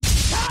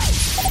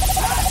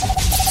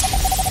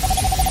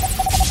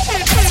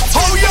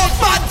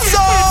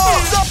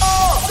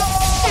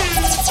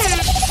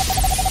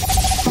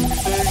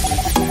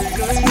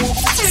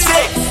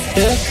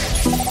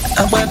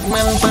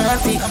man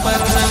party.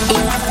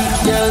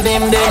 Girl,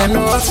 them there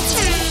know.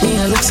 Me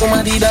I look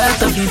somebody that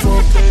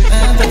before.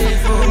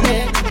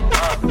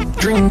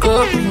 Drink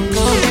up.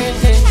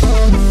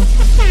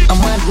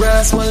 I'm at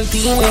grass, while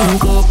team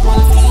link up.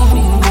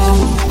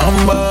 I'm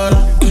bad.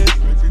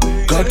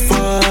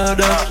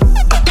 Godfather.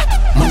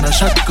 Man a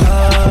shot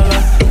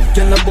caller.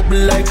 Girl a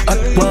bubble like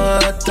hot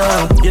water.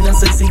 You know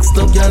say 6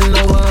 to girl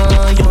no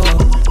want you.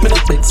 Me no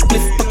bed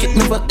split pocket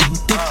never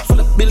empty. Full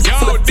of bills,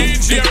 full of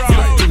things, full of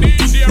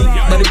things.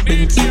 Body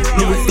bend it,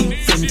 me will think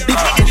from it.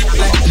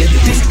 Like let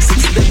this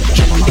 6 them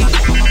trendy.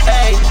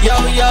 Hey, yo,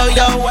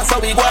 what's how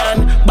we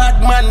going? Bad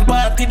man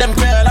party, them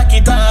girl like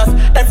it off.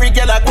 Every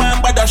girl a go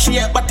and bother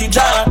shape body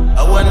jar.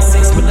 I want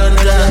 6 me done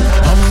done.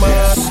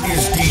 This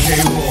is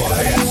DJ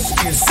Roy.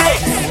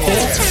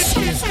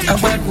 A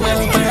bad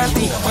man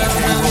party.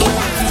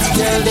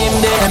 Girl, them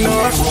there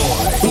know.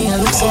 Me I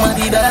look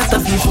somebody that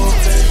before.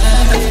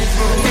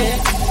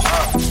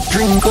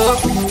 Drink up.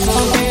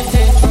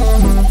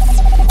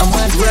 I'm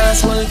at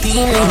grass, while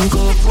team link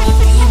up.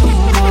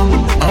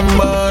 I'm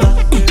bad.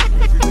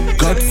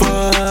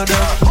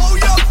 Godfather.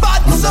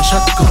 Man a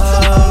shot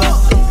caller.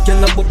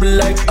 Girl a bubble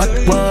like hot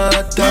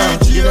water.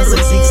 You know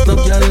say 6 to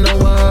girl no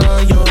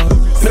want you.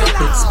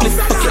 Bed split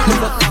pocket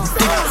never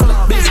empty. Full of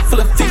bills,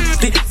 full of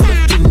 50, full of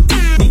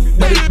 20.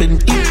 Body bend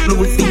it,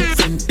 Louis V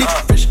Fendi.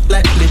 Fresh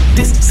like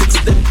this,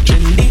 6 them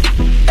trendy.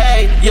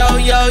 Hey, yo,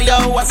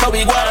 what's how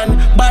we going?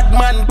 Bad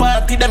man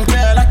party, them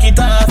girl like it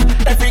off.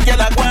 Every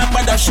girl a go and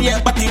bother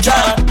shape body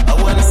jar. I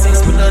want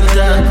 6 me done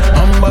done.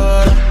 I'm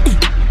bad.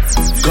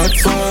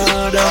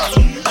 Godfather.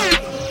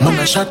 Man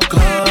a shot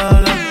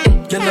caller.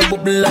 Girl a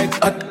bubble like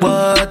hot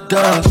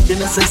water. You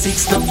know say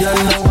 6 to girl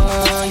no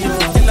want you.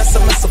 You know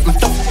say me something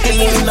tough.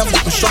 Killing in a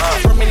button shot.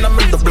 From in a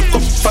me double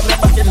cup. From the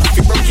back end if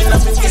you broke in a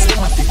me waist me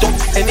mat it up.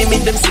 Enemy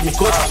them see me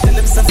cut. Tell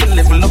them say fi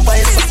level up. I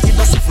say give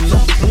us full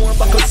up. More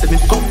back up say me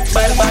come.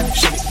 Bye bye,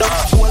 shell it up.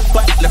 Whole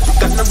back left we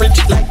can reach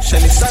it like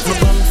Shelly Sand. My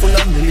band full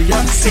of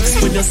millions.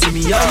 6 when you see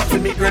me out. Fi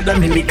me grade a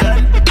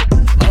millican.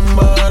 I'm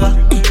baller.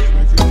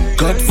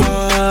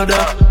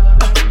 Godfather.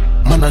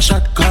 Man a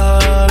shot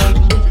caller.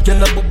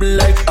 Girl a bubble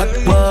like hot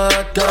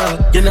water.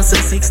 You know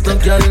say 6 to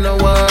girl no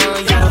want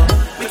you.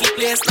 Make it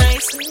place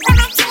nice.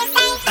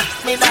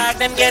 Me dog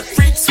them get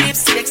free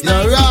sweepstakes.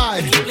 You're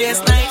right. Make it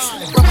place nice.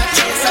 From a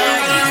chase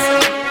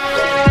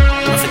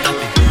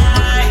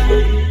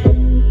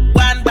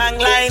one bang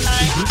line.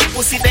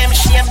 Pussy them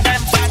shame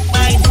them bad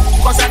mind.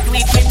 Cause I do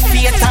it with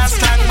faith and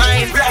strong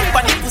mind. Rap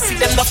on the pussy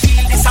them no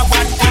feel this a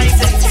one time.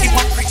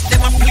 Hypocrites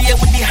them a play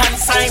with the hand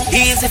sign.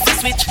 Easy to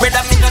switch,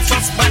 brother me not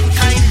trust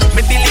mankind.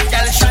 Me believe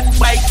y'all shot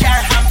by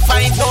car I'm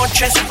fine. No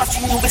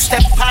trespassing you will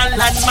step on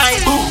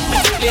landmine.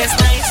 Make the place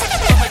nice,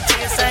 from a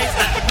chase side.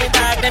 Me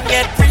dog them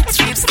get free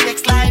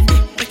sweepstakes live.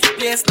 Make the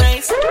place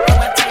nice, from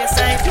a chase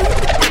side.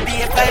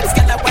 The vibes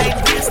get a wide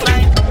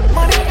baseline.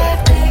 Money that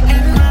day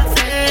in my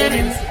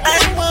feelings. I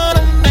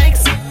wanna make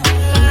some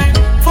more.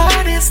 For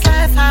this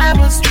life I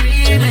was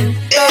dreaming.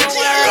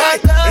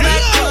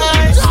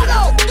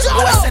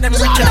 I said I'm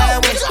rich and I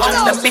went on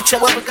the bitch.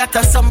 Well, we got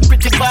us some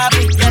pretty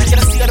Barbie. Yeah,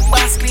 you see how the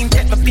boss clean,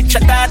 take my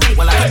picture daddy.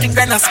 Well, 30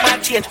 grand a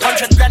smart change,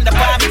 100 grand a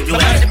Barbie. You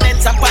want the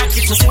Benz and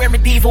pockets, so swear me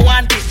diva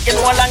want it. You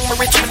know how long me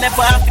rich, me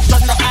never have it,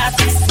 done no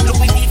artist.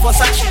 Louis V for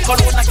Sachi,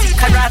 Corona, kick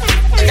karate.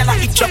 Girl,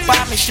 I hit your bar,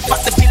 me, she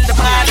pop the pill, the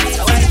body.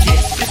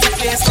 Make the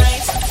place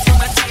nice, do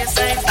my chase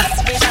sign.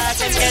 Me not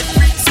just get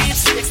free,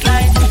 sweepstakes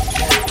line.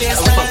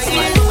 Place nice,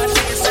 do my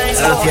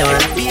chase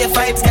sign. Be a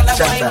vibes, girl, I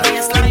wine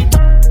baseline.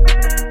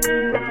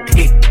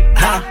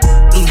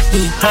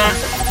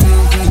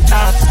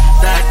 Top,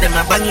 that them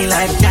a banging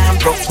like damn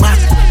broke man.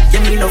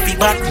 Yeah, me love the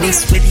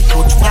badness where the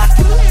coach back.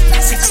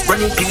 6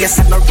 running players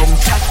and a rum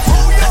chat.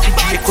 Got the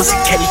J cause it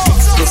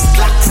Celtics plus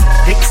slacks.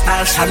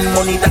 Extortion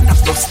money that a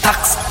plus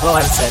tax. Go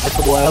on side, let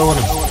the boy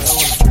own him.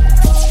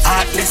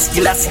 Heartless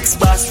killer 6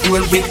 bars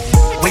roll with.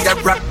 Where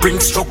your rap bring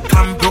stroke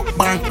and broke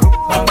bank.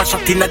 Papa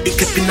shot in a the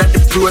clip in a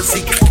the floor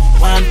sick.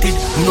 Wanted,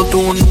 no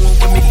don't know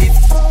where me live.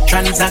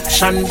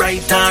 Transaction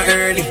bright and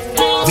early.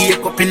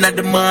 Wake up in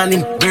the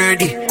morning,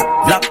 birdie.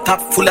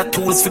 Laptop full of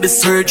tools for the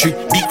surgery.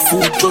 Big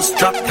food just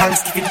drop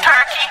Thanksgiving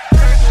turkey.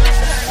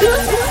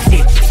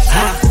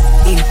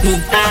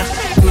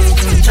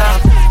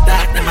 Chop,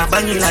 that them a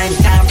banging line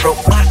can't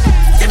broke back.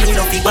 Them me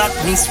love the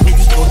badness with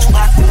the coach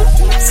back.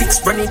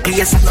 6 running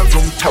players and a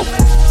room top.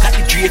 Got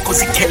the J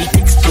cause it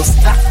Celtics plus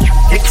that.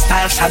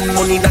 Extortion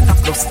money that a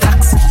plus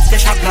tax.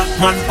 Cash a black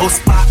man bus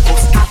park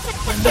bus tap.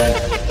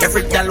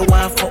 Every gal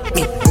want fuck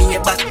me. Me a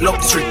back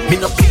luxury. Me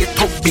no play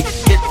tubby.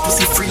 Get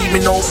pussy free. Me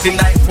no feel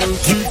like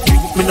monkey.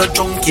 Drink me no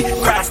junkie.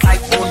 Cross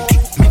like bounty.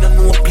 Me no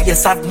know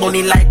place have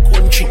money like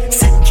country.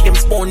 St.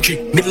 James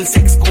Boundary.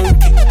 Middlesex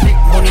County.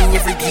 Make money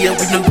every day.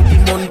 We no do the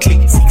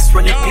monthly. 6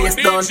 running place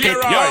don't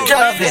take.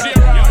 Jarvis.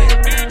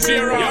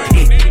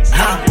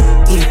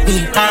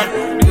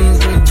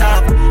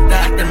 Chop.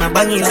 That them a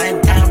banging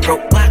line can't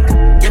broke back.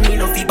 Yeah, me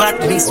love the the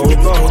badness. When you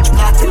touch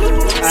cartel,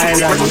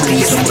 Island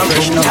breeze, I'm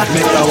fresh enough.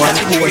 Make her one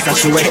pose and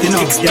she wet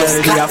enough.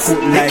 Girl, they a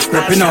foot like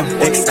creeping up.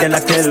 Ex-girl a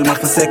tell me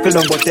for circle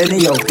down, but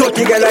anyhow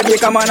 30 girl a day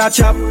come on a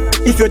chop.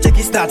 If you check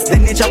his stats,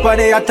 then the chopper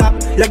they a top.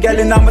 Your girl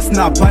in a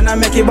snap and I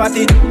make it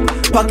body.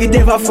 Pocket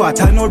never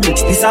fat, I know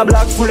rich. This a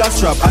black full of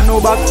strap. I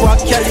know back for a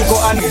calico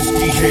and It's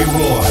DJ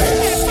Roy.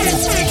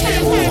 It's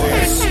DJ Roy.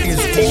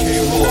 It's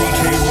DJ Roy.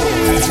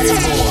 DJ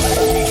Roy.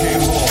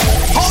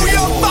 how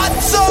you bad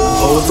so?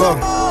 oh go.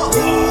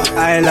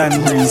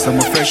 Island breeze, I'm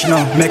fresh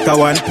now. Make her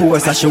one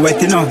pose and she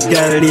wet enough.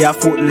 Girl, they a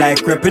foot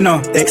like creeping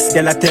up.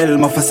 Ex-girl a tell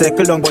me for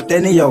circle down, but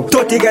anyhow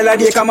 30 girl a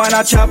day come on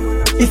a chop.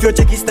 If you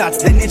check his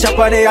stats, then the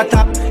chopper they a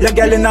top. Your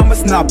girl in a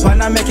snap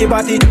and I make it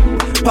body.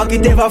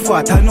 Pocket never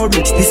fat, I know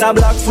rich. This a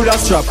black full of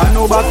strap. I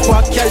know back for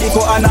a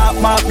calico and a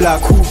mark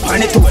black hoop.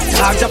 And it was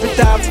hard chop it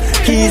up.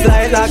 Keys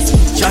like locks,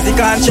 chassis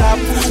can't chop.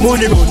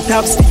 Money run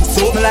top speed,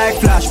 something like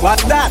flash.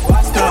 What's that?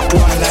 Stop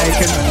one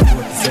like an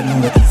notice. I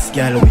know this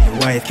girl with your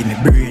wife give me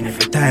brain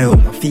every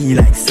time. I feel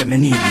like 7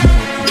 need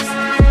notice.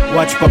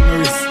 Watch for my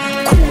wrist,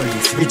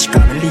 coolest. Rich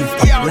can't leave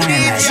up line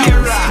like this.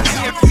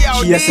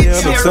 She a say you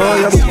look so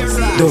your boss.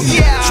 Dumb,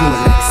 show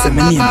like 7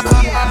 need.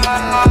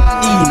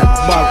 In a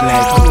bag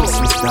like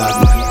Christmas dog,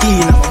 man.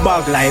 In a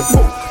bag like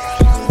book.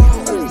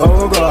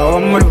 Oh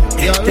God, I'm gonna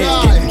take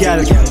it, girl,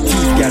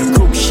 teeth, girl,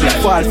 cook. She a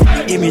fall for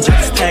the image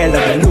and style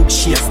of the look.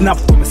 She a snap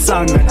to my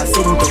song and I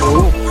sing to the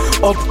hook.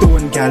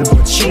 Uptown girl,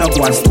 but she not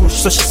one stush.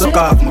 So she suck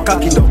off my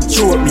cocky down,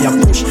 show me a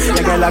push.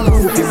 The girl a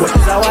groovy, but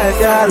it's a wife,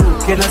 girl.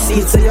 Look, can I see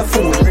it, say you're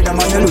fool. Brother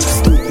man, you look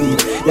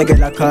stupid. Your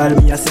girl a call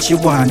me, I say she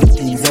want the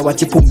things. I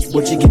watch your pumps,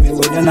 but she give me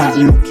when you're not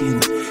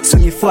looking.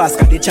 Swing it fast,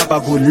 cause the chopper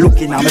good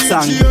looking. I'm a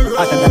song,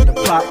 hotter than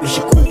the pop when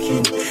she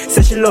cooking.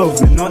 Say she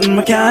love me, nothing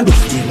I can't do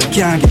still. I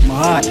can't get my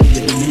heart,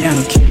 baby, me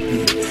and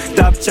Cupid.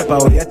 Top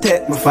chopper, where you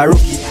take me for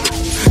rookie.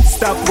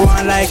 Stop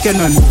going like you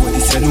don't know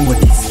this. I know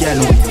this girl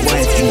with the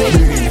white in the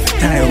brain. Every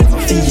time I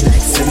feel like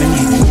 7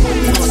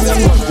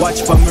 need. Watch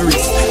for my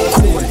wrist,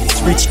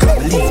 coolest. Rich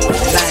can't leave my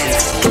line.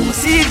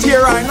 CJ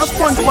Ryan, no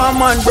sponge for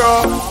man, bro.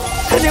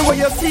 Anywhere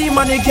you see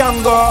money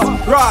can go.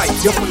 Right,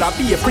 you full of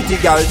be a pretty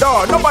girl,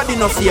 dog. Nobody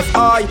no safe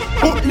eye.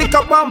 Put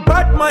liquor on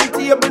bad man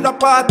table, the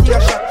party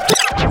a shot.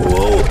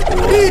 Whoa.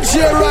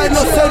 DJ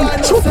Rhino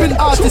send chopping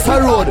artist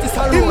a road.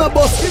 In the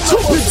bus,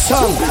 chopping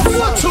song.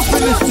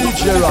 Chopping is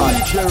DJ Rhino.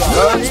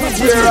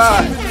 DJ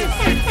Rhino.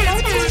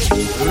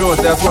 You know what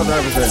that's 100%.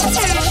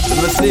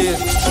 Let's see it.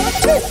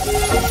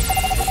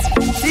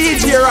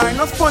 DJ Rhino,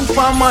 no sponge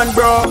for man,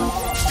 bro.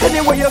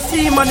 Anywhere you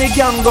see money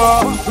can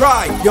go.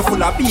 Right, you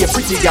full of be a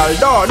pretty girl,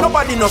 dog.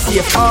 Nobody no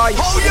safe eye.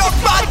 How you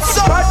bad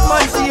so? Bad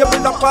man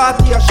table, the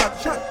party a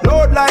shot.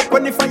 Load like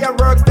when the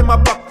fireworks them a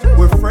pop.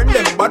 We friend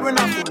them, but we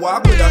not to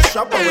walk with a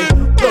shop. And we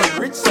done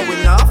rich, so we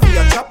not for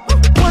your chop.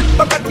 One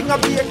bag of thing a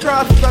be a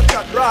cross is a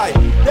chat, right?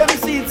 Them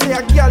see it say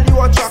a girl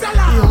you a chop.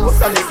 You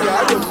hustle it,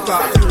 girl, you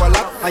cost you a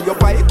lot. And you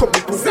buy a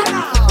couple to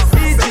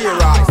CJ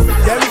right.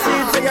 Them see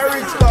it say a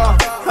rich car.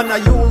 And now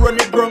you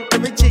run it drunk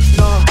every chick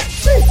now.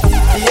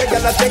 The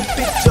girl a take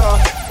picture.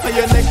 And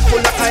your neck full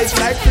of ice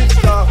like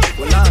crystal.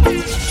 Well on.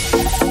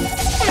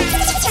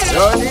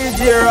 Yo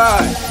DJ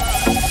right.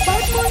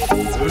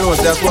 You know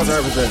that's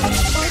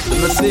 100%.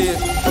 Let's see it.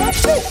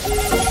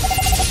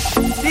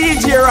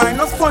 DJ Ryan,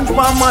 no sponge for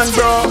man,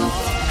 bro.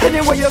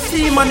 Anywhere you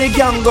see money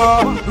can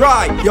go.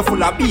 Right, you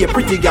full of be a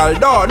pretty girl,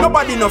 dog.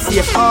 Nobody no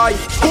safe eye.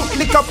 Put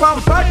liquor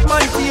on bad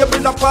man table,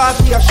 the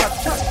party a shot.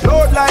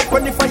 Load like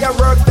when the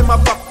fireworks them a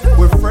pop.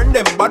 We friend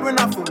them, but we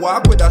not to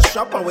walk with a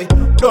shop. And we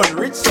done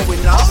rich, so we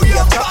not be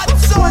a top.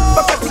 One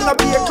back a thing a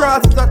be a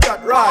cross is a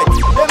chat, right?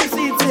 Them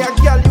see it say a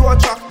girl you a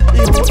chop.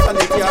 You hustle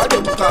it, you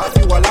don't cost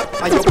you a lot.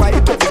 And you buy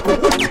it up.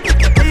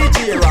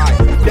 DJ right.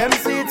 Them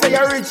see it say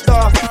a rich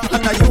dog.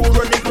 And now you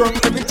run it from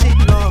every chick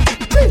now.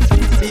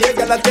 The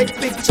girl a take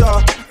picture.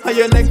 And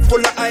your neck full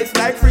of ice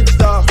like fridge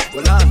dog.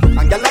 Well on.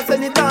 And girl a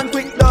send it on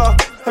quick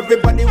dog.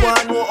 Everybody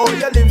want know how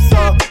you live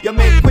so. You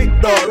make quick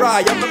dog,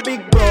 right? I'm a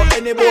big bro.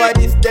 Any boy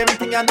this them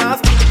thing and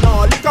ask me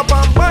no. Look up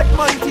on bad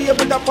man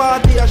table, the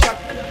party a shot.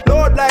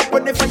 Load like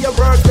when the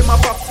fireworks them a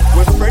pop.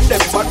 We friend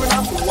them, but we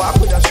not to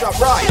walk with a shop,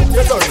 right?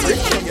 You done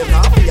rich and you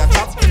not be a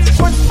top.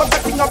 One bag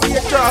of thing a be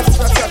a cross is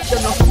a shot, you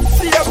know.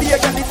 See a be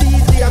a girl it's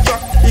easy a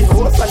drop. The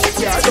host and the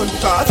car done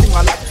cost him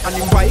a lot. And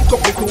him buy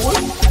up the tool.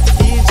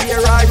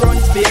 DJ Ride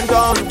run Spain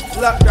down.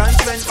 Lock and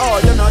spend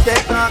all you know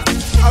take back.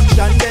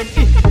 Action then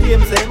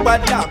game saying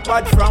bad dark,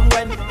 bad from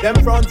when. Them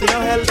front in a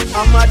hell,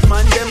 a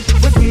madman them.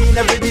 We clean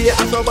every day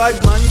and so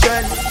bad man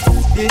trend.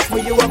 This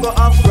way you a go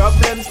have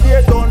problems.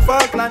 Stay down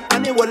Falkland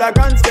and the whole a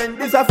grandstand.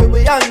 This a fi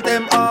we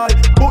anthem all.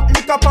 Put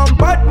liquor on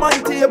bad man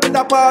table,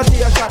 the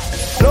party a shot.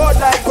 Load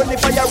like when the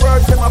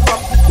fireworks them a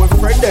pop. We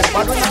friend them,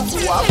 but we not to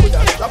walk with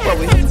a stop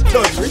away.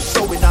 Done rich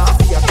so we not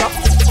be a top.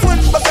 One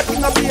bag of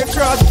thing a be a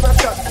cross is a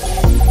shot.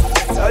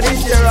 So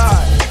this year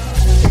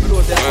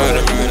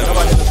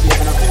nobody to see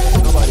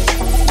enough. Nobody.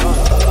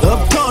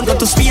 Uptown, got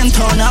to Spain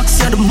town, Axe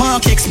the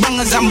Markex,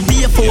 bangers and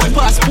B4.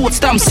 Passport,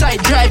 stamp,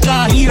 side drive,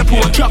 gun,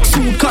 airport, truck,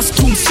 suit,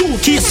 costume,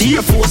 suitcase,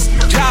 Air Force.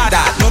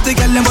 Jada, don't take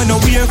a never know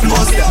we're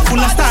close. Full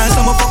of stars,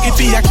 some fuck it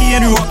for your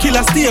cane road.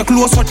 Killer stay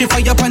close,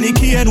 45 up on the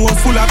cane was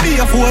full of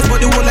beer force,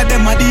 but the whole of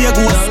them are dear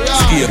ghosts.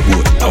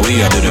 Skateboard, how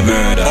we do the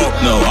murder. Up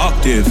now,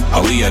 active,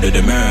 how we do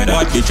the murder.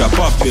 What bitch a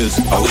pop pills,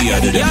 how we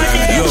do the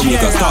murder. Yo,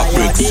 nigga stop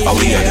bricks, how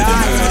we do the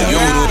murder. Yo,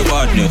 do the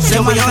badness. So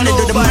we only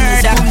do the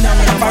murder.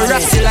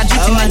 Paparazzi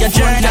legit in your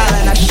journal.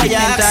 I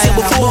ask you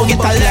before we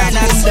get a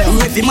learners.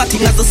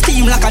 Rhythmatic as a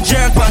steam like a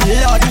jerk one.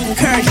 Lord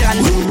incursion.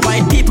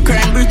 White people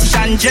crying British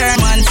and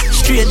German.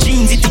 Straight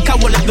jeans, it take a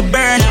wall of the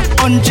burner.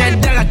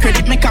 $100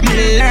 credit make a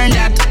me learn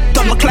that.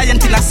 Turn my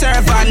client till a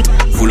servant.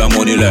 Full of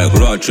money like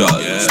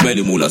Rothschild.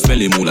 Smelly moolah,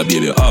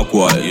 baby,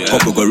 aqua.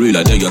 Couple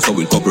gorilla, there you saw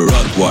with couple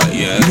Rottweil.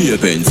 Me a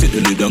pen, sit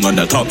the lid on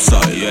the top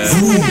side.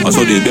 I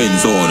saw the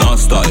Benz on our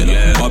style.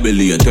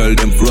 Babylon, tell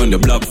them to run the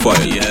black file.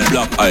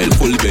 Black aisle,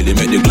 full belly,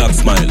 make the Glock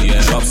smile.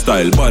 Shop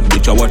style, bad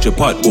bitch, I watch a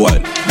pot boy.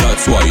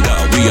 That's why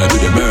now we are do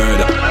the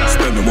murder.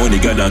 Spend my money,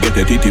 get and get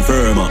a titty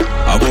firmer.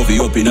 I go for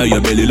you up in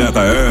your belly like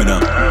a earner.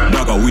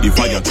 Knock out with the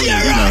fire, till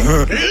you're gonna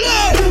hurt.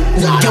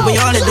 Yeah, we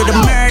only do the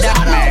murder.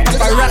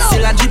 Paparazzi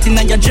legit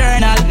in your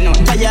journal.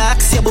 I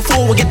ask you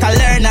before we get a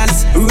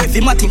learners.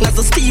 Rhythmatic as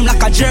a steam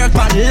like a jerk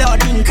one.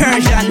 Lord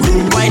incursion.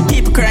 White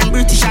people crying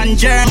British and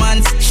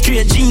Germans.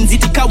 Straight jeans,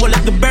 it take a wall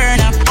of the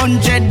burner.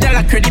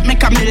 $100 credit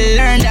make a me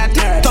learn that.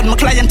 Turn my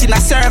client in a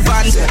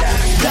servant.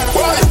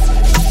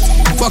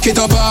 Fuck it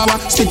up,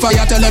 stick fire,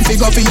 tell them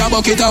figure for your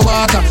bucket of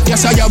water.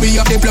 Yes, I we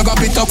up the plug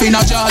up it up in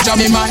a charge of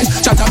me mind.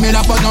 Chatter me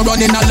up but no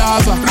run in a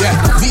lava. Yeah,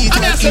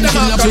 V12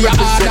 engine up to your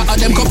order. And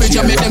them coverage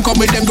you make them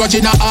come with them grudge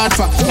in a hard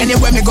for.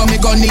 Anywhere me go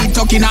need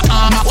tuck in a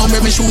armor. On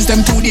me shoes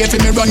them 2 days for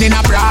me run in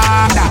a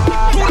Prada.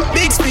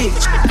 Big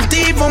speech,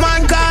 deep for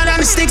mankind and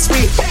the 6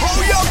 feet.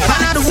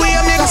 Another way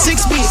I make a 6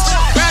 feet.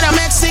 Rather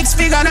make 6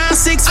 figure than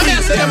 6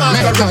 feet.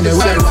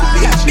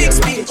 Big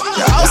speech,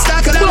 house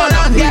stack and I'm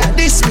on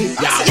this week.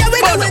 Yeah, we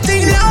do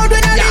everything loud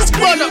when I this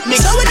beat.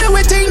 So we do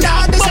everything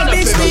loud, this a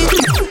big speed.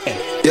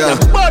 Yeah,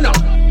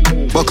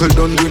 buckle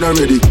done win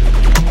already.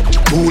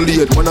 Too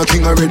late, man a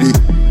king already.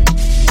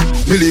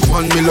 Millie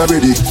pan mill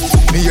already.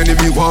 Me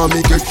enemy want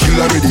me get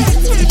kill already.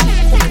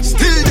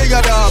 Still they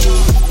a dog.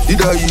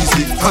 Did I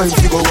easy, time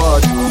to go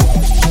hard.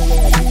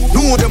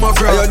 No them a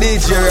friend. Yo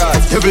DJ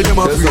right. Every them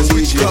a friend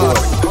switch card.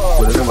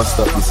 But I never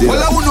stop you say that.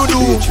 All I wanna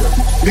do,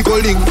 me go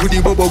link with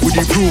the bubble with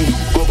the broom.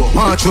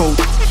 March out,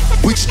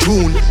 which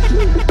tune?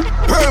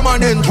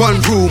 Permanent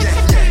one room.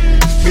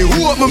 Me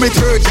hope me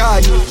third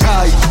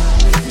eye.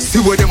 See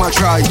what them a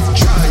try.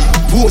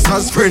 Post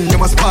as friend,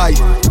 them a spy.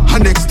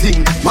 And next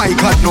thing, my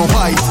God no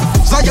fight.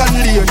 Zion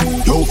Lane,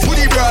 yo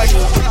fully bright.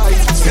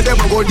 Say them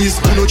about this,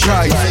 you no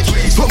try.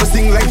 So me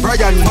sing like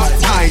Brian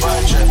McKnight.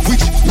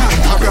 Which night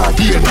I brought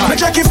day and night. Me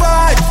check it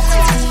vibe.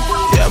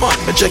 Yeah man,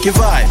 me check it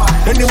vibe.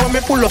 Anyway me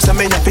pull up, so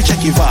me have to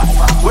check it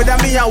vibe. Whether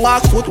me a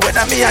walk foot,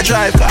 whether me a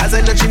drive. Cause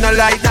energy no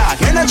like that,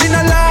 energy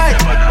no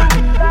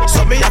like.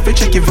 So me have to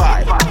check your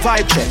vibe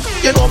check.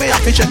 You know me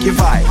have to check your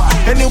vibe.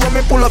 Anyway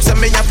me pull up, so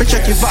me have to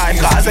check your vibe.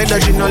 Cause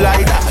energy no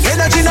like that,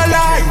 energy no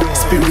like.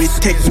 Spirit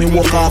take me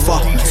walk off.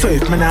 So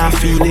if me nah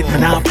feel it, me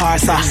nah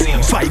pass.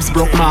 Vibes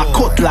broke my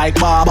cut like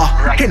barber.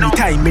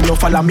 Anytime me no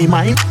follow me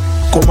mind,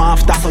 come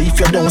after. So if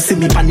you don't see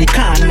me pan the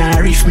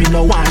corner, if me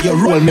no want you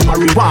roll me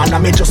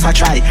marijuana, me just a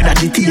try that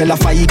GTL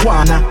of a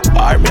iguana.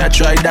 Or me a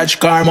try dodge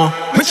karma.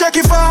 Me check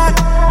your vibe.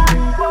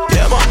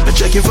 Yeah man, me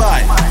check your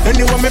vibe.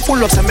 Anyway me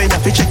pull up, so me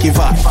have to check your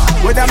vibe.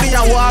 Whether me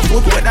a walk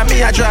foot, whether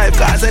me a drive.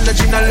 Cause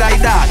energy not like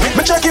that.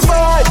 Me check your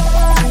vibe.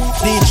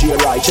 DJ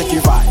right, check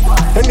your vibe.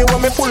 Anyway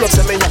me pull up,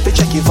 so me have to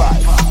check your vibe.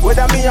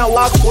 Whether me a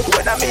walk foot,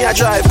 whether me a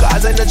drive.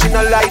 Cause energy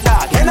not like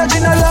that. Energy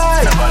not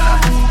like.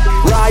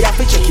 Right, have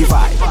to check your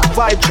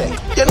vibe check.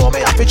 You know me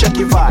have to check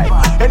your vibe.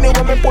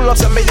 Anyway me pull up,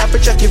 so me have to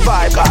check your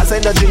vibe. Cause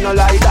energy not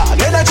like that.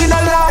 Energy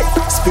not like.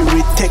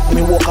 Spirit take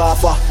me walk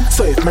off.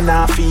 So if me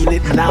nah feel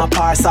it, me nah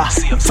pass.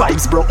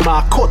 Vibes broke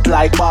my cut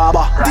like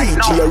barber.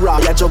 DJ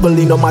Raya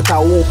juggling no matter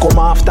who come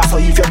after. So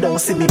if you don't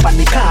see me pan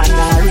the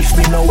corner, if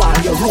me no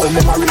want you roll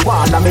me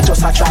marijuana, me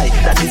just a try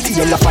that the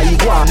tail of a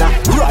iguana.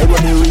 Right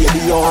when the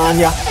radio on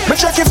ya, me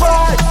check your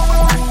vibe.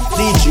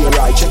 DJ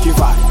right, check your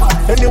vibe.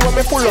 Anyway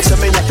me pull up, so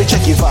me have to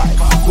check your vibe.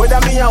 Whether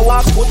me a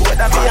walk foot,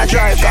 whether me a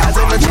drive. Cause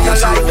energy no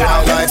like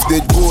that. Life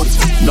did good,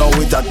 now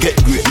it a get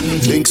great.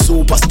 Link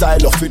super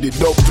style of it, the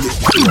dub play.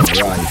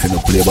 Right, if you no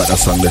play about that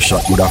song, the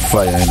shot with a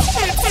fire, you know.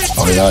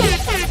 Oh yeah,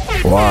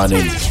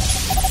 warning.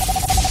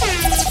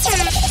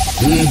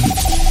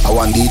 I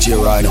want DJ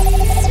right now.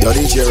 Yo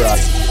DJ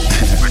right.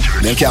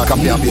 Them can't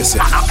come down here, say.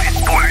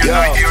 Yo,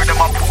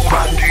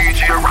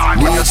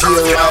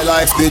 DJ right,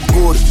 life did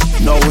good,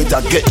 now it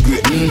a get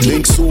great.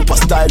 Link super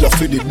style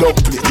of it, the dub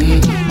play.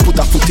 Put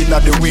a foot in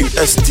at the real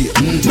estate.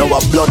 Now a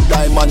blood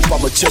diamond for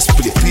my chest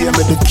plate. Pay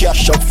me the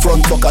cash up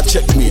front, fuck a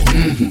check me.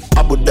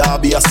 Abu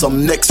Dhabi has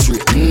some next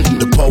rate.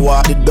 The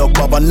power of the dub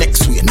have a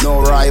next way.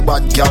 No right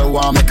bad girl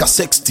want make a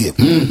sex tape.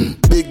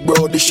 Big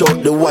bro, they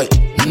short the white.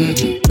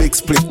 Big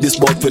split, this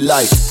bout for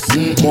life.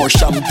 More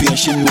champagne,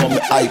 she know me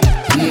hype.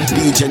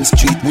 Regent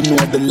Street, we know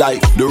the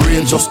life. The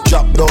rain just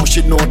drop down,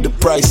 she know the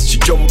price. She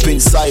jump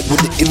inside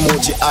with the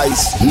emoji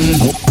eyes.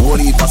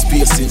 Won't leave a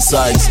space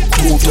inside.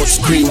 2 touch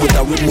screen with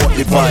a remote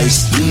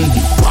device.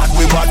 Bad,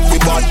 we bad, we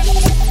bad.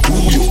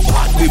 You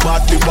bad, we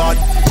bad, we bad.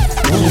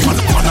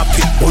 Man a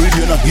pick boy,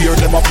 you not hear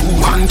them a fool.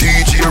 Man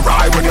DJ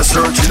Rai when you're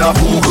searching a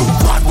Google.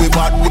 Bad, we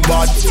bad, we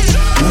bad.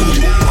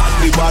 Bad,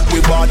 we bad,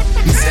 we bad.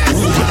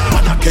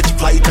 Man a catch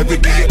flight every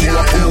day, you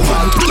a fool.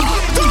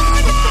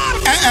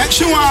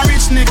 She want a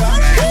rich nigga,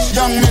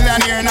 young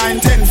millionaire,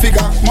 9-10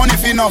 figure. Money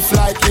fi enough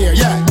like here,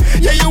 yeah.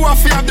 Yeah, you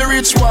have to have the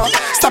rich walk.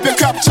 Stop your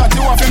crap chat,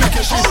 you have to make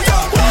your shit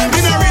talk.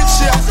 Me no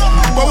rich yet,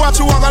 but watch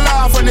you walk a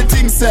laugh when the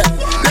thing set.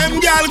 Them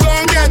gal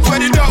gon' get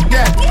where the dog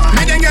get.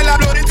 Me them gal a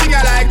blow the thing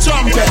I like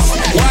trumpets.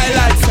 Why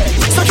like say?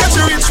 So catch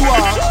a rich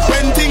walk.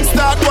 When things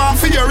start walk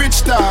for your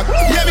rich talk.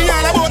 Yeah, me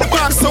all about the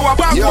bag, so I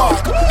back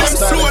walk. Them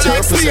slow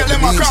like snail,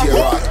 them a crop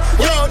walk.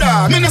 Yo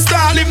dog, me no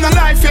start live no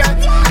life yet.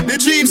 The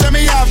dreams that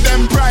me have,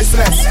 them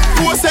priceless.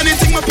 Post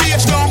anything my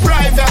page down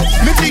private.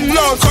 Me think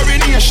loud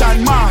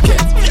coronation market.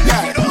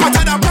 Yeah, but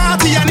at a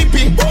party and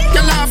hippie,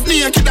 you laugh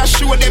naked and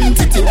show them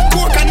titty.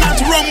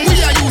 Coconut rum we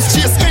a use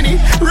chase any.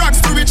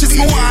 Rocks to riches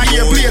me want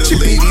here play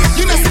chippy.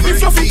 You know see me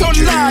fluffy ton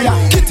liar,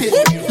 kitty.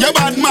 You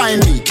bad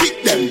mind me,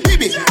 kick them,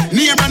 baby.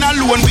 Near and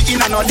alone we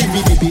in and no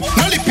dippy dippy.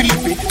 No lippy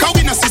lippy, cause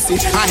we no sissy.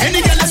 And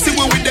any girl see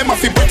we with them a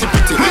fi pretty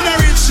pretty. Me no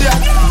rich yet,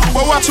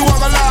 but watch you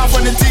walk a laugh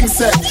when the thing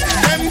set.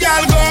 Them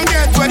gal gon'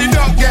 get where the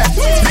dog get.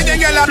 Me the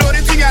gal a blow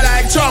the thing I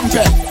like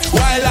trumpet.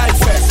 Why like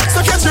fest? So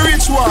catch a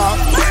rich walk.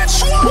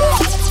 Rich walk.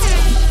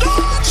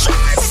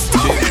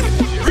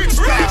 Rich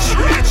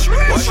rich.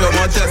 Watch your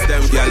mouth test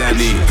them gal I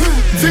need.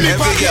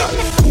 Every gal.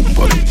 Boom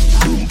bunny,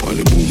 boom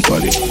bunny, boom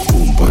bunny,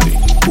 boom bunny,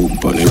 boom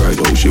bunny. Right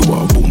how she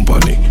want boom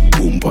bunny,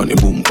 boom bunny,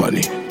 boom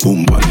bunny,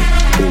 boom bunny,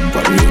 boom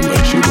bunny.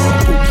 Like she want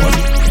boom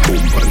bunny,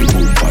 boom bunny,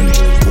 boom bunny,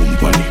 boom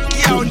bunny,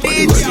 boom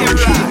bunny. Right how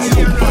she want boom bunny, boom bunny, boom bunny, boom bunny,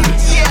 boom bunny.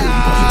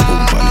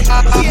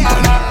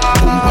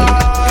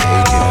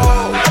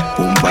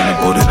 Boom bunny,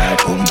 body like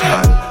boom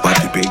pan.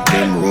 Body big,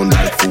 them run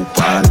like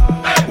football.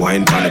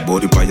 Wine pan the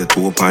body by your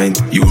 2 pint.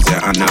 Use your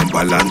hand and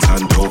balance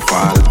and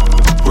profile.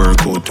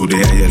 Work out to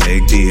the higher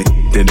leg day.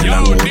 Then the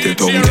long out your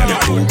tongue, get it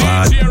too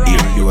bad.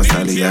 Here you a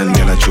stallion,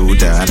 get a true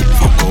dad.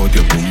 Fuck out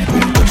your boom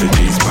boom, touch your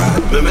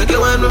G-spot. We make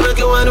it wine, we make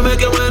it wine, we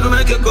make it wine, we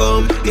make it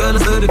come. You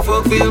understand the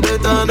fuck feel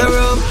better on the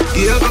rum.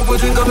 Give a cup of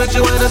drink, I make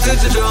you wine and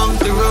take you drunk.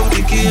 The rum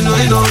kick in,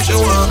 I know she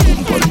want.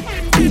 Boom bunny,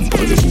 boom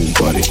bunny, boom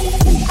bunny,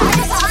 boom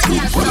bunny,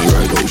 boom bunny.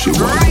 Right how she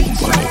want boom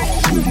bunny,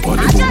 boom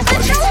bunny, boom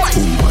bunny,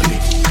 boom bunny.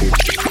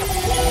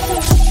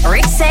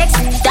 Rich sex,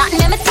 that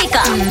name a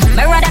ticker.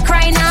 Me rather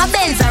cry now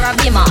Benz or a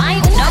Beamer.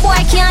 No boy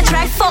can't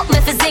try fuck me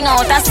for sing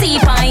out a sea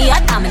pan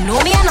yacht. I know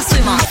me and a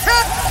swimmer.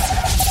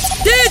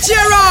 DJ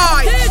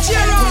Roy, DJ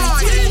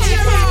Roy, DJ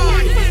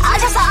Roy. I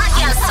just a hot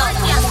girl son,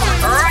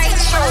 right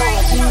through.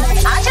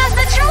 I just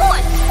the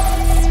truth.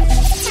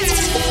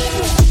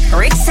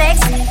 Rich sex,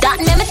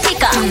 that name a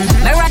ticker.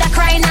 Me rather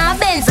cry now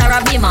Benz or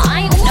a Beamer.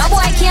 No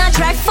boy can't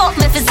try fuck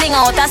me for sing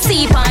out a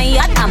sea pan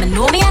yacht. I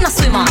know me and a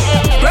swimmer.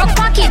 Broke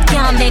pocket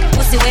can't make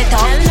pussy wet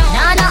up.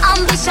 Nah no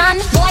ambition,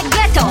 boy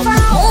get up.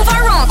 Move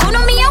around, who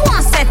know me I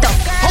want set up.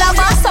 Hell I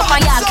boss up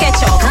and y'all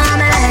catch up.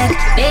 Come like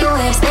big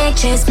waves, big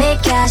trips, big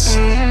cash.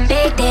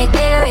 Big dick,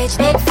 big rich,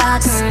 big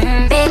fox.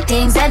 Big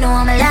things, I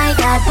know me like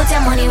that. Put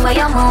your money where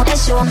your mouth and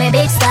show me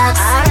big stocks.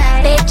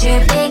 Big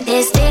drip, big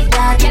this, big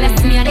that.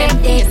 Big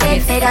dick,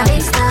 big figure,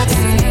 big stocks.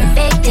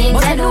 Big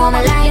things, I know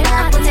me like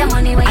that. Put your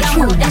money where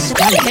your mouth and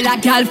show me big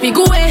stocks. Girl,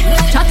 figure away.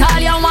 Chat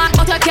all you want,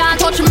 but you can't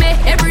touch me.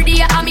 Every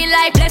day I'm in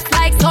life, blessed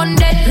like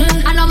Sunday.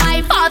 I know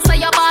my fault, so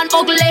you're born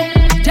ugly.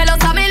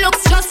 Jealous of me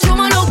looks, just you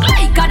me look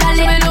like a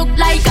dolly. Me look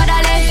like a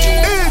dolly.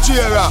 Hey,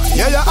 Jera,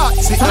 yeah, you hot.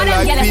 See you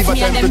like fever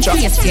temperature.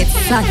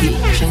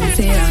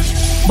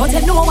 But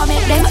you know what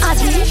make them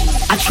ugly.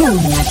 I true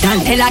me a doll.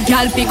 Tell a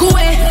girl figure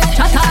away.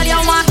 Chat all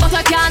you want, but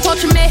you can't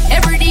touch me.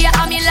 Every day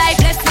I'm in life,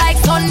 blessed like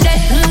Sunday.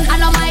 I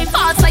know my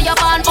fault, so you're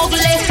born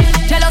ugly.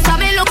 Jealous of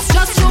me looks,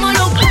 just you me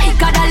look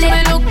like a dolly.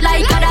 Me look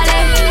like a dolly.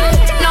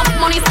 Enough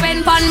money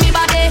spent on me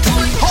body.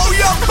 Oh,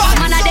 you're back.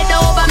 Man, I dead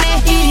over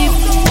me.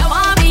 You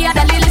want me, a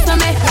dolly listen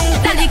me.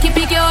 Dolly keep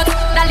it cute,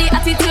 dolly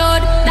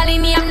attitude. Dolly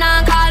name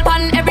now call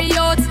pan every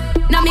youth.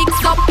 Now mix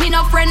up, me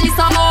no friendly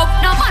some up.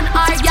 No man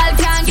or girl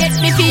can't get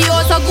me for you.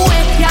 So go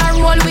ahead, can't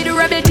roll with the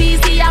rebel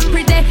TC and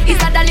pretty.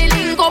 It's a dolly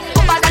link up,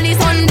 a dolly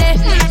Sunday.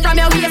 From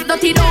your waist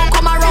dirty don't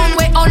come around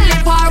with only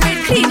par with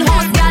clean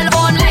house girl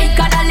on like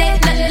a dolly,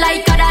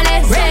 like a dolly.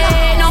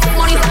 Enough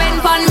money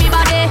spent on me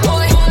body.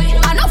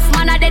 Enough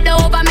man a dead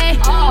over me.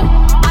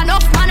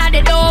 Enough man a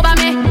dead over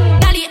me.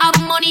 Dolly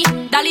have money,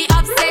 dolly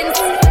have sense.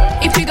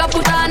 If you go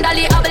put on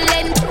dolly have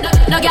length.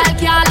 No girl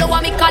can't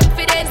lower me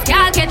confidence.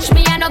 Can't catch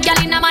me and no girl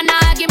in a man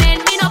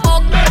argument. Me no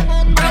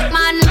broke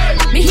man.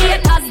 Me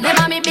haters, them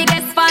are me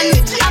biggest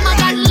fans. I'm a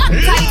god lock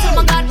tight, I'm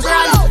a god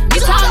brand. Me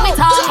talk, and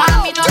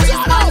me no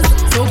response.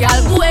 So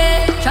girl go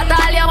away, shut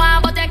all you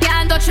want, but you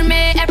can't touch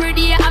me. Every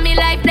day I'm in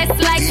life blessed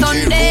like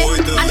Sunday.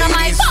 And I'm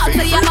my fault,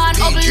 so you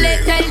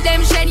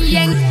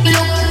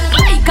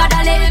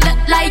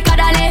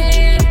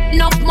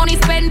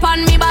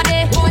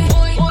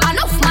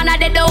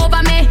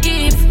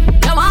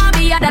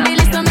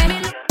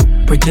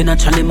Pretty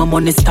naturally, my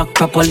money stack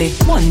properly.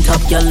 One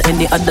top girl and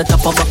the other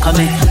top of a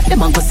me.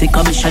 Them a go see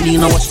commission, you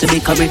know watch the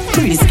bakery.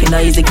 Pretty skin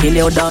easy kill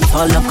you down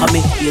all look at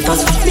me.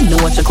 Haters, me know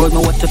what you call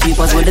me, what the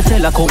papers. When they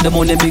tell I count them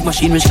on the big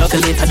machine, we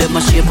calculator them a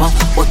shaper.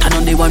 But I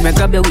know the one me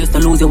grab your waist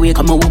and lose your weight.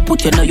 Come on, we'll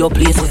put you in your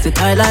place. Pussy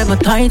tight like my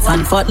tights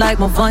and fat like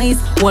my vice.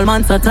 Whole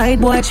man so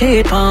tight, boy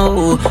cheap.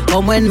 Oh,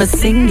 come when me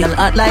sing, y'all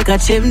act like a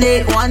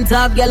chimney. One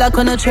top girl I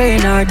couldn't train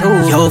her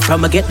too. Yo,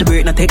 from I get the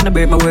break, now take the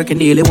break, my working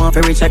daily. Want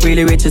for rich like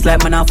really rich, it's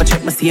like man off. I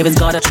check my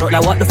savings, got a truck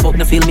like what the fuck.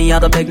 Now feel me, I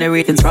got beg no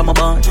ratings from a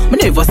bond. Me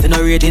never seen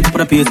no ratings,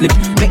 put a pay slip.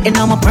 Making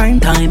on my prime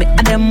time,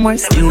 and them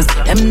worst news.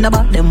 Them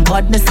about them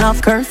badness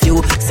off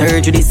curfew.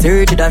 Surgery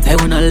that I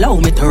won't allow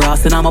me to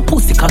rust. And I'm a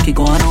pussy cocky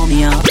going on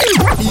me out.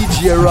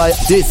 DJ right,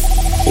 this.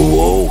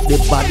 Whoa, the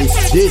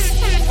body's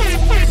this.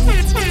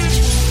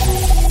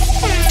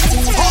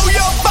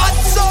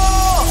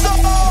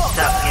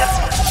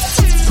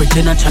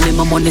 Pretty naturally,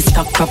 my money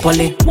stack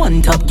properly.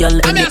 One top girl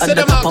and the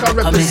other top of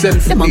a me.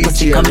 Them a go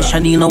see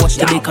commission, you know watch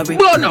the bakery.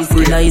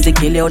 Pretty easy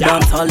kill you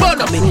dance all look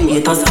at me.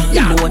 Haters,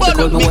 you know what you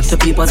call me, watch the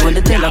papers. When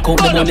they tell I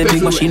count them on the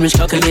big machine, which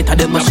calculator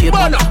them a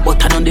shaper. But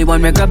I know the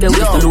one me grab the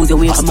waist to lose your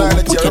weight. Come on,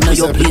 put you in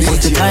your place.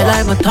 Pussy tight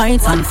like my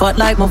tights and fat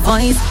like my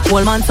vice.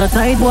 Whole man so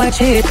tight, boy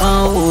cheap.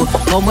 Oh,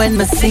 come when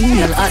me sing,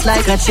 you'll act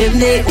like a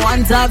chimney.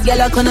 One top girl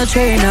I couldn't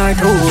train her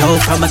too. Yo,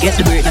 from I get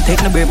the break, now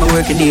take the break, my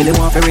working daily.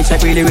 Want for rich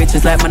like really rich,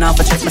 it's like man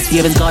off. I check my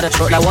savings. Got a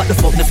truck like what the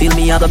fuck, they feel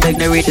me, I got beg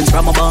no ratings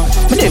from a bar.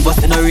 Me never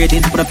seen no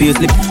ratings, put a pay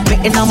slip.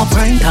 Making on my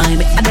prime time,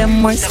 and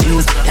them worst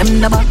news.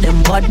 Them about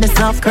them badness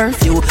off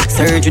curfew.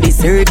 Surgery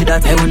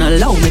that I won't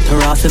allow me to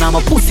rust. And I'm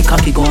a pussy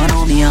cocky going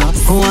on me out.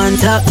 One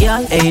top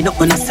girl, ain't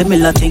nothing a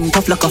similar thing.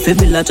 Tough like a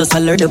fibula, just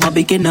alert them a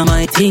beginner.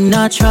 My thing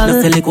natural,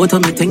 the silicone to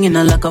me thing in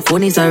a like a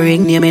phone is a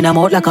ring. Name in a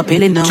mouth like a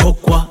pill in a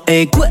chokwa.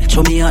 Hey, quit,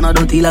 show me and I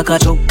don't feel like a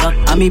choker.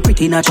 I me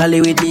pretty naturally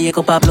with me, a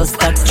cup of plus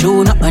tax.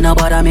 Tune up when I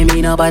bother me,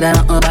 no bother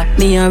nothing back.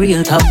 Me a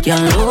real top girl.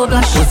 Oh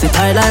gosh, pussy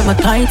tight like my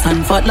tights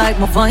and fat like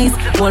my vice.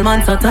 Whole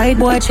man so tight,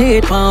 boy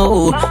cheap.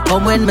 Oh,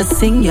 come when me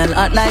sing, y'all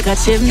act like a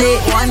chimney.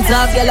 One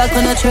top girl I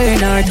couldn't train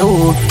her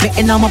too.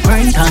 Making on my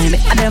prime time,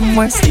 and them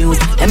worst news.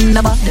 Them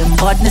about them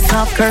badness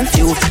off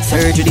curfew.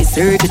 Surgery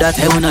that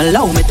I won't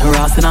allow me to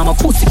rust. And I'm a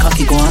pussy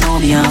cocky going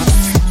on me out.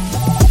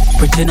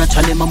 Pretty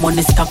naturally, my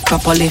money stack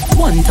properly.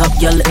 One top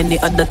girl and the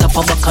other top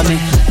of a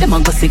me. Them a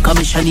go see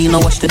commission, you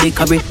know watch the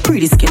bakery.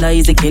 Pretty skill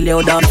easy kill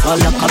you down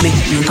all look at me.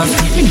 Because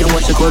me know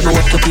watch the code, me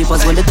watch the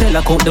papers. When they tell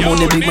I count them on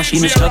the big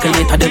machine, which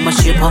calculator them a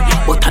shaper.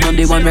 But I know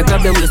the one me grab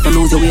the waist to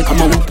lose your weight.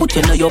 Come on, we'll put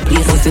you in your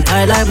place. Pussy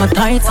tight like my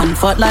tights and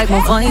fat like my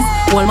vice.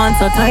 Whole man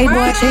so tight,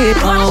 boy cheap.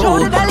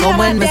 Oh, come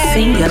when me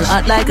sing, girl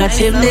act like a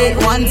chimney.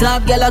 One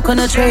top girl I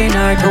couldn't train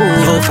her too.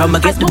 Yo, from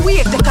a get the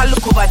wave, take a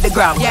look over the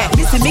ground. Yeah,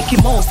 this is Mickey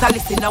Mouse,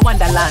 Alice in a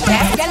Wonderland.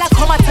 Girl, I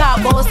come a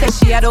talk about say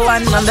she had the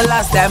one. And the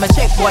last time I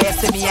check, boy, you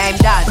see me, I'm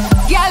done.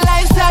 Girl,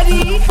 I'm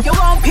steady. You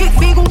want pick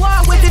big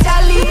one with the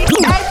dolly.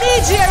 Hey,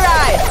 DJ,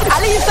 right?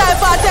 At least I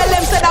tell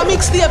them, say that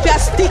mixtape, you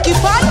sticky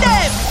for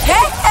them.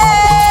 Hey,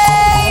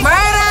 hey,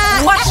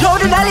 murder. Watch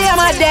how the dolly am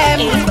at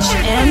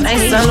them.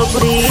 Nice and look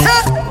pretty.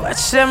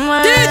 Watch them,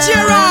 man.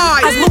 DJ,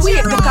 right? As my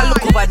wave, take a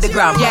look over the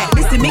ground. Yeah,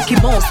 this is Mickey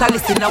Mouse,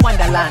 Alice in a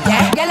Wonderland.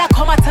 Yeah, girl, I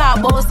come a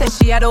talk about say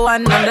she had the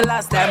one. And the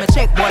last time I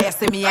check, boy, you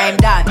see me, I'm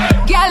done.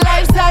 Girl,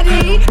 I'm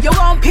steady. You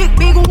want pick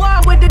big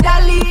one with the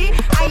dolly.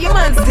 And your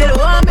man still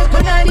want me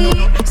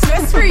punani.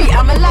 Stress free,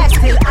 and my life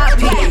still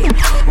happy.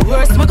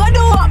 Worst, me gonna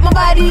do up my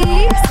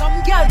body. Some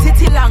girl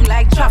titty long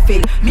like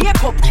traffic.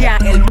 Makeup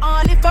can't help,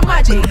 all if a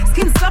magic.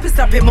 Skin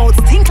sloppy mouth,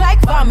 stink like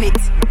vomit.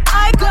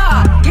 I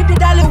got give the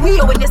dolly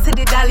wheel when you see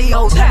the dolly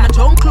out. And the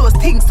junk clothes,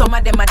 think some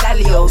of them are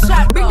dolly out.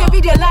 Bring the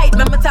video light,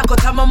 me talk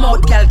out of my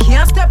mouth. Girl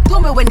can't step to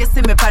me when they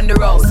see me on the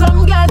road.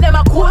 Some girl them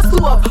a course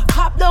to up.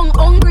 Pop down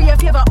hungry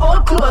if you have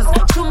old clothes.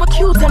 Show me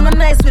cute and me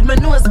nice with my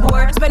nose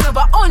board. Spend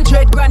over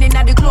 100 grand in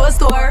the clothes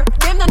store.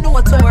 Them no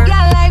know tour.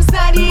 Girl I'm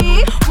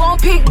steady.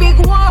 Won't pick big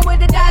one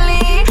with the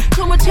dolly.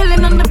 Show me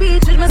chillin' on the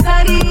beach with my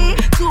saddy.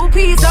 2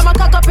 piece I'm a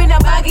cock up in a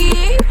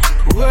baggie.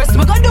 Worst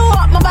me gonna do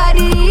up my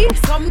body.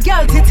 Some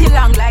girl titty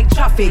long like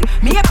traffic.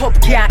 Makeup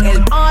can't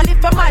help, all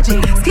if a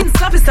magic. Skin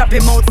sloppy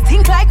mouth,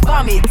 stink like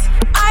vomit.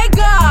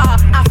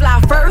 I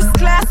fly first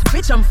class,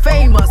 bitch I'm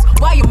famous.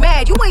 Why you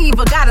mad? You ain't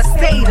even got a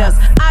status.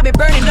 I be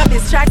burning up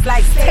this track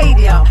like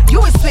stadium.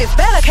 You and Swift,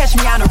 better catch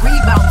me on a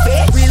rebound,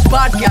 bitch. Real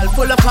bad girl,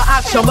 full up for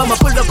action. When I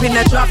pull up in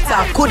a drop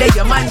top, could they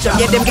your manja?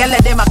 Yeah, them girl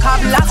let them a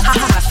cop lock.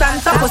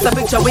 Santa post a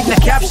picture with the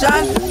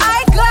caption.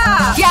 I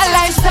got girl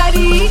I'm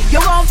steady. You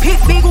won't pick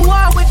big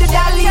one with the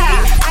dolly.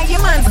 And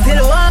your man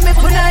still want me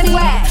punani.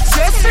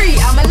 Stress free,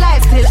 and my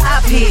life still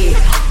happy.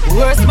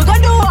 Worst, me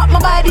gonna do up my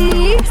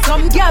body.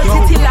 Some girl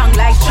titty long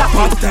like traffic.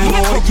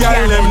 Makeup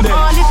can't help,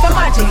 all if a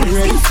magic.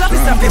 Skin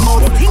sloppy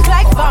mouth, think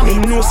like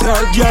vomit. No sir,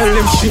 girl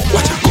them shit,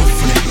 watch a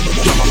conflict.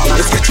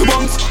 Let's get you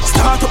bounce.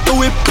 Start up the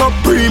whip cup,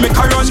 make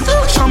a run.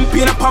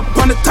 Champagne a pop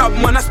on the top,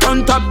 man a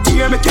stunt up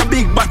tier, make your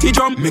big body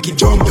jump. Make it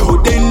jump,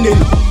 yo, then.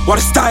 What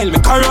a style,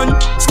 make a run.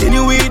 Skinny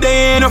way,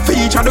 they ain't no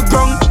feature the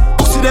ground.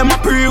 Pussy them a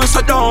pre, we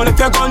so down. If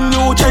you're gun,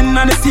 new gen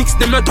and the 6,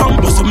 them a tongue.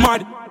 Plus a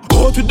mad.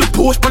 Out with the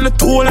post on the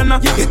toll and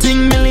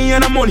getting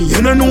million of money,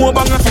 you don't know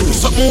about it.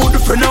 Something with the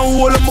friend and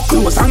hold on my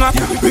clothes and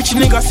rich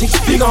nigga 6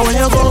 figure when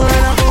you go.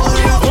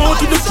 Out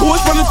with the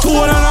post on the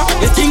toll and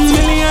getting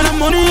million of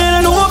money, you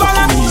don't know about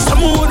it.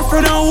 Something with the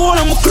friend and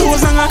hold on my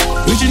clothes and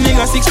rich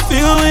nigga 6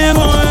 figure when you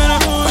go.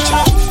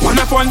 One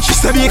up one, she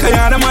said, because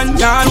you're the man.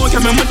 Yeah, I know you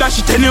remember that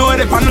she tell you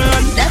what they pan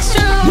on. That's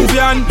true. Move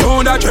your hand,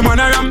 don't that trim on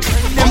a ram.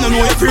 Them don't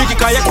know you're freaky,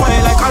 cause you're quiet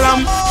like a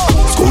lamb.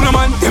 School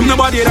man, them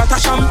nobody that a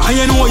sham. And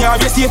you know you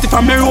have your safety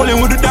from me rolling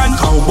with the dan.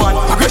 Cowboy,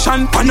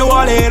 aggression, pan the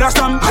wall, head a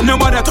slam. And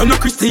nobody turn no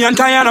Christian,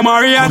 cause you're the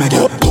Marian.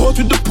 Out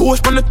with the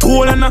post on the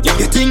toll and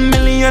getting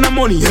million of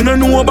money, you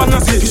don't know about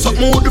it. Say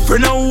something with the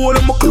friend and hold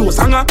on my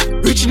clothes and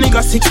rich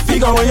nigga 6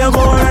 figure when you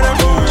go.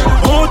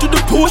 Out with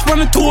the post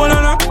on the toll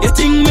and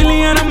getting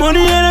million of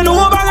money, you don't know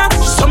about it.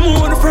 Something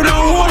with the friend and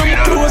hold on my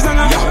clothes and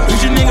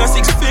rich nigga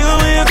 6 figure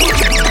when you go.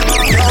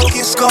 Now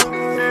Kisco,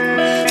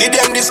 give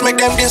them this, make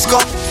them disco.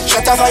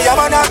 Shut up, I am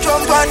on a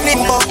jump and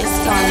nimbo.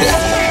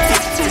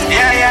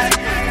 Yeah.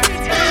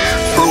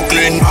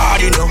 Brooklyn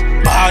body no,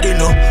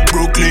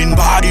 Brooklyn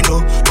body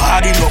no,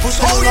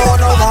 Pussy no,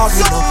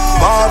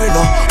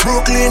 Marino.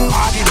 Brooklyn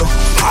body no,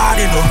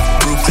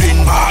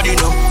 Brooklyn body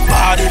no,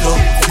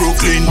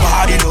 Brooklyn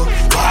body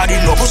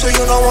no. Pussy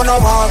you know wanna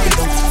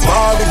Marino.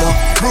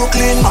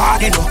 Brooklyn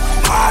body no.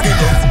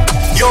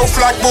 Yo,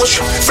 Flatbush,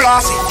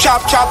 Flossy,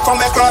 chop from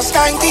across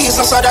 90s,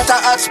 so that a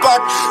hot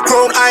spot.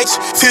 Crown Heights,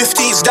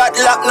 50s, that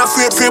lock, na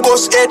afraid free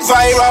bus, 8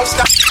 viral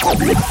stuff.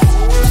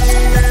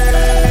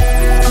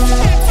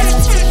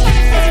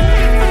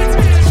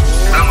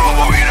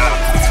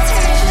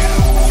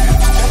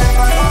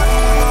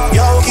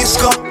 Yo,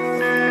 Kisco,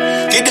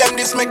 give them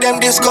this, make them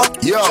disco.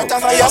 Yo,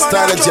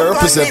 Astrology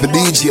represent the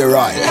DJ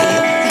Right.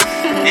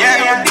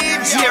 Yeah,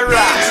 DJ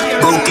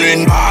Right.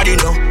 Brooklyn body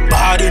no,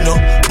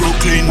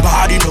 Brooklyn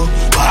body no.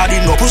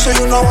 Pussy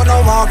you know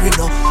wanna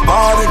Marino.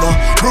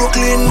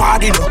 Brooklyn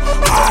body no,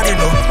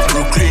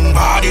 Brooklyn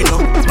body no.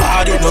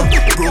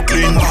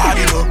 Brooklyn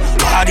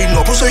body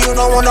no. Pussy you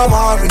know wanna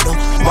Marino.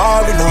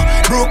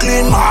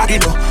 Brooklyn body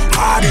no.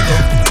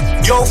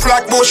 Yo,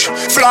 Flatbush,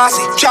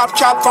 Flossy, chop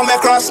from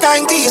across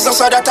 90s,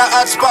 so that a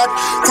hot spot.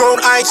 Crown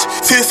Heights,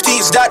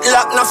 50s, that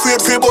lock, na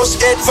afraid free bus,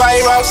 8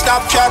 viral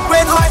Snapchat.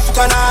 When hype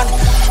turn on,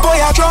 boy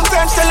I drunk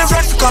friends tell the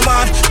friends to come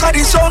on. Cause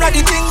the sound of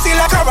the thing feel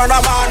like a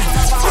runner man.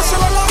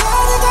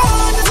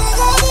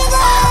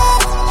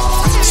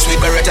 Sweet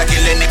Beretta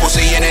kill any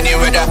pussy in any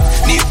weather.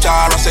 Need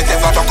tar or set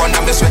ever talk on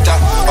the sweater.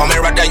 Or me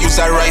rather use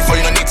a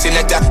rifle, no need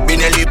selector.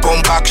 Binelli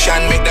pump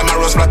action, make them a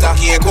rose splatter.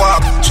 Cake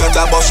walk, shut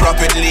a bus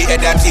rapidly,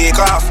 head a take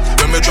off.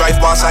 When me drive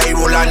past I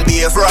roll and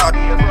be a fraud.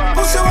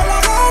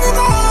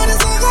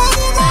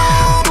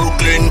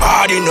 Brooklyn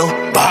body no,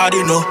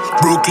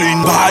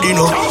 Brooklyn body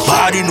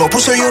no.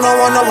 Pussy you know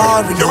wanna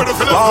Marino.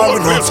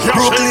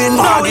 Brooklyn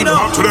body no,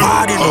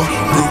 Brooklyn body no.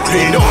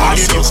 Brooklyn body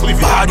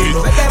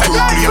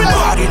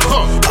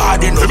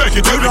no. Make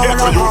it every day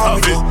for you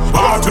have it.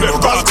 Back to them,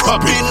 back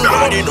up it.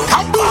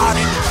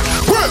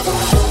 Well,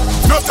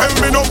 no tell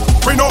me no,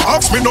 we no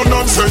ask me no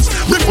nonsense.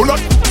 Me full of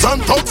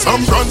and talk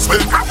some grand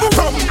spend.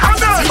 Come,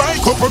 my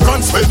couple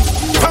grand spend.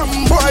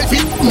 Come, boy,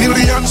 feet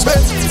millions spend.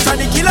 So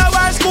the killer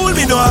war school,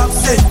 me no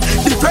absent.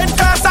 Different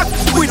class act,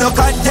 we no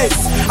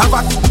contest. I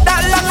got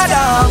that long of the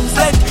arms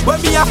length.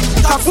 When me have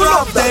to full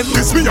of them.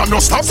 This me a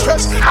no stop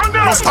stress,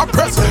 no stop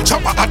press.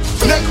 Chopper at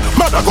neck,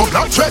 mother go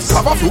black dress.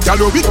 Have a few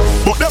calories,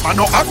 but them a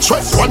no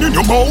actress. One in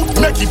your mouth,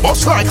 make it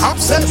bust like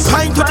abscess.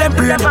 Pine to them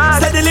brain,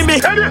 steadily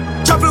me.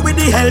 Travel with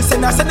the health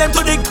and I send them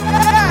to the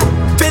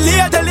Philly,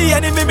 tell the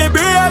enemy me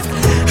brave.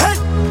 Hey,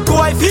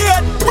 go I fear.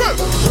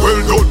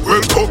 Well done,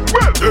 well come.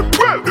 Well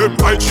them,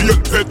 I chill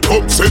pet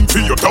come. Send for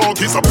your dog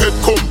is a pet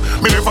come.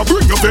 Me never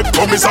bring a pet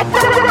come, is a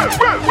well,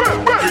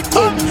 it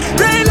come.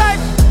 Real life,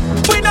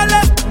 we no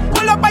left.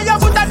 Pull up by your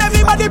foot and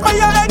everybody by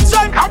your head,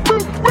 son.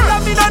 Well,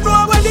 me no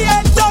know where the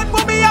head done,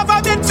 but me have a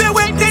bit to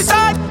witness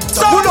on.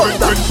 So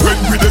when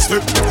we the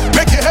step,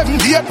 make your heaven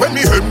deep when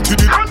me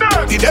empty it.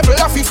 The devil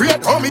have to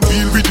afraid how me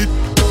deal with it.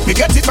 Me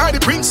get it by the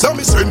prince, so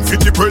me send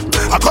 50 bread.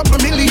 A couple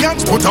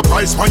millions, put a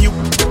price on you.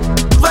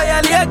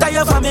 Violate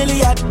your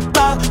family at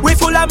we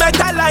full of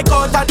metal like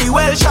out of the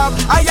well shop.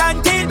 I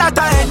ain't think that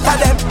I enter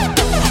them.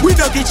 We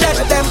don't get check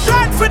them,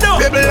 plan for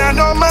no. People are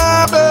no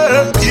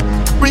marble.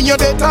 Bring your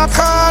data,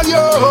 call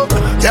you.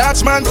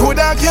 Catch man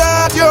coulda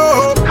got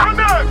you.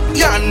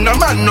 Yeah, no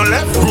man no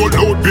left. Roll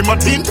out be my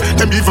team.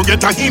 Them even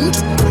get a hint.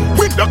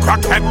 With the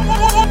crackhead.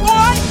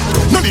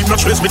 No need no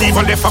stress, me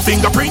even left a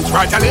fingerprint.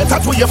 Write a letter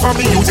to your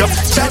family, use your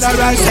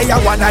general say I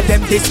one of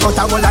them this, but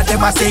all of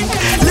them a sing.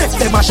 Left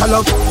them a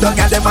shallow, don't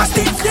get them a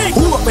sting.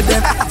 Who up with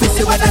them,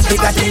 see when them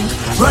big a thing.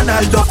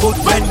 Ronaldo foot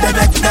when them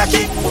a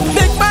king.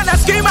 Big man a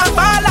scream and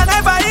ball and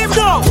never him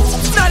no.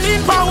 No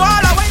lean for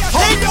wall away a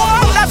thing.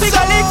 The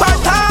figure league for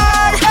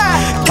tie.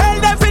 Tell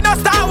them fi no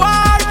Star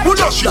Wars. Who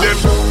does she them?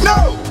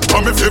 No.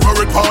 I'm my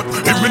favorite part.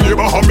 If me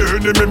neighbor have me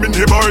enemy, me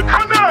neighbor it.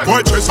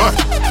 White chest high,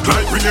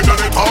 like we name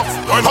that off.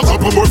 While a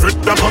couple more fit,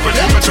 that couple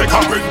name a check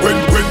out when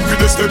we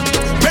the step.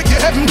 Make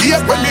your heaven deep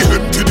when me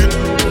empty it.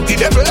 The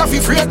devil have to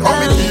afraid how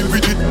me deal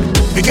with it.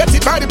 Me get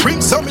it by the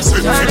prince, so me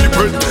send for the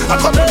bread. A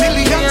couple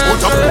million,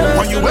 put up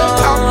when you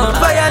welcome.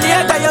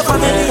 Violator your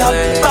family up.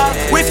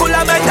 We full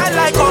of metal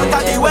like out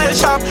of the well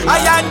shop.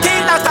 I ain't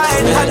kill not a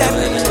enter them.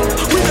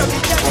 We don't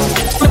get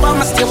the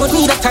mama stay with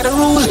me, that's the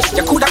rule.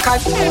 You coulda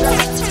called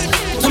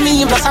to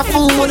me, plus a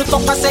fool, what the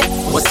fuck I say?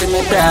 What's in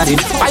my body?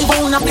 I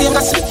wanna play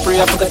a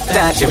slippery, I forgot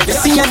that you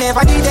see, I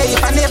never did it.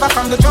 If I never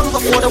from the drum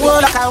before the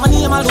world, I can't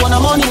name alone,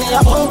 I'm money in your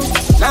home.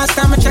 Last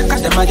time I checked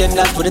them again,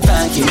 got to the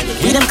tanking.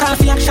 We them call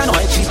for action,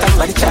 why cheat and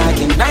body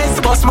tracking.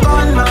 Nice boss, my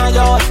gun, my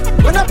yard.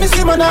 When up,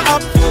 see man, I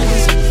up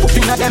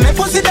Hooping at them, a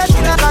pussy that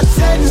should have got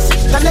sense.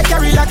 Then they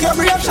carry like your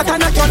brave, shot and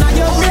knock you on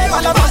your grave.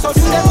 All of us, so do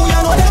them, who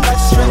you know them got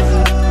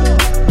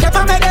strength.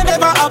 Never make them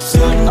ever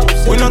absent.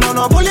 We no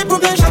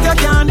bulletproof, them shot you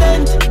can't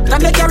dent. Then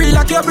they carry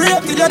like your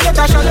brave, till you get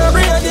a shallow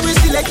grave. They will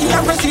still like you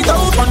and press it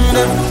out on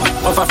them.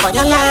 Over for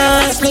your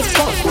last split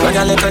cup. When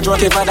you let a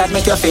joke, if that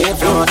make your face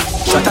float.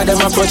 Shot at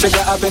them approach,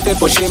 you up if they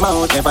push him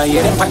out. Never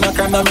hear them pan your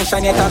crime, no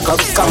mission, yet a cup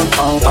count.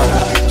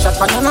 Shot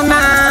for no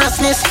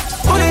nastiness.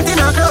 Put it in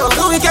a crowd,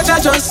 do we catch a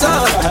just so?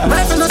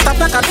 My friend no stop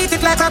like a beat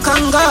it like a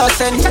Congo.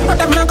 Send check for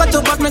them, no got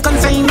to but me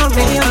contain no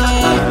real.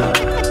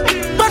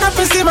 But up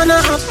and see man a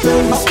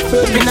happen.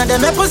 Been a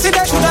them a pussy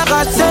that should have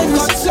got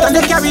sense. And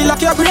they carry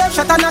like your grave,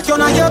 shot and knock you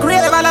on your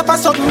grave. All up a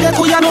something, they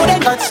could you know they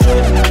got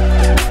straight.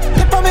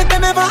 Never make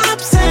them ever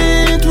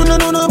absent. We no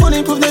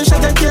bulletproof, them shot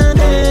and can't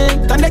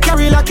end. And they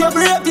carry like your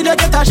grave, till they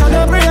get a shot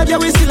of grave.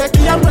 Yeah, we select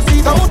the and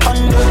proceed out on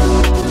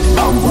them.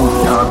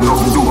 Bamboo, yeah,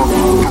 nothing to up.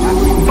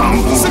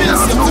 Bamboo, yeah,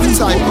 nothing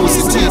to up.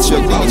 Pussy teacher,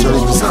 culture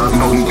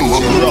representing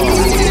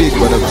big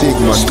brother, big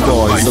man,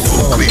 boys.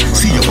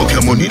 See you fuck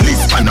your money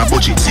list and a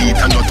budget. See it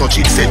and not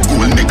touch it. Set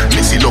goal, make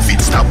messy love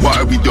it. Stop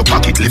war with your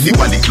pocket. Left your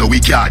wallet low,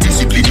 we can't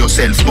discipline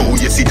yourself. Oh,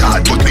 yes, it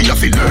hard, but we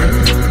have to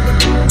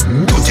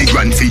learn. 30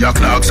 grand for your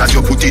clocks as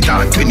you put it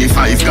on.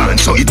 25 grand,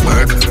 so it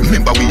work.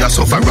 Remember we are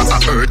sufferer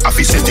at earth. If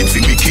we set it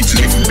for we kids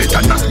live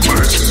better, not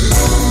worse.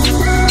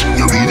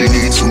 You really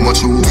need so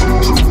much food.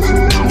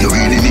 You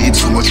really need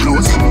so much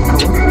clothes.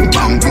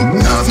 Bamboo,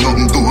 nah have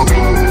nothing to up.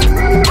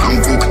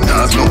 Bamboo,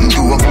 nah have nothing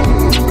to up.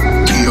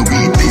 Beer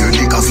weed, beer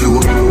liquor flow.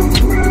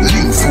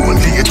 Link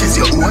phone, latest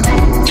your own.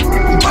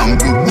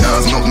 Bamboo, nah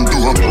have nothing to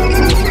up.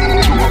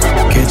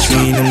 Catch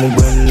me, I'm a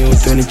brand new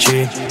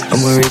 23.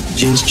 I'm a ripped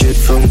jeans straight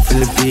from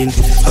Philippines.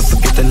 I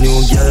forget a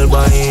new girl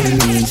by any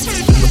means.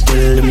 I'ma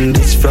tell them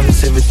this from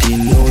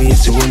 17. No,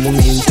 yes, a woman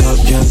mean top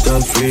jump,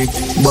 top freak.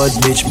 Bad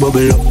bitch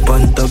bubble up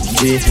on top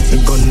J. A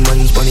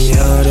gunman funny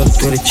hard up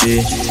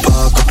 23.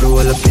 Park up the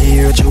wall up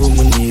here, what you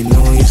woman need.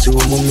 No, yes, a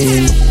woman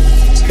mean.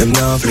 Them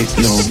now flick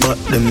no, but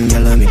them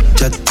yellow me.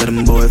 Chat to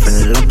them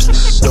boyfriend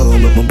laps.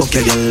 Don't make my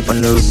bucket girl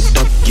on the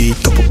rooftop. G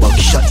couple back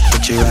shot,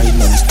 but you ride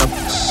non-stop.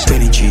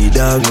 23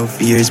 dog, no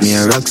fears, me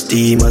a rock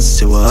steam. I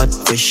so hot,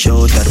 fish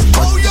out of the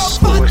pot.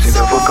 Boys in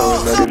the fuck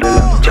out, not in the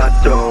long chat.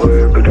 Don't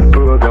work with the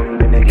program,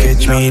 then I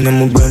catch me in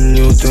a brand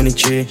new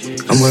 23.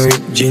 I'm a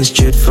ripped jeans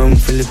straight from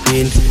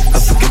Philippines. I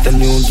forget a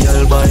new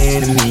girl by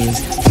any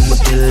means. I'ma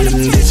tell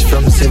them this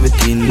from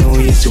 17. No,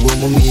 yes, a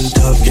woman mean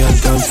top girl,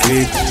 top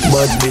freak.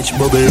 Bad bitch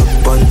bubble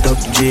up on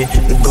top J.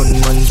 The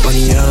gunman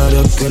funny hard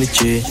up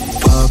 23.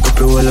 Park up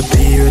the wall up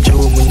here, what you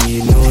woman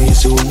need. No,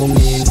 yes, a woman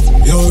mean.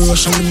 Yo,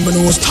 Russian number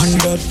no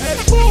standard.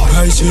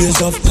 Price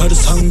raise after the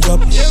song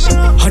drop.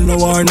 And no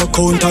war, no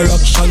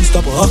counteraction.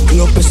 Stop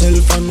huckle up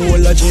yourself and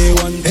hold a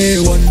J1.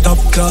 A1 top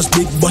class,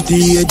 big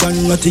body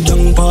agent. Not a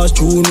young pass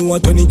through, no a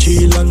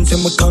 23 land. Say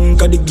me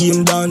conquer the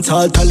game, dance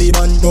all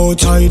Taliban. No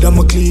child, I'm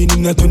a clean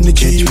in a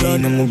 23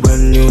 land. I'm a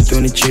brand new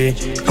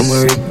 23. I'm a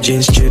ripped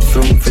jeans straight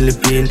from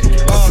Philippines.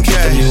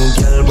 Okay. New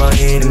girl by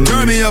any means.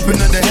 Turn me up in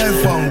the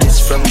headphone. This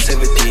from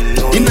 17.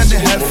 No, in the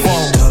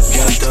headphone.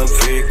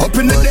 Up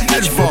in the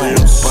headphone.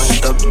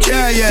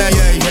 Yeah.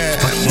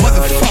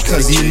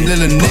 Motherfuckers, you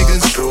little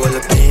niggas.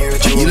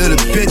 You little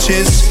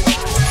bitches.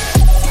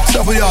 What's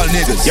up with y'all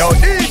niggas? Yo,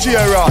 DJ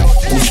Rod.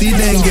 Who see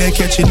them get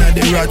catching at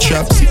the rat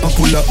trap? See I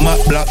pull up my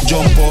black,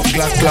 jump up,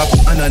 glack clap.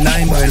 And a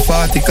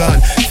 9x40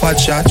 can. Fat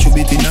shot, shoot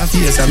it in a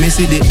face. I miss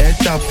the head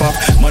top up.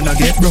 Man I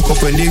get broke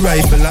up when the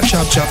rifle a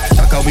chop chop.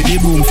 Taka with the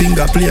boom,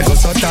 finger play, go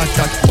so tat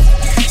tat.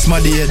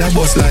 Smaddy head a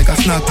bust like a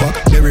snack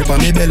pack. They rip on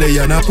me belly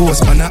and a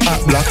post on a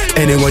hot block.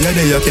 Anywhere you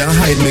there you can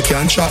hide me,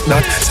 can't track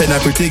that. Send a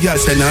pretty girl,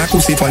 send her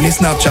pussy on the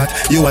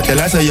Snapchat. You a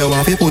tell her say you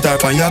want to put her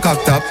on your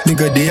cock top.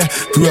 Nigga there,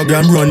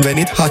 program run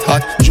when it hot.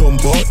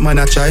 Jump out, man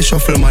a try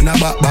shuffle, man a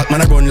back. Man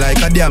a run like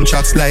a damn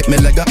tracks, like me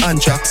like a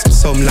anthrax.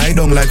 Some lie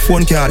down like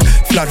phone card.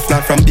 Flat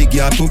from big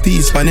yard to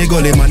piece, pan a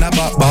gully, man a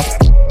back.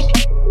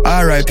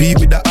 R.I.P.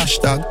 with the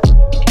hashtag.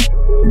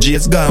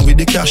 J's gone with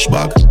the cash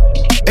bag.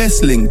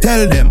 S-Link,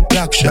 tell them,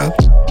 black shop.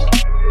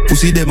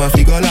 Pussy dem a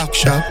figure lock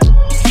shop.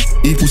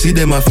 If pussy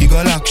dem a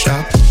figure lock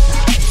shop.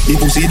 If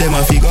pussy dem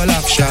a figure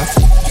lock shop.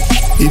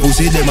 The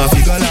pussy them a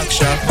figure like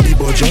shot. The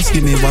boy just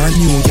give me one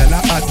new gal a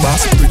hot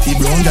box. Pretty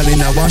brown gal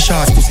in a one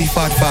shot. Pussy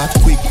fat,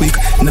 quick.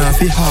 Nah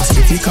fi horse,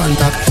 fi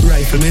contact.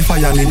 Rifle me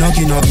fire, me no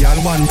give no gal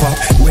one pop.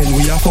 When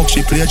we a fuck,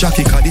 she play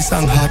Jackie 'cause the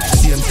song hot.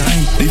 Same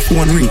time, the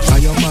phone ring,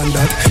 I your man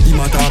that. He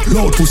ma talk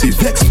loud, pussy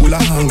vex full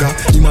of hunger.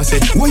 He ma say,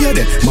 where you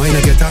there? Mine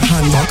a get a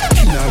hand back.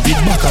 Killer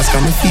with backers,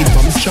 can me feel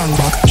for me strong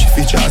back. She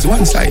features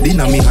one side,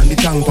 inna me hand the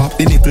tongue pop.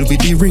 The nipple with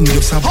the ring,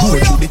 just a blow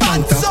through the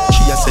tank top.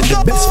 She a said the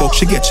best fuck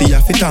she get, she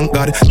a fi thank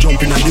God.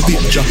 Jumping on the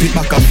beat, drop it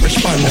back a fresh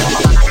panda.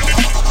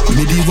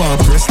 Me the one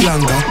press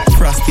longer.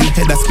 Frosty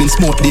head a spin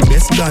smoke the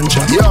best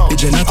ganja. The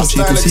Jenna touch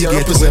it pussy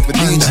get wet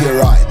under.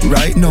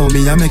 Right now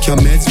me a make your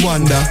meds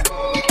wonder.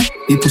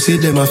 The pussy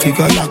them a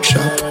figure lock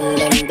shot.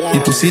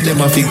 The pussy them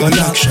a figure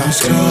lock shot.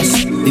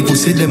 The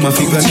pussy them a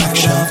figure lock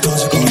shot.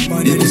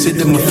 The pussy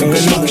them a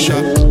figure lock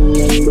shot.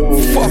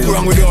 Fuck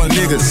wrong with y'all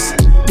niggas.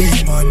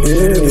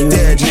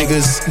 Dead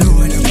niggas.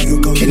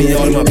 Killing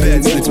all my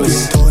bad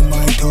slippers.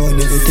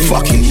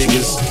 Fucking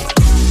niggas.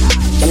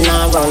 Them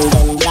now run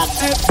them black.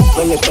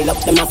 When we pull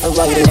up, them have to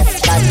run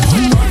left back.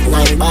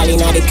 9 ball in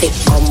the clip,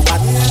 come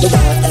back. We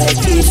got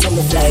 30, so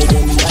we fly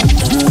them back.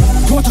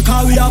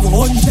 Protocol, we have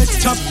 100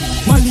 chop.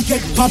 Money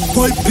get pop,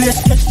 gold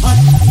place get hot.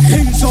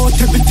 Hands out,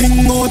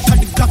 everything out of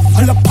the clock.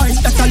 All the pint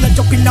that all a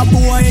jump in a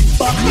boy head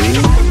back.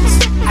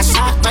 A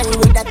shot man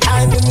with a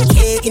time in the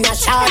cake in a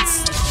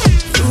shots.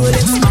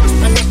 Rolex watch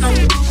on the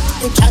hand.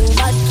 You can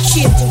bad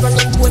shit, you run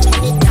the boat on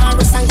the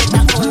Taurus and get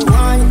that on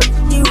one.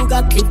 You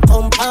got clip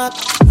on pop.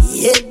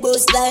 Head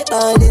boost like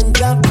ball and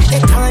drop. They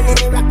turn in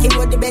the rocky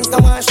with the Benz, no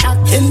one shot.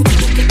 Him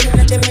kick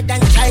in the mid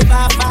and drive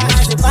off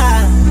fast.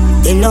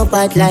 They no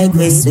bad like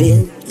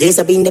Westwell.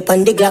 Laser beam the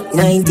on the Glock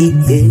 90.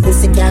 Yeah.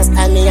 Pussy can't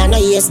stand me, I know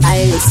you're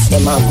stylist.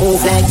 Them a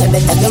move like you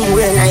better them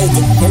wear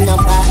 90. Them no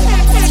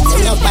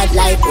bad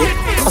like me.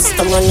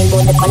 Custom running go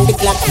the on the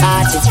Glock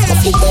 40.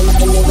 Copy them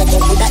anywhere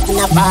they put that in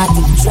a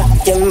party. Drop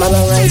them on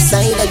the right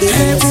side of the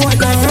house.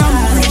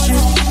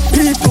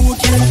 People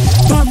kill,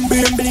 Bambi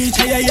and bleach,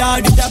 yeah,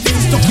 did a big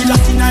stuck in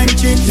Latin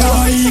 19.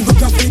 No, evil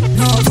graphic,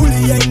 no, fully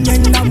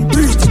yang, and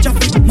breeze to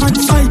traffic. Man,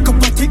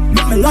 psychopathic,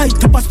 make me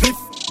light up a spliff.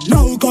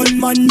 No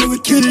gunman, we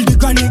kill the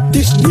granny.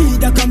 This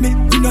need a commit,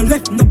 we no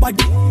left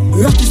nobody.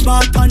 Rocky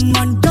Spartan,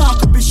 man,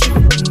 dark up his shit.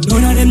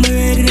 None of them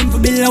ready, them for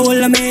bill a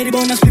whole of me. The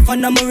bonus spliff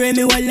and I'm a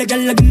me while the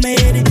girl like me.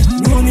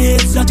 Know me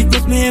exotic,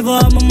 plus me ever,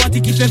 I'm a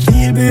matic. If you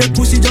feel big,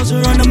 pussy just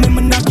run and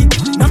me knock it.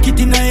 Knock it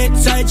in the head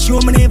side, show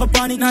me never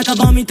panic. Not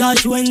about me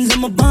touch wins,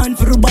 I'm a band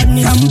for a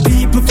badness. Some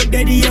people for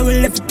daddy, I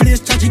will left the place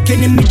tragic.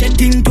 Can you meet the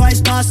thing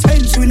twice, cause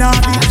sense we not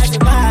be.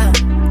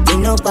 They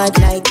no bad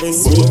like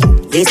this.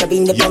 Laser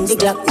beam the on the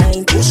Glock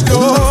 90. Push the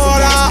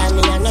order. I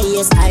know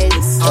you're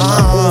stylist.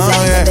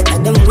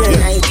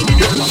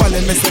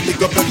 Follow me, say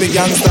big up every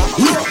gangster.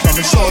 From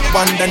a short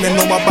band and then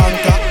no a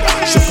banker.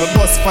 Shook a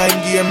bus,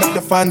 fine gear, make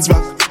the fans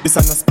rock. This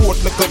on a sport,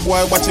 like a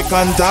boy, watch your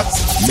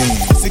contacts. Me,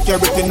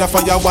 security na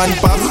fire one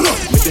pack.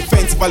 With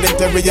defense,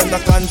 voluntary and the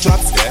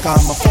contracts.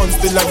 Cause my funds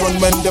still a run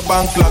when the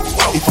bank lock.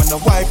 If I'm a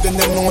wife, then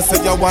they know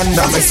say you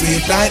wonder. Me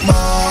sweet like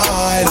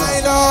mine.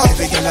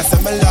 Every girl I say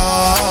me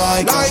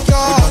like we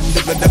done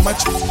the blood them a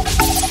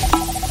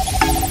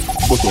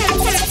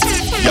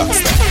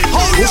youngster.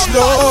 Push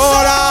the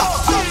order.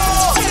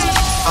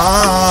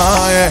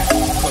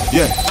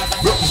 Yeah.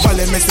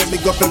 Valley me say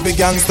big up every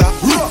gangster.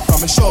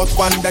 From a short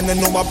one, then you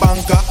know a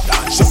banker.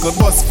 Shook a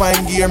bus,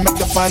 fine gear, make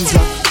the fans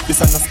rock.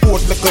 This on a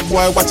sport, like a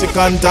boy, watch your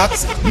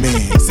contacts. Me,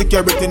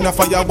 security na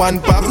fire one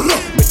pack.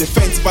 Me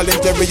defense,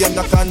 voluntary and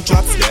the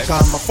contracts.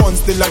 Cause my funds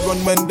still a run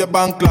when the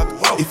bank lock.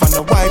 If I'm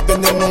a wife,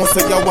 then you know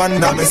say you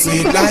wonder. Me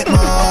sweet like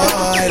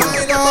mine.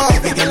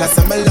 Every girl I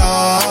say me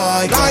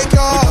like. We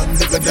done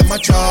the good them a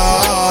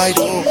try.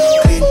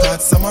 Clean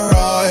cut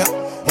samurai.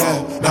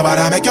 Yeah,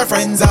 nobody make your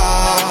friends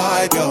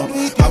hype, yo.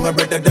 I'm a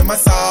brother, them a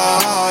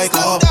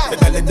psycho. They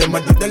telling them I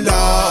do the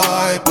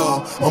life,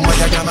 yo. Mama,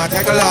 you gonna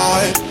take a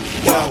life,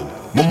 yo.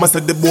 Mama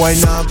said the boy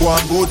nah go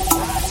on good.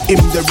 In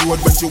the road,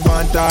 but you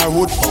want our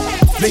hood.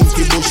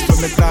 Blinky bush from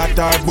the cloth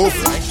or buff.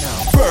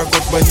 Perk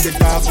up when the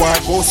dog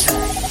walk goes.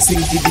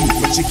 Sinky deep,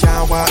 but you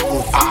can't walk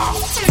out.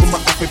 Mama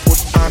have to put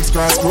arms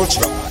cross crutch.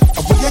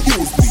 And when you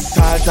use me,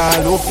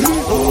 tall up.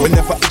 We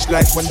never itch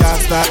like when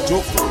dogs start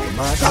joke.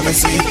 I'm a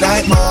sweet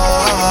like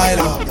mine.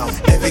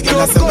 Every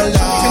girl I say me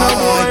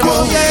like.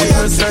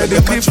 The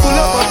clip full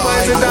of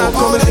boys and that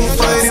coming to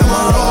find him.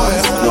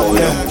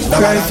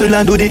 Rifle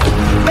and do the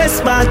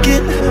best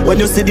market. When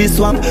you see this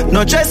swamp,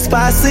 no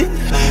trespassing.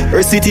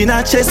 Her sitting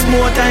a chest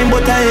more time,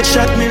 but I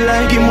headshot me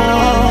like him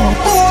all.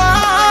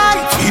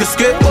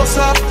 Casket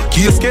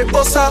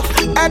bossa.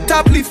 Head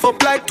top lift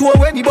up like two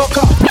when he buck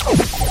up.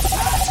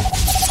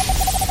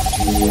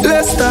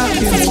 Let's start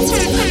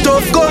it.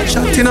 Tough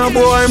gunshot in a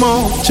boy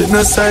mouth.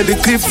 Genocide the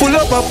cliff full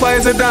of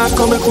papayas and dark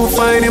come and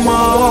find him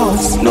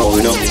house. No.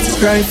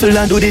 Rifle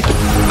and do the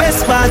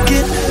best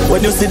market.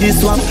 When you see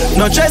this one,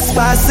 no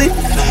trespassing.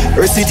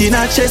 Her sitting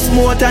a chest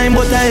more time,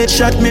 but I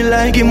headshot me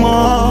like him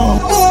all.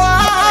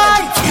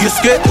 Case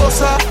get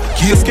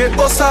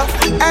bussa.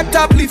 Head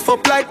top lift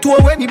up like two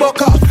when he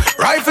buck off.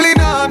 Rifle in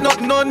hand,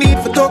 no need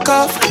for tuck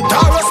off.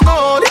 Taurus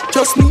no, it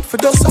just need for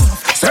dust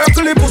off.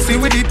 Circle the pussy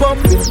with the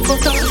pump,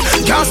 cut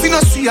off. Can't see no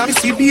see, I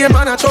see be a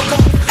man a choke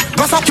off.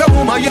 Goss up your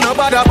woman, you know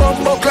bad a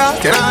bumbo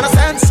clock. Can I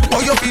sense?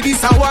 Oh, you feel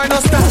this and why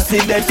not stop? Pussy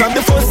dead from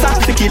the first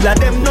start, the killer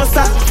them no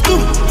stop.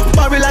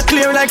 Barrel a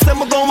clear like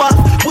some go off.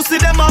 Pussy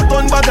them a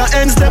gun bag a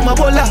ends, them a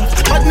bowl off.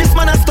 Badness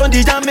man a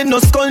study jam in no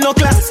skull, no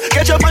class.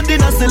 Get your body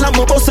nasty, I'm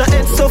a bust a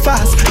head so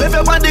fast. Leave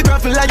your body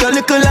gravel like your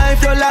little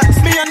life, your last.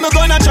 Me and me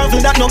gonna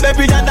travel that no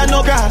baby and that no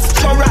grass.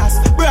 Chorus,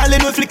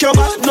 brawling we flick your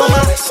back, no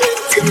mass.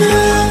 90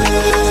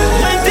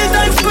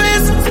 times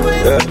squeeze.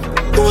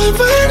 Boy,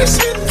 find a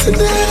shit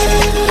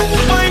tonight.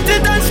 Find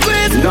it and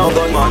squeeze. No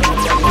gun man.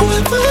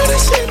 Boy, find a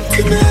shit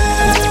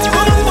tonight.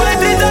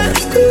 Find it and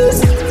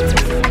squeeze.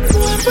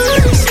 Boy,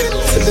 find a shit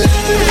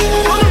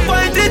tonight.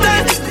 Find it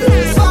and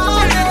squeeze.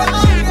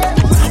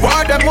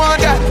 War them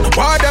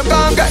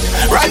gon' get.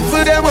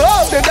 Rifle them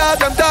up, the dog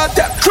them dog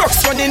them.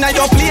 Crooks running at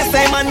your place,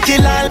 they man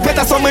kill all.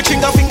 Better so much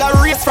finger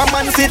race from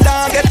man sit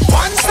target.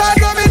 One side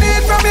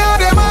dominate from you,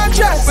 them on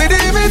chest. We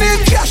didn't even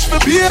need cash, we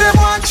pay them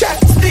on check.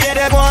 Stay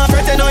there, go on,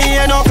 pretend no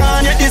hear no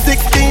can yet. The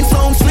 16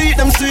 sound sweet,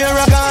 them swear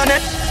a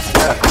garnet.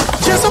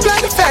 Just up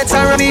like the feds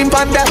and running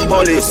pan them.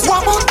 Police.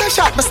 One more the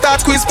shot, me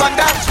start quiz pan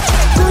them.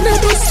 Don't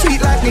ever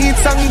sweet like me, it's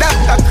sung them.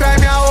 That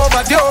crime ya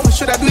overdue, me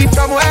shoulda do it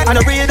from when. And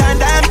a real and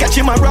damn, catch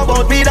him and rub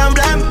out me damn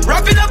blam.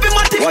 Wrap it up in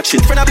my teeth. Watch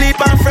it. Friend a bleep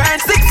and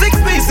friend. 6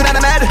 pieces in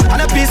the head.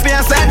 And a piece me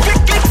a send.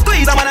 Kick,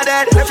 squeeze, I'm on a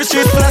dead. Every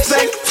street full of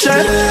sing.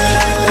 Shit.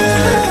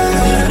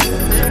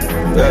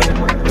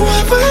 Boy,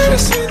 find a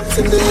shit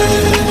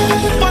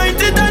tonight. Point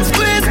it and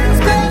squeeze.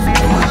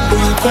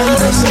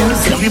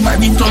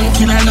 Everybody done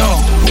killer now.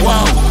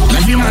 Wow.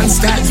 Every man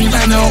start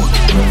killer now.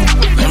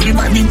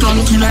 Everybody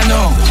done killer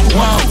now.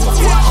 Wow.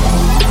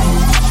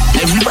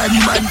 Everybody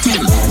bad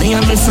thing. Me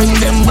and my friend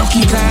them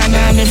rocky can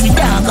and every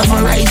dog have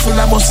a rifle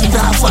a bust it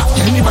off.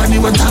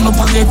 Anybody will turn up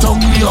and get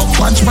ugly up.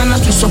 Watch man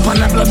a twist up and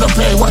a blood up.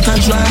 Hey, what a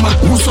drama.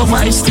 Who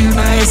survive still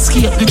now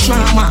escape the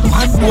trauma.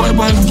 Mad boy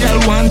one girl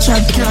one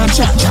chat can't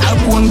chat.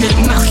 Child won't get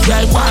knocked,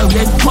 guy ball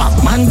get pop.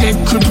 Man get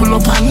crippled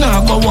up and now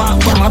go walk.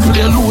 Them a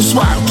play loose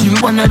walk. Kill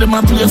one of them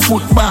a play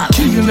football.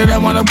 Kill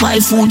them wanna buy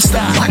food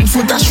star. 1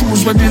 foot of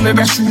shoes but the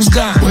other shoes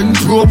gone. When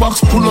Pro Box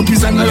pull up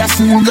is another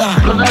fool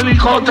gone. Blood a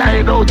leak out a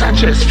head out a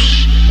chest.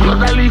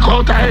 Blood a leak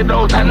out a head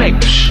out a neck.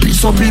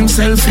 Piece up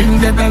himself, him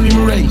dead and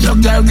him range. Your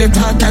girl get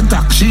heart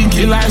attack, she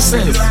kill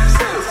herself.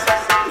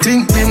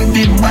 Think them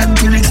did bad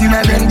till the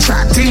killer them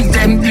chat. Think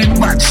them did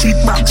bad, shit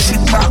back.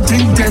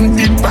 Think them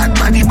did bad,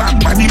 body back.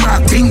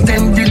 Think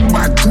them did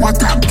bad, to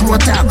attack.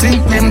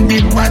 Think them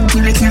did bad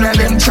till the killer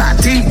them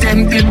chat. Think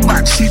them did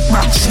bad, shit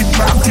back.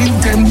 Think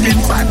them did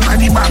bad,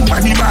 body back.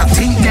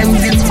 Think them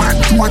did bad,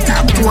 to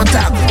attack.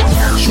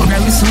 Should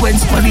I listen when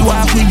somebody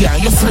walk with ya?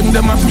 Your friend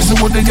them a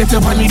prison, would they get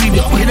up on the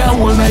video? With that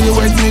one now you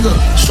went nigga.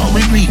 So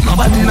we bleed,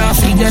 nobody now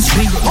feel just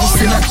bigger.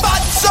 Still a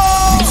bad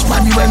song. This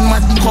body when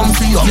mad come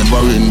for you.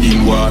 Never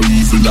ending war,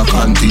 evil that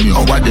continue.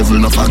 Our devil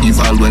no forgive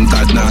all when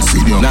God not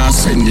see you. Now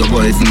send your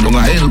boy from down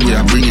a hell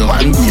where I bring you.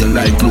 And wheel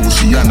like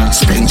Luciana,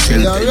 spend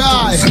shell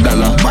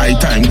 $10. By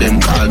time them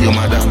call your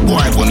mother.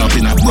 Boy burn up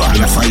in a ball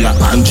of fire.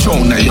 And show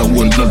now you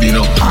won't blood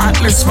enough.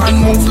 Heartless man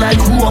move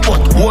like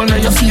robot. Hole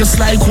in your face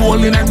like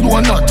hole in a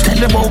donut. Tell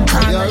about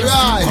can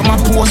come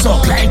and pose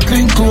up like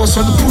clean clothes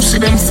so the pussy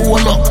them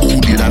fall up.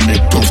 Who did I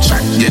make tough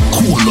chat get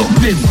cool up?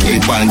 Them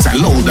K-bands are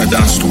louder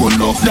than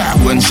stone up. That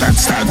when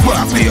shots start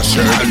walk for your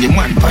shirt. And the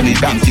man pan the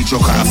donkey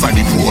truck off and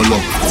the pole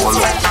up.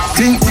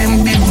 Think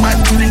them did bad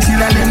to the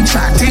killer them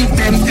chat. Think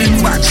them did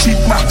bad shit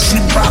back.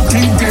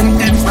 Think them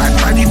did bad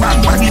body back.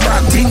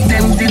 Think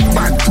them did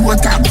bad to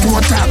attack.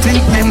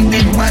 Think them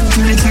did bad to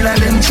the killer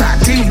them chat.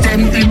 Think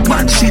them did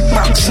bad shit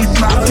back.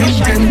 Think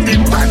them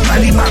did bad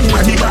body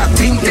back.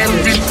 Think them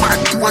did bad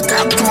to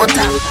attack.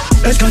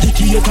 Let's cut it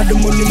here, cut the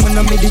money, man,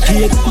 I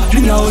meditate.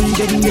 Bring a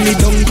 100 million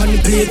down on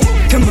the plate.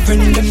 Tell my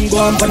friend them go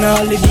on for a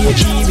holiday.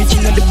 Achieve it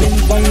in the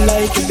Benz, one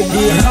like every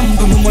day. Ramp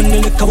on my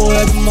money like a boy,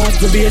 I'm off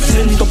the base.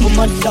 Send up a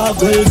mad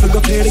dog, well, we go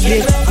play the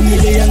game. A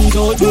million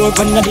outdoor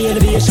on a daily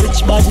basis.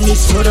 Switch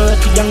badness, so that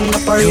the young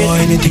operate. Yo,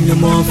 anything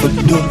them want for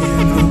do.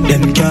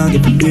 Them can't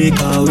get the break,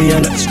 we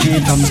are not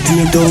straight. I'm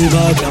still down,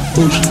 God, I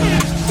push.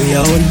 We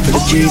are on for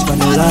the chase, on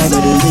the line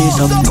of the race.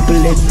 Of a couple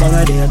legs,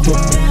 man, they are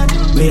tough.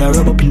 We are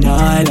rub up in the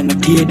aisle and a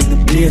kid in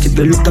the place. If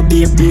you look at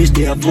be a bitch,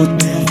 they are foot.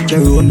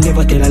 Jerome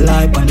never tell a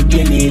lie, and the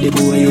game made it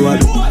boy you are.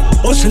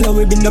 Hustle,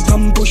 we been up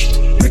and push.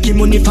 Making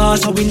money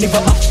fast, so we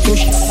never back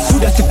push. Do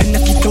that if you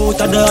knock it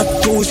out of the hot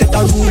two. Set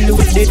a rule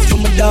with it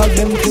from a dog,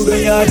 them to the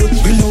yard.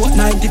 We know what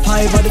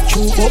 95 are the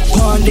truth. Up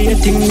one day,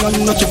 thing run,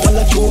 not to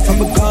follow through.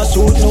 From a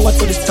grassroots, know what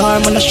to this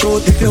time on the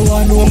show. If you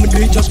want to know me do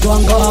it, just go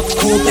and go off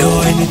coke. Yo,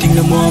 anything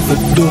them want to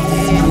do.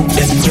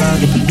 Them drag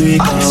it, do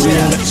it, cause we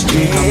are not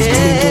street. I'm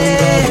still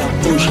doing God.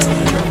 Push.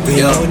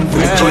 We are on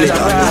for the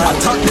I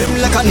talk them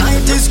like a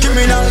 90s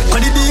criminal. On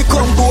the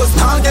decompose,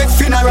 target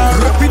fin funeral.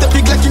 Rap with the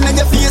pig like in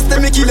your face,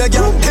 then me kill a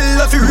girl.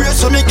 Hell of a race,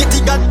 so me get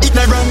it got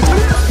ignorant.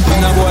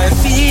 When a boy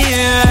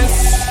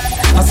fierce,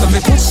 I saw me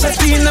push a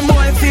in the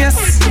boy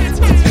face.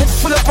 Head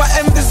full up a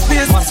empty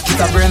space.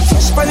 Mosquito brain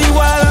touch by the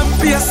wall and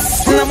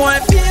pace. When a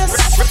boy fierce,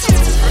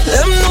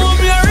 them know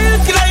me a real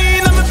killer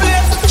in my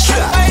place.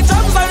 I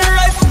jump on the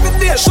right foot with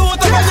the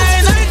shoot up a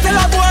 9, I tell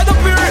a boy to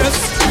be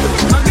race.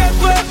 I get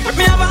wet,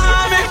 me have a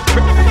army.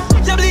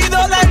 You bleed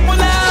out like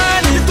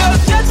Mulani. You don't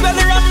catch when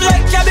the ram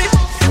like cabby.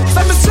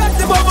 So me strap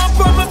the bomb up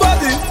on my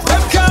body.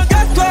 Them can't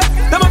get wet,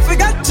 them a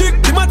forget trick.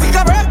 The magic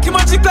a rock, the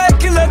magic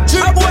like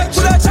electric. A boy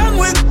to the jam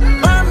with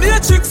our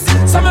matrix.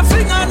 So me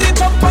finger on the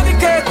top of the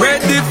cake.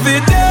 Ready for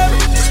them.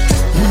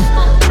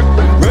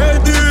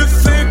 Ready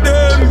for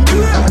them.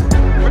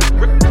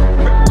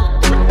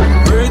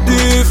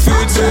 Ready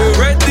for them.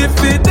 Ready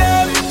for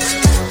them.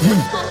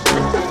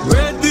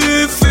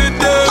 Ready for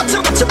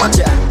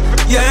them.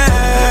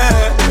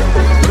 Yeah.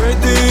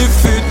 Ready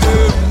for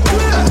them.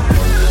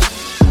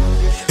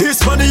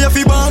 It's money you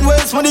fi born,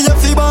 waste money you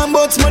fi born,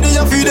 but money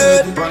you fi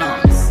dead.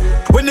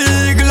 When the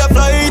eagle a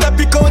fly, that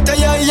pick out your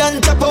eye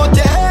and chop out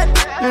your head.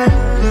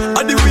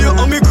 And the way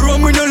how me grow,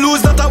 me no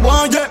lose that I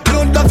want yet.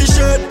 Blood that fi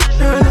shed.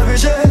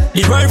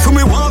 The rifle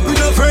me walk with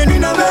a friend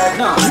in a bed.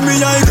 Give me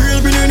high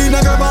grade, me in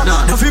a gaba.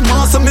 Now fi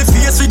mass on me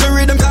face with the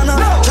rhythm canna.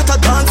 Shut a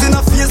dance in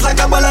a face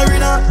like a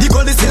ballerina. The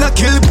gun is still a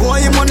kill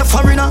boy, him on a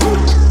foreigner.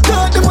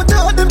 Talk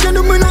them can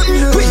do me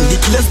nothing. When the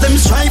killers them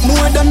strike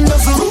more than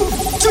dozen.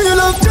 Do you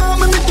love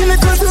time and me kill a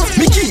cousin?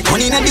 Me keep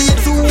one in a day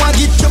so I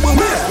get your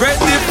mama.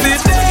 Ready for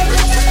them.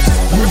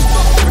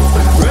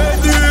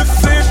 Ready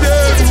for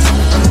them.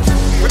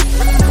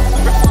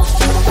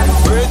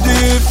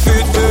 Ready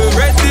for them.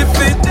 Ready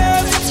for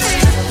them.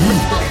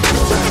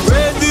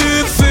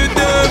 Ready for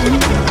them.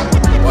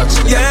 Watch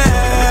it.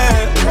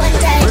 Yeah.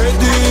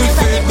 Ready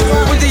for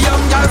them. With the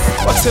young guys.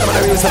 What's up, man?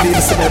 I raise a baby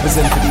to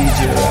represent for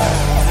DJ.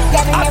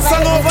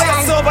 Action over,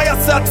 yes, over,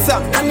 yes, action.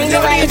 I'm in the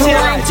right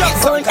one.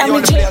 Gold and me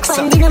Jake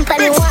Pan, didn't pan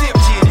the one.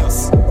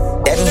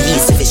 Them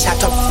easy to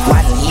shut up.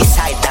 One east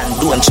side and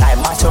don't try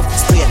match up.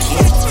 Straight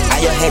here,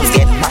 and your heads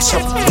get mashed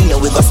up. Here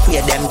we go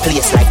spray them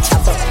place like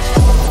chopper.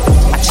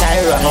 I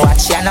try run,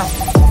 watch ya now.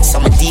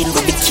 Some deal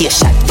with the case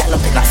shot,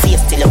 gallop in a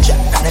face till you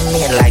drop and a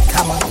nail like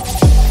hammer.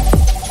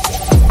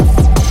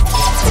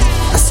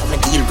 Some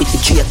deal with the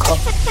Drake up.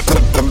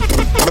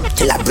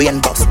 Till a brain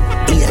box.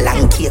 Ear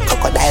long cake,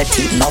 crocodile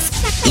teeth enough.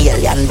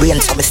 Alien brain,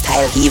 some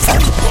style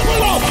even.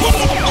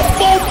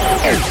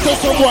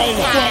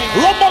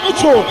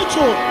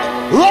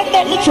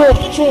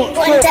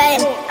 One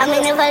time, I may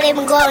never let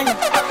him go.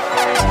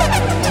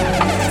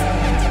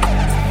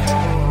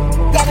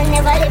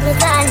 Never let me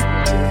gone.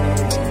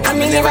 I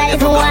may never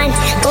let him one.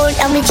 Gold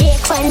and me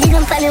Jake Pan,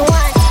 didn't pan the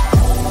one.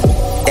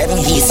 Them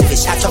easy to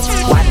shut up.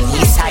 One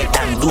east side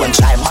and don't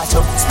try match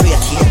up.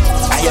 Straight here,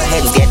 and your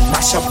head get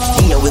mashed up.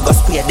 Here we go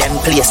spray them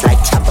place like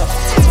chopper.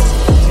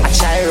 I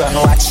try run,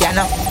 watch ya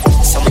now.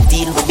 Some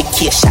deal with the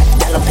case shot,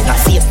 gallop in a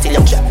face till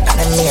you drop and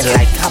a nail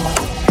like hammer.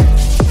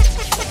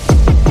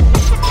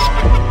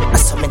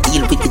 Some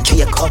deal with the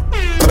Drake up.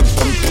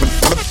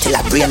 Till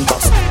a brain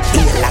bust.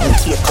 Ear long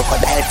cake,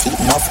 crocodile teeth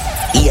enough.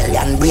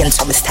 Alien brain,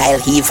 some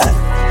style evil.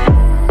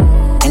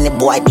 Any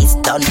boy this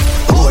done.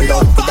 Roll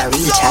out with a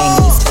real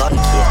Chinese gun.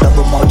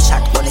 Double mouth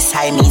shotgun, a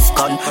Siamese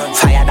gun.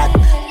 Fire that,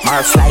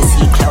 more fly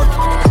sea cloud.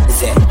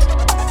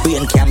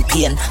 Brain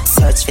campaign,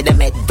 search for the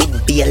med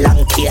with be a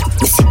long care.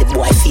 Me see the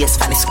boy face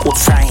from the scope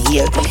from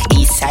here.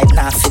 East side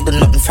now see the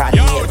nothing from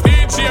here. Yo,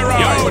 DJ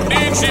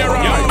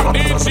Roy.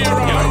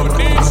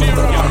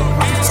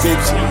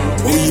 Scripts,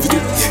 what you do?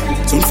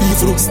 Some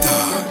people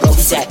star.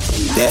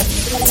 Yeah.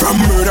 From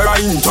murder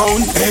in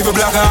town, every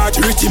black heart,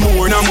 Ricky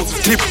Moore, now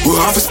clip, we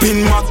have a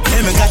spin mark.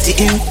 Let me got the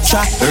intra,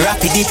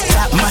 rapid it,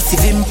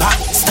 massive impact,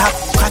 stop,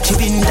 catch you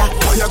in that.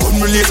 Fire gun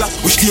laser,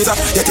 which laser,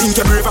 you think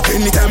you're brave,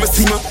 anytime I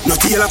see me, no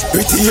tailor,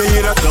 pretty you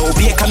hear that. Now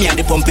be a come here,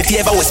 the pump, if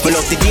you ever was full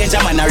of the danger,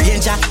 man a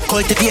ranger,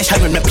 cultivation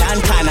when me plan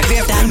can, I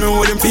grave that. Tell me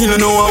what them feeling,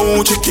 now I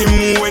won't check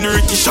him, when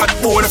Ricky shot,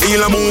 boy, I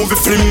feel a movie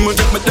film, I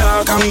get my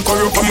dog, and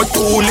corrupt, I'm a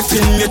tool,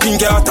 listen, you think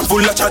you're out and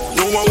full of chat,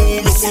 no I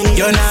won't be seen.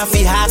 You're not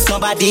fi ask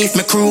nobody if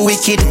me crew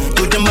wicked.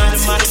 Do the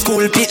maths,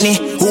 school pitney.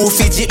 Who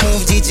fidget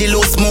move, Gigi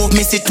loose move.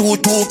 Missy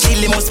 2-2,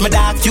 kill him, my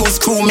dark use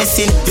crew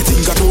missing. You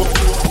think I do?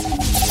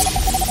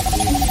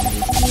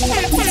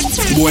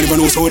 Boy never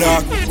knows how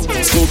dark.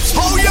 Scopes.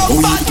 Oh you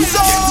do?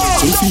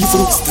 Some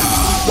people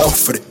star. Love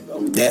for it.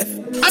 Yeah.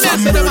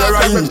 Some murder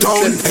in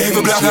town.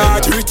 Every black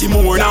heart, Ricky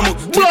Moore, now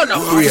burn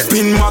up real.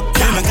 Spin mark.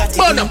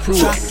 Burn up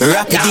real.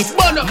 Rapid it.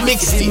 Burn up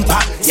mixed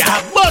impact.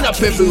 Yeah. Burn up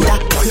everywhere.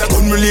 Fire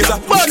gun laser.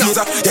 Burn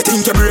up. You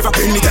think you're brave,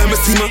 anytime I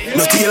see me,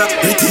 no tailor,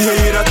 pretty you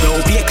hear that.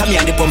 Now be a come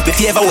here, the pump, if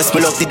you ever was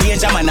full of the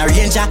danger, man a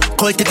ranger,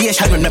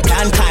 cultivation when me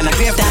plan can, I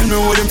grave that. Tell me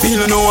what them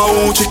feeling, now I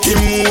won't check him,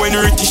 when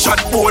Ricky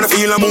shot, boy, I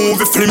feel a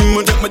movie film,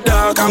 I get my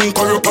dog, and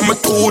corrupt, I'm a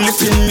tool,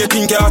 listen, you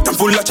think you're out and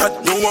full of chat,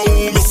 no I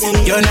won't miss.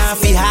 You not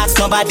fi ask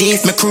nobody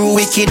if my crew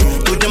wicked.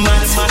 Do the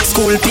maths,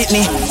 school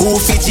pitney. Who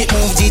fidget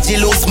move, Gigi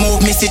loose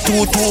move. Miss it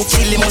 2-2,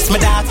 kill him, must my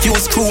dark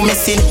fuse crew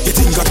missing. You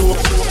think I do?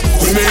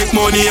 We make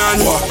money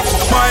and what?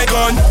 My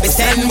gun. We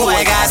send boy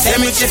gas,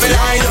 send me chip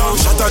lie down.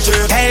 Shut a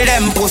jet. Tell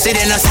them pussy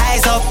they no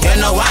size up. You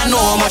know I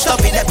know much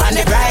up in the pan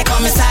the bright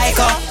come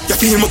psycho. You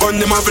feel my gun,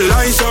 them have a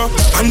lice up.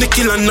 And the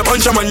kill and the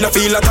punch a man, I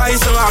feel a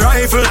ties a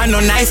rifle. I no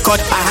knife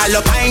cut, I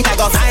hollow pint, I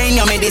go find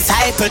you, me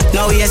disciple.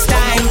 Now waste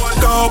time.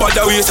 Go but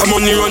the waste of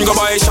money run, go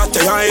buy shot the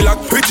high lock.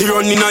 Pretty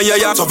run in a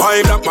yaya,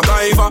 survive like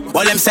MacGyver.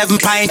 All them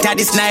 7 pint at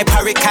the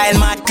sniper, Kyle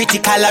mad,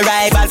 critical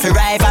arrival, for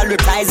rival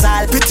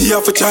reprisal. Pity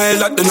of a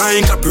child at the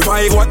 9 can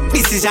revive what?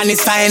 Decision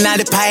is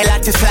final, the pilot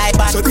to fly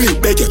back. So do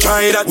beg you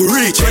try that, we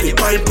reach when the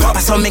pipe pop.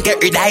 So me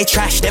get rid of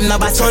trash, them no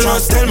bad so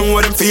just tell me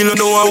what them feel, I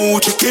know how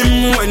to kick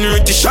him. When you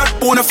reach the shot,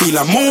 wanna feel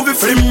a movie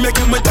film.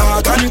 Making my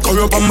dog and come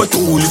up on my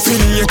tool. You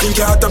feel you think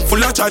you're hot and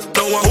full of chat,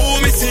 now I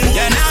hold me sin.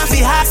 You know fi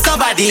have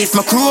somebody if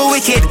my crew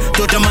wicked.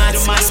 Do the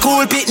maths,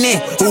 school pitney.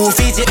 Who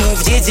fidget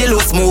move, Gigi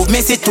loose move.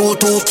 Miss it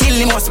 2-2, kill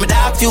him, must my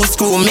dog fuse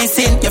screw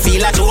missing. You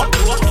feel a joke?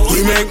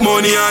 We make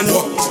money and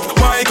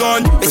my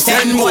gun. We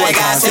send boy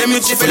gas, send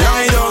me chip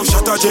lie down.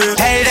 Shut a jet.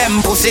 Tell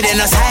them pussy they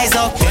no size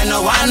up. You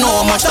know I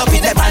know much up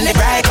in the pan the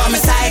bright come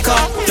psycho.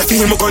 You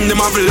feel my gun, them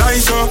have a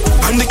lice up.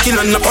 And the kill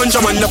and the punch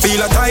a man, I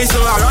feel a ties a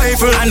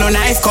rifle. I no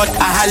knife cut,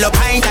 I hollow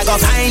pint, I go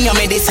find you,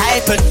 me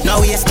disciple.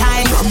 Now waste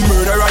time. From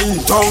murder in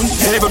town,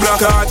 heavy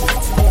black heart.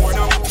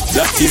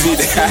 That is it.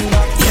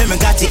 Yeah,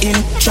 me got it in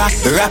track,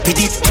 rapid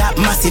it, tap,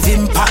 massive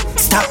impact.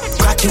 Stop,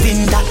 crack your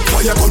window.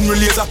 Fire gun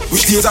laser,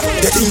 which taser?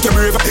 They think you're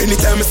brave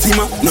anytime I see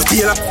me. No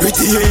tailor,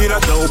 pretty hater.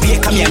 Now be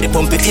come here, the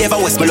pump in favor.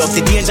 West me love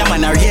the danger,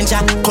 man a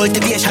ranger.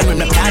 Cultivation when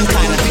me plan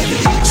can.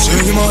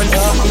 Swing him on,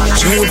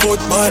 swing him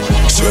football.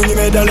 Swing him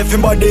head and left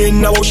him body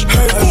in the bush.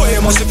 Hey, boy,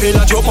 you must feel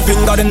a drop my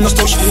finger in the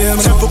stush.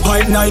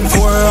 7.94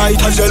 right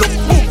as you look.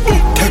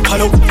 Take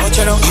a look, watch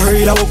it now,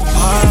 hurry the book.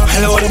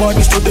 Hello, the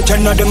bodies to the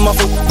 10 of them a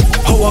foot.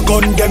 How a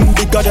gun them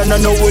bigger than I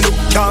know we look.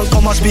 Can't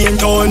come as being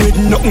torn with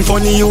nothing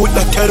funny you with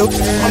that head up.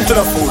 I'm to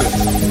the fool.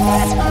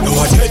 No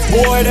a dead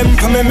boy them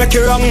come and make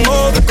you wrong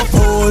move. Like a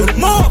fool,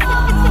 move.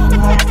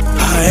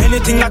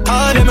 Anything I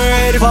call them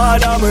ready for,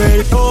 I'm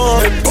ready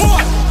for. Hey, boy.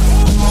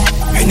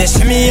 When they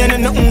see me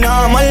and nothing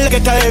normal,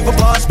 get a heavy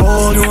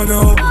passport.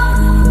 No.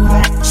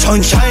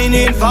 Sun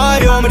shining for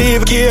you, I'm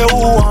never care who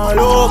I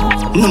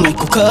love. No make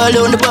a call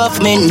on the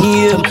buffman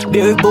name.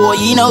 Berry boy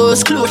in a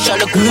house, close shall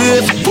the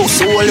grave.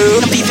 Post all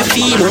around, people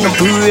feel on the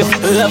brave.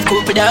 Have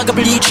couple dog a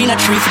bleach in a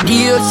tree for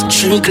deals.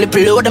 Shrink clip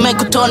load, I make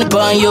a ton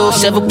upon you.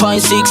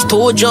 7.6,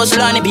 two just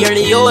line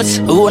barely yours.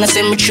 Who wanna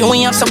send me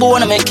chewing up, so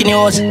wanna make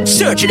yours.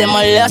 Search them,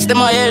 I last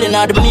them, I hell in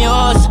all the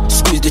mirrors.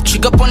 Squeeze the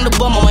trigger up on the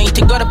bum, I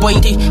mighty got a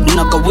pointy.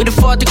 Knock out with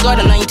the 40, got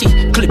a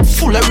 90. Clip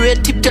full of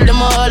red tip, tell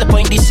them all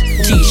point this.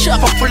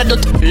 T-sharp, I'm full of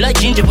dirt. Like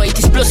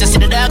gingivitis, plus I see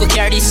the dog go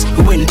carry this.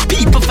 When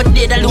people for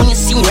dead alone, you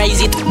see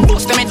rise it.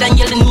 Bust them head and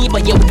yell at me,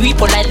 but yeah, we do it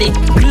politely.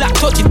 Glock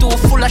 32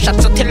 full of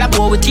shots, so tell a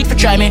boy with teeth for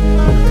try me.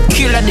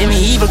 Kill of them,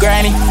 evil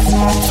grimy.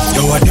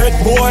 Yo, a dead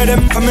boy,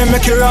 them for me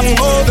make you wrong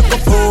move. Like a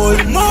fool,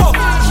 move.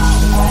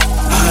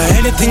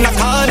 Anything I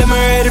call them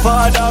ready for,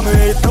 I'm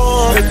ready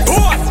for. Hey,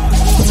 boy.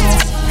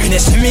 When they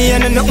see me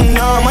and nothing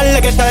normal, I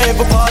get a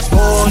heavy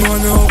passport.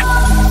 No.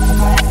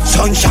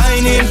 Sun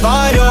shining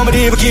for you, I'm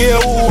never care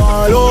who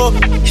I love.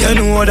 You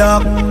know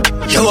that.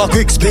 Yo, a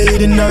quick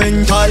speed in the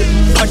rental.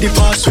 Body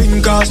fast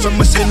swing cars from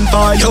my sin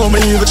for. Yo, me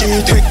even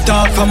cheat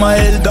TikTok from my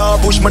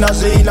elder. Push man a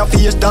in a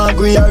face dog,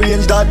 we a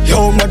real that.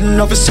 Yo, madden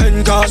of a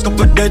send cars,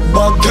 couple dead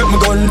bug. Take my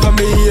gun from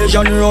me,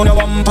 Asian round a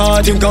one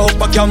part. Think I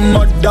hope I can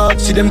mud dog,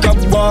 see them crab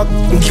walk.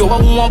 Yo,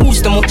 I want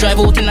boost them up, drive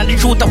out in the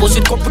truth. I was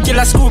with couple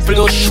killer scruple,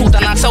 yo, shoot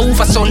and ask a hoof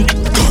a son.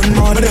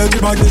 Gunman and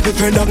everybody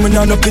defend dog, me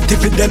not no pity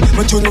for them.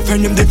 My two no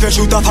friend them, they fair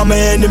shoot off of my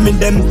enemy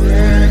them.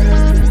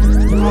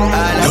 No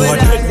a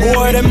dead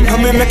boy, them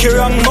come and make you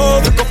wrong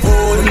move. Like a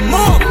fool,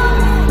 move.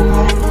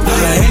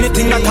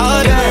 Anything I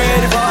call them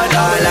ready for.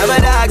 All of my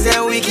dogs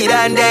are wicked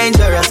and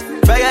dangerous.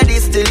 Fire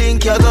this to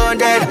link, you're gone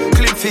dead.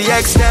 Clip for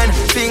extend,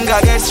 finger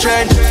get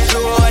strength. Do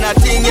one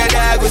thing, your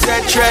dog was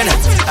set trend.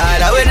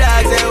 All of my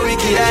dogs are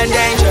wicked and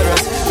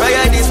dangerous.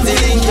 Fire this to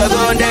link, you're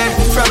gone dead.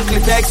 From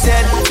clip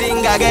extend,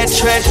 finger get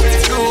strength.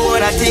 Do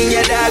one thing,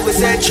 your dog was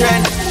set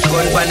trend.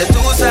 Gun on the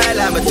two side,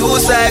 I'm a two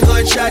side.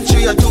 Gun shot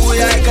through your two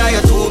eye, cause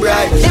you're too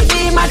bright. The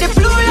beam of the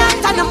blue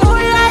light and the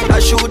moonlight. I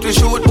shoot, we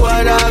shoot,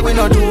 boy dog, we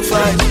not do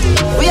fight.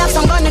 We have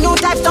some gun, the new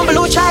type, stumble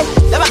who try.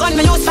 Never gun,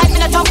 me use 5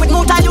 minutes talk with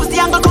moot. I use the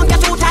angle, can't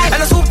get too tight.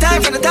 And a swoop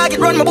time for the target,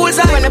 run my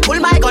bullseye. When I pull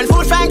my gun,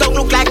 full fine, don't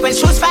look like when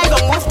shoes fine.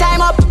 Don't move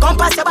time up,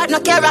 compass your bad,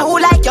 no care who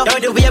like you.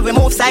 Don't the way we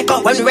move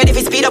psycho. When we ready for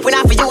speed up, we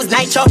not for use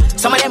nitro.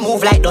 Some of them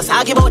move like us,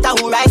 argue about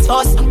who rise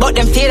first. But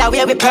them feel that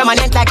way we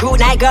permanent like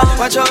root night girl.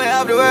 Watch how we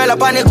have the world, I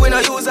panic, we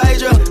no use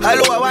hydro.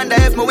 Hello, I wonder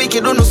if my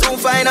wicked don't soon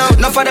find out.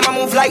 Enough of them I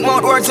move like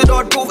mouth words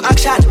without proof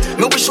action.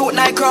 Me we shoot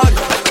night crowd.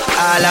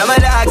 All of my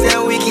dogs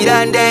are wicked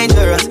and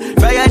dangerous.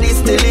 Fire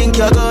this to link,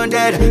 you're gone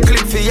dead. Clip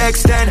for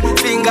extend,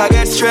 finger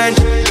get strength.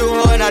 Do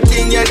one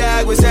thing, your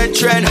dog was set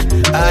trend.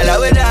 All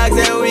of my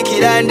dogs are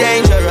wicked and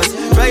dangerous.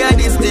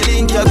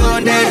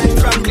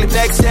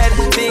 extend,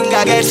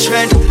 finger get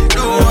strength.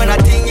 Do one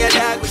thing you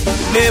dog.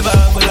 Never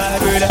go lie,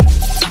 brother.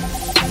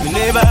 We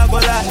never go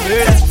lie,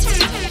 brother.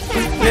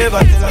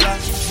 Never tell a lie.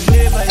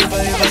 Never ever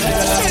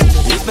tell a lie.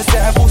 If me say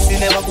her pussy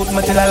never good,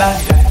 me tell a lie.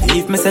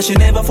 If me say she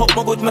never fuck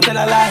me good, me tell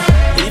a lie.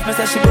 If me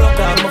say she broke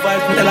out my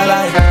vibe, me tell a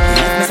lie.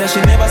 If me say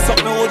she never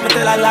suck me wood, me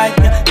tell a lie.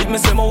 If me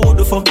say my wood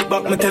the fuck it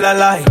back, me tell a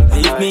lie.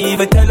 If me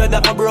even tell her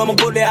that my bro, me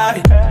go the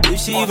high. If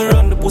she even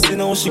run the pussy,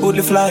 now she go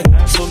the fly.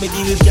 So me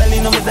deal with girl,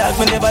 you know me dog,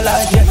 me never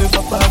lie. Yeah, me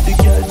pop off the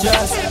girl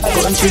jazz.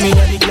 Country me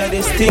a the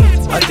gladdest thing.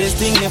 And this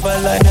thing never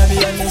lie, now be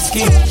on the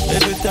skin.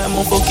 Every time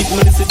I fuck it,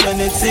 me listen to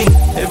it sing.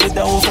 Every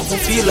time I fuck me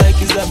feel like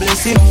it's a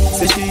blessing.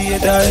 Say she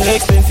hate her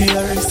ex, then feel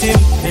her esteem.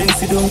 Then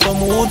she don't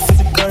come wood for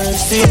the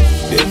currency.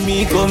 Then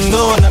me come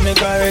down and make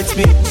her hurt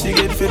me. She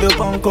get fed up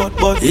and cut,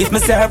 but if me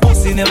say her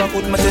pussy never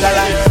put me tell a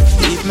lie.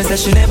 If me say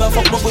she never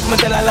fuck me good, me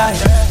tell a lie.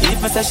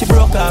 If me say she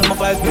broke out my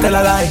vibes, me tell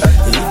a lie.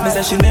 If me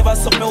say she never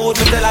suck me wood,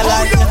 me tell a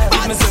lie.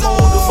 If me say my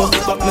wood the fuck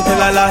it back, me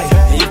tell a lie.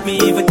 If me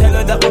even tell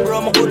her that my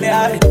bro, me good the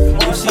high.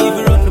 If she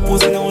even run the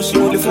pussy, now she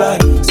would fly.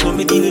 So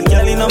me deal with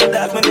girl, you know me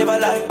dog, me never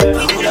lie.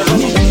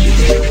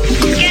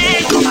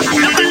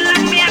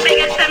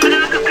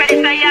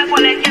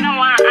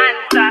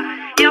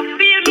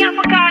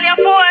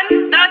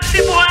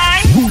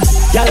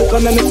 Y'all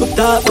come and make up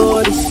talk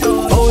about this.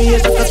 Oh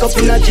yes, I cock up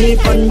in a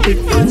Jeep and tip.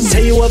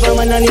 Say you have a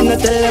man and him not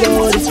tell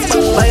about this.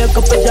 Buy a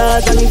couple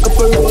jars and a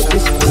couple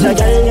roses. It's a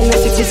girl in a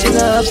city in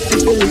a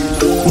obstacle.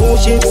 More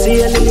ship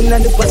sailing in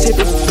the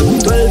Pacific.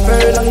 12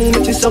 furlong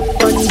which is up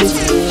on this.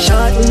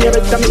 Short in your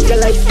head to make your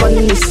life fun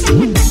this.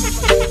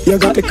 You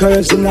got the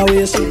curves in the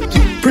waist.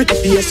 Pretty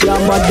face, you're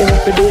mad them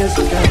for days.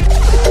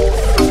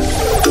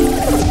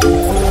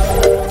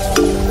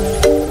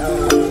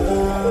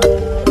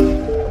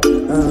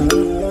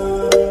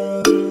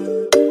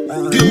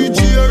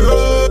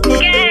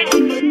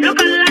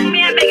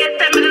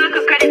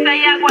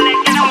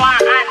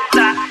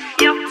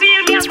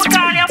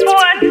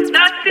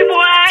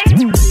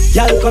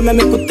 Y'all come and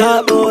make up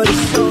talk about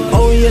this.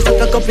 Oh yes, I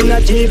cock up in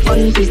a Jeep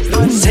and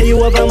tip. Say you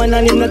have a man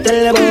and him not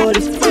tell about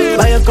this.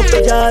 Buy a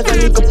couple jars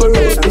and a couple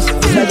roses.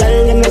 It's a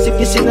girl in a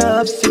city in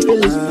a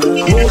syphilis.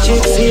 More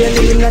shit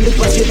sailing in the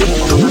Pacific.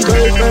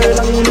 12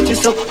 furlong which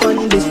is up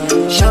on this.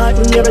 Short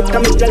in your head to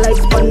make your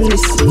life fun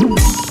this.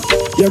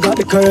 You got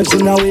the curves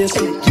in the waist.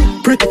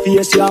 Pretty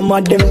face, you're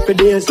mad them for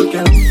days. Be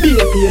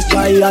a face,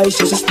 my eyes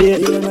just stay.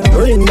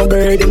 Ring my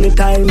bird in the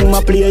time in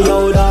my play.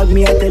 Yo dog,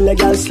 me I tell a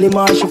girl slim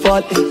or she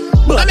 40.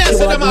 But she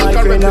want my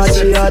friend and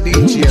she hot.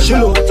 She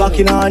look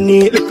talking on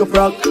neat like a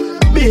frog.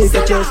 Beat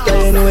the chest,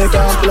 I anyway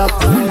can't flop.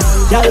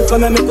 Y'all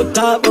come and make a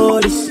talk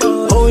about this.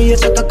 Oh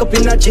yes, I cock up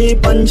in a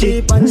cheap and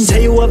cheap.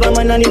 Say you have a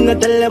man and him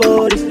not tell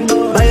about this.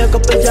 Buy a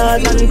couple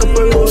jars and a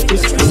couple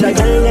roses. It's a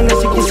girl and a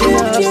city in a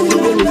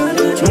hospital.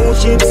 More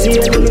ship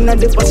sailing in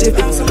the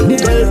Pacific.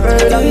 12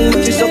 furlong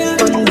which is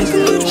up on this.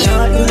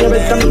 Short in your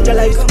head to make your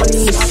life fun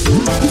this.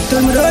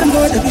 Tell me that I'm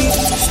going to be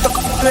stuck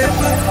up the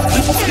paper.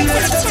 People feel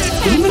it.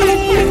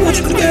 What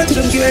you could get to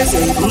them gears,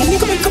 eh? You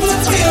can make a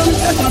lot for you,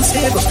 that's what I'm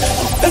saying.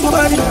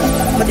 Everybody know,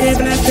 my day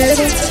been like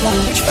baby.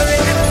 Which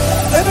forever,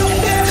 everyone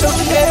there.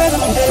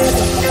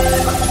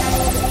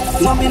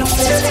 Want me no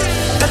fear,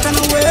 that I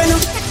know where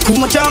now. Too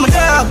much on my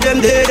dog,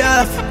 them dead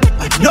off.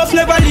 Enough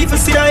never leave for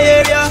see the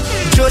area.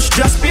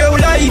 Just pure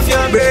life,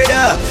 your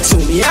brother. So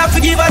me have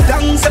to give a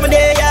thanks every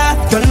day,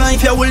 yeah. Your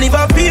life, you will live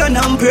up pain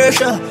and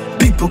pressure.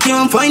 People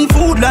can't find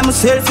food like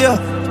myself, yeah.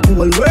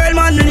 Whole world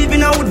man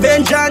living out with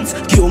vengeance.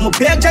 Give my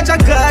peg, judge a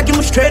God, give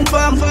my strength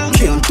fam.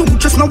 Can't do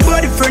just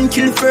nobody friend,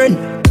 kill friend.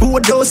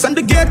 Board house and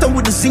the ghetto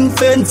with the zinc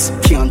fence.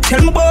 Can't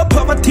tell me about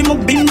poverty, my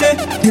been there.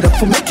 Did I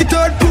for make it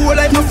all poor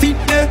like my feet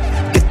there.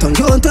 Get on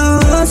your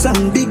house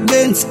and big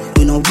Benz.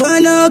 We no buy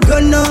no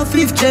gun, no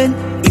 5th gen.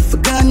 If a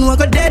gun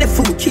walk a daddy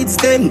for the kids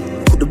them.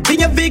 Could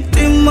be a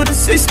victim of the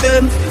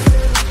system.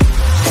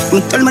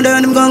 Don't tell me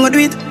that I'm gonna do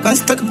it. Can't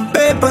stack up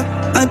paper,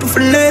 I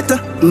prefer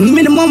later.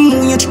 Minimum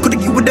money, you could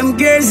give with them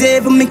girls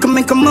ever. Make a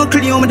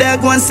muckle, you my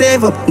dad go and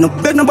save up. No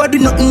beg nobody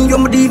nothing, you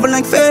my diva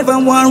like favor.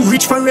 Want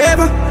rich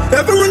forever.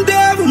 Everyone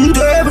there.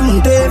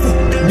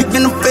 Big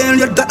in a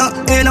failure, that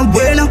ain't a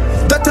winner.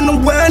 That ain't a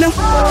winner.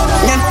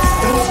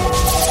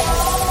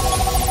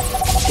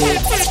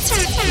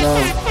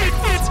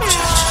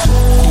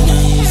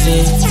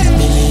 Easy,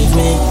 believe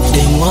me.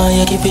 Them want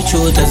you keep it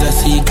truth as a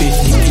secret.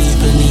 The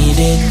people need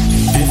it.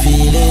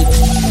 Reveal it.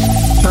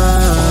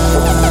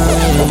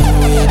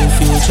 We're the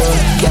future,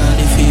 can't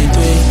defeat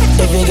we.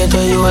 If you get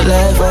to you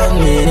life and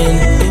meaning,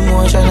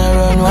 emotion I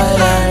run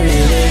while I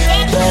read it.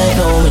 Right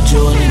now we're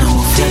joining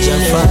our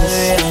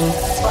feelings.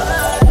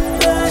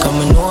 Come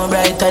and know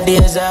brighter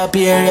days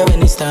appear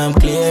when it's time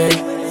clear.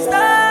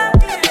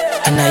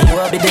 And now you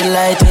will be the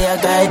light where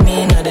you guide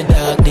me in the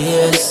dark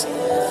days.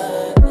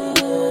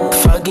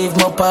 Forgive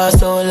my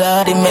past, oh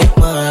Lord, it make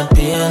my heart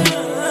pain.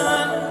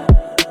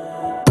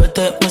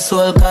 Protect my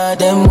soul, cause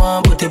them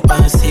want put it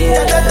on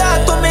sale. They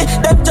talk to me,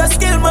 them just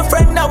kill my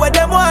friend, now what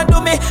them want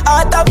to me.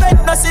 Out of it,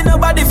 no see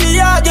nobody fi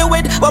argue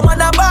with. But when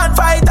a band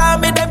fight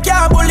on me, them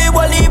can't bully,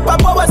 heap of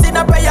powers in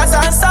the prayers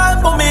and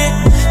song for me.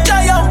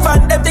 Try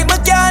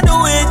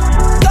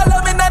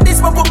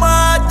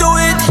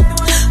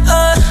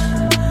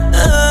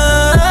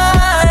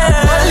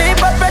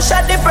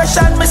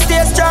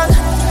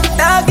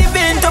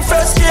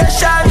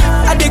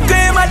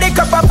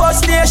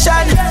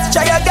man.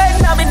 Try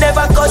again, now me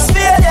never cause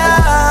failure.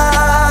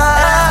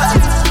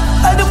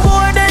 And the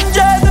more than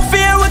just the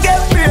fear, we get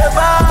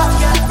braver.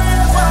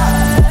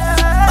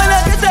 When I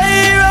get a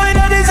hero, we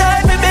don't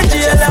deserve to be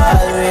jailer.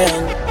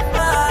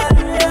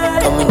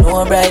 Come we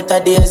know brighter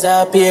days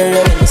appear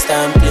when the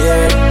storm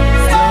clear.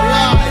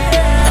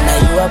 And now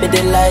you will be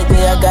the light,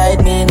 may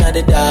guide me in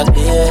the dark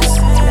days.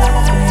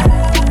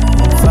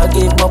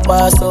 Forgive my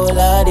past, so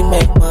Lord, it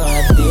make my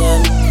heart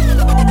pain.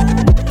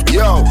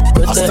 Yo, I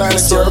stand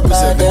to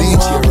represent the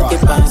DJ Rock.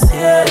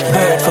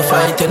 Hurt for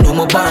fighting, do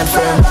my band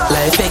firm.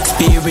 Life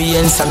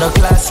experience and no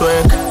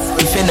classwork.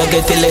 If you no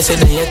get the lesson,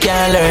 then you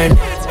can't learn.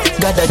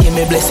 Gotta give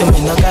me blessing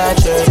when I got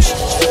church.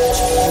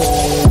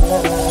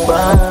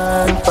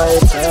 Band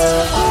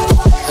fighter.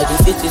 Are the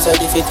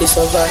fittest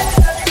survive?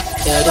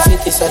 Yeah, the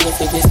fittest survive.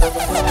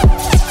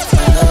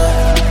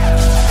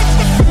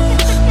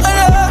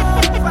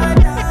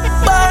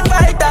 Band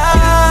fighter.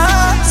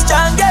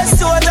 Strongest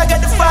soldier get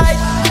the fight.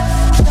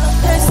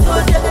 I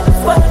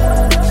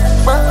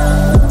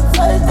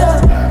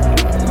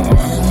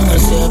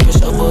see a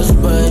pressure bus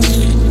price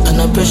and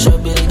a pressure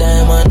build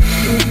diamond.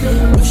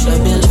 Pressure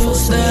build for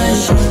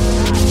station.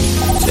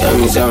 Tell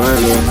me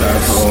something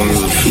about how me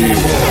feel.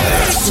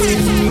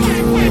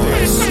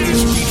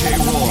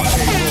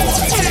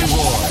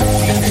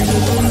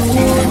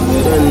 I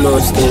don't know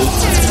still.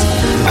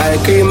 I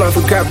came off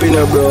a crap in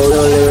a bro. We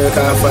only work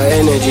off for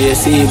energy, a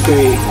CP.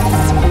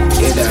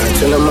 Get that,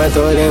 so no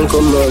matter how them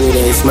come round,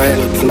 they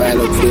smile up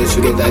face.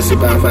 We get that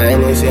sip off for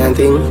energy and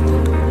thing.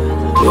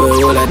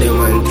 All of them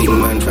one thing,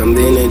 man. From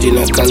the energy,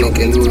 not connect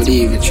and do the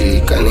evil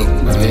tree, connect.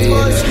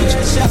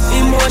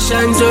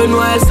 Emotions run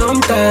wild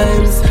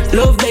sometimes.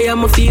 Love day,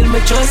 I'ma feel my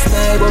trust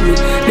like. But me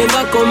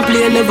never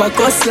complain, never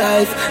cuss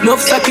life. No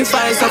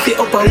sacrifice of the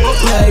upper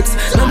work lights.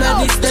 None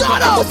of this never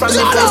go from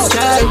the first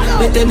try.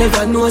 But they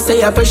never know,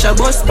 say a pressure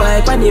bust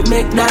pipe. And it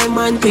make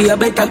diamond pay, you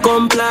better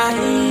comply.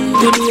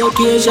 To the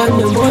occasion,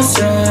 you must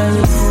try.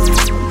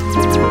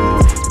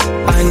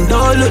 And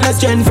don't look like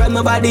strength from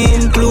nobody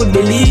include.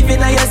 Believe in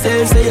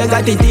yourself, say you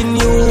got it in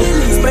you.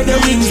 Spread your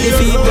wings,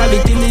 defeat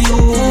gravity in you.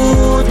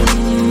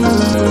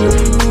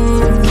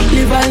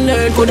 Live and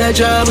learn, could a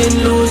job and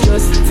lose.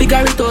 Just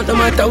figure it out no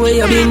matter where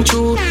you've been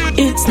through.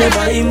 It's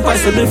never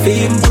impossible to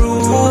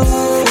improve.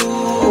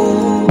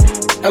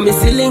 And me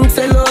see links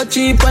a lot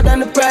cheaper than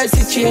the price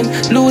of chain.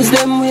 Lose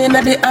them way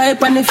at the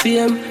hype and the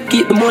fame.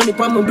 Keep the money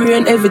from my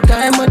brain every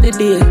time of the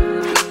day.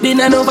 Been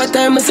an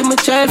overtime, I see my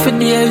child for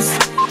days.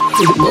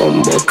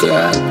 Bumbo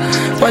clad.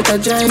 What a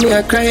journey,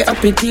 I cry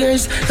happy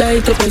tears.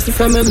 Light up, I see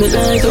from me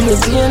light on my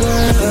vein.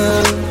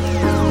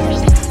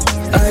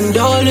 And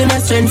all in a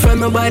strength from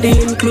nobody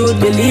include.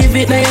 Believe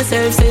it now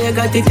yourself, say you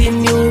got it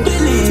in you.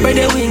 Spread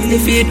your wings,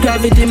 defeat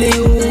gravity in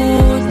you.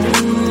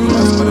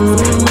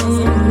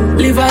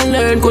 Live and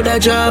learn, could a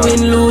job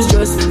and lose.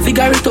 Just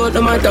figure it out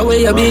no matter where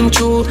you've been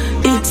through.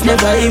 It's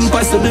never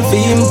impossible for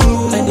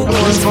improve.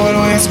 One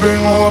follow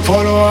spring over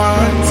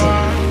followers.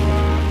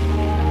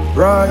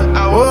 Right,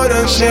 I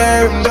wouldn't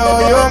share him though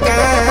you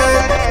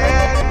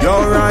can.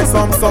 Yo, right,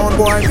 some sound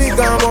boy, big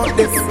about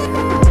this.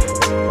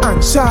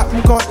 And sharp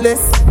and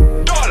cutlass.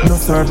 No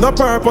serve no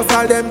purpose,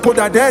 all them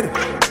coulda dead.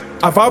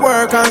 Have a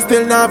work and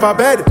still not have a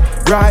bed.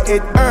 Right,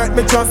 it hurt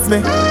me, trust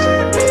me.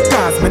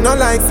 Cause me no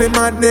like say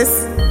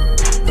madness.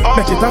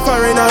 Make it a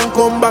foreign and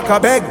come back a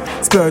beg.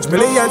 Splurge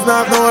millions,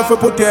 now know if you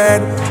put your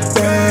head.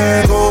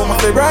 Beg, oh,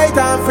 must be bright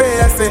and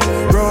face it.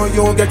 Bro,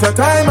 you get your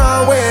time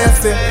and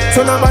waste it.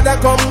 So nobody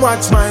come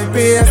watch my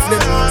face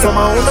slip. Some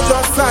I wanna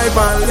just type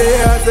and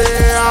lazy.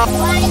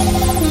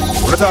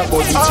 We're talking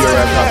about DJ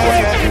right now.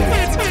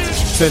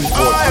 Send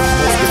forth.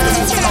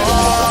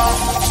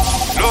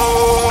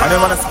 I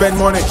don't wanna spend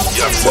money,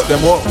 but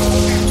them work.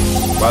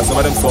 While some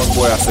of them son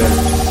boy I said,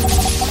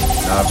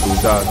 nah, I'm too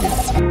talking.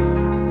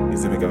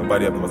 Make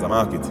everybody up as a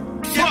market.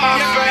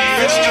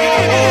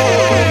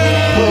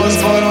 Bones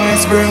following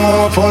spring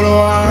over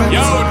followers. Yo,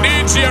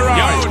 DJ Rock.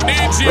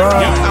 I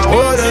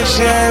wouldn't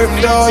share him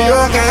though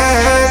you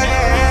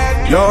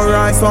can. Yo,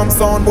 right, some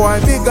sound boy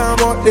big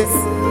about this.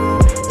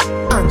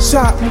 And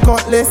sharp and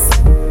cutlass.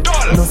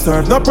 No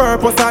serve no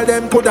purpose, all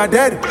them coulda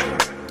dead.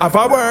 Have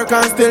a work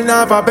and still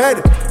not have a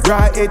bed.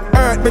 Right, it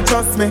hurt me,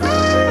 trust me.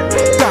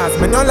 Cause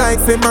me no like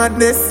say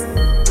madness.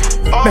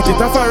 Make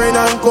it a foreign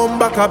and come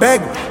back a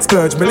beg.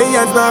 Splurge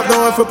millions, now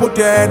know if you put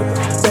your head.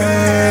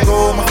 Beg,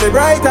 oh, must be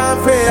bright and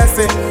face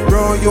it.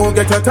 Bro, you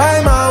get your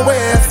time and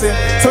waste it.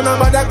 So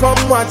nobody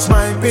come watch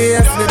my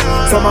face slip.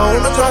 Some I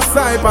wanna just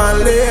type and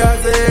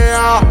lazy.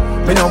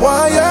 Me no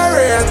want your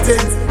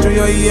ratings. Do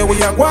you hear we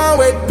are going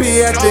with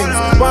paintings?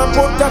 One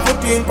put a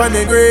foot in for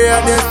the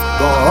greatness.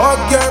 Go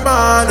hug your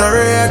man or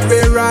rate. We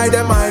ride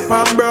them hype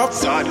and broke.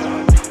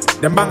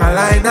 Them bang a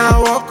line and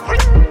walk.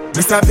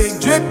 Mr. Big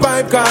Drip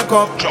pipe cock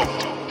up.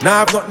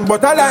 Now I've nothing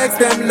but I like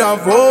them love.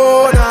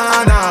 Oh,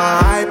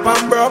 nah, hype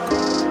and broke.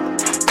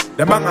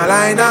 Them bang a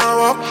line and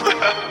walk.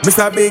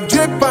 Mr. Big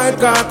Drip pipe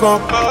cock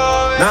up.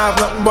 Now I've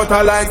nothing but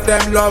I like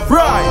them love.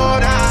 Right.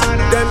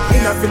 Them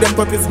inner for them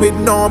puppies with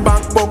no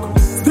bank book.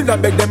 Still I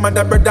beg them and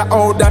the brother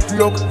how that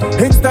look.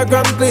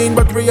 Instagram clean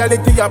but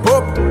reality a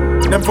pop.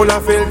 Them full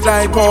of filth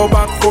like how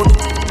back foot.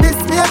 This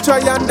me a try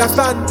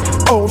understand.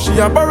 Oh, she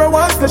a borrow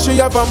once, so she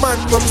have a man.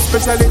 Come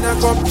special in a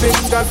cup,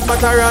 fingers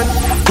matter and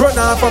run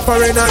off a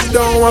foreign and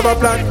don't have a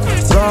plan.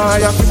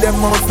 Right, I feel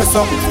them out for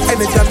some.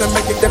 Anytime they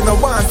make it, them no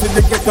want to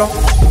the get up.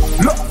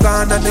 Look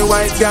down and the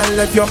white girl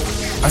left you.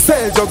 I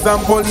sell drugs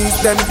and police,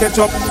 them catch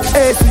up.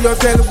 AC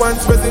hotel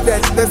once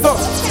resident, there's up.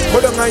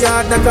 But on my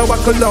yard, not a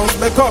wackle house,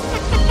 make up.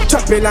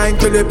 Chop me line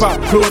till it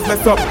pop, close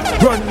mess up.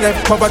 Run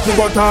left, poverty,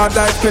 but hard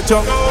life catch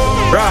up.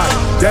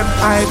 Right, them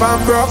Ivan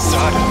broke.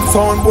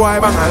 Sound boy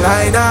bang a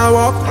line and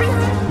walk.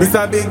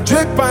 Mr. Big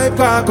drip pipe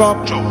cock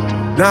up.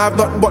 Now I've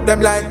nothing but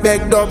them like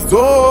big dogs.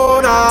 Oh,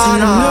 nah,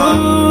 nah. To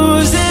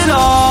lose it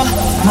all,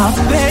 my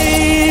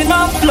pain,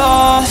 my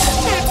flaws.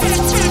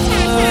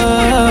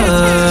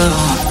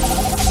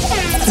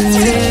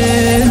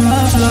 In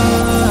my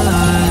blood.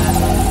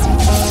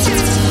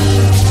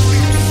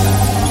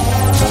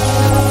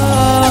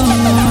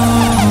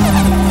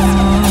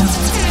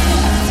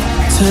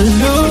 To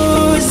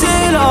lose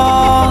it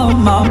all,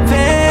 my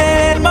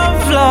pain, my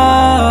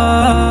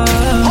flaws.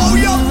 Oh,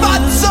 you're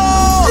bad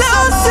soul.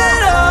 Lose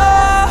it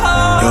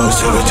all. Yo,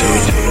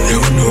 17. You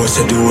know,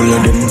 said the whole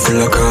of them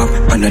full of crap.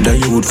 Another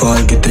youth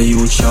fall, get a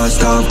youth shot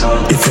stop.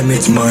 If you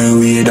meet my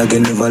way, that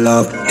can never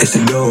laugh. It's the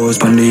house,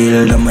 pan the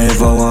hill that I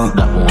ever want.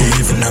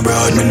 Even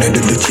abroad, me not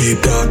do the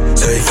cheap talk.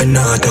 So if you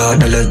not talk,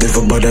 the less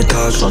never bother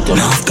talk.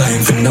 Enough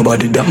time for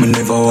nobody that me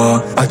never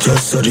want. I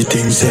just saw the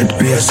things said,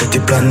 we are set the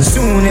plan.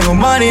 Soon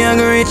everybody I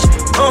go rich.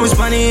 House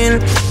pan the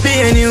hill, be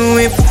a new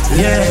whip.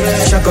 Yeah,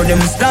 shock out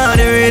them start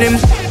the rhythm.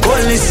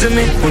 Won't listen to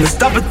me, wanna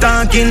stop it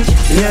talking.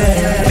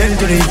 Yeah, then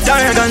to the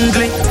entire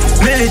country.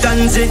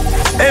 Militancy,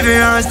 every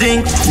last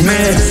thing.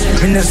 Man,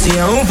 we don't see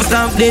how to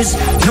stop this.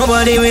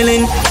 Nobody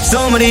willing,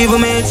 somebody for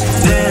me.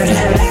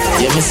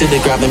 Yeah, me see the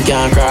grab them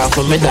can't craft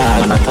for me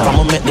dad. Come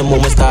on, make the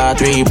moment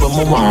start reap when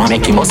me want.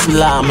 Make him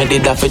hustle on, me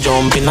did that for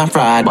jump in a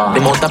fraud. The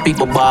amount of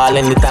people ball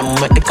anytime we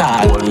make the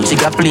call. She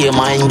got play a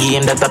mind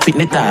game that I pick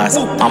the task.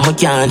 And me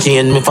can't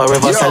change me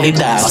forever solid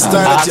dance.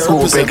 Ask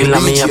who regular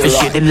me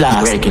appreciate the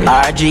last.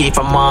 RG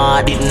from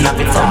my didn't have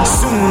it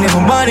fast. Soon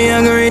everybody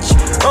I go rich.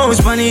 House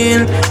pan the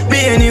hill, be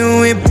a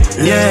new whip.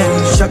 Yeah,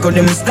 shock out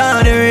them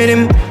start the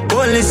rhythm.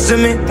 Won't listen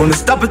to me, wanna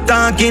stop it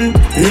talking.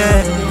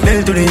 Yeah,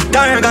 bell to the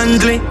entire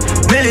country.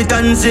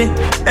 Militancy,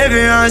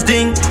 every last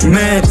thing.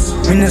 Mates,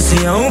 we don't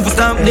see how to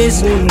stop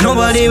this.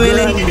 Nobody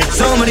willing,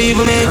 somebody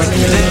for me.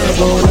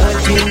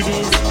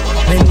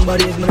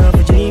 Everybody's man have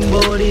a dream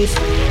bodies.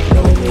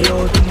 Now me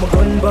out to my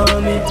gun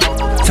for me.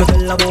 So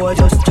tell a boy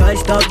just try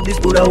stop this.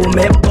 Put out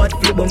me pot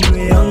flip on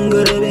me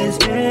younger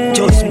best.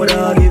 Just my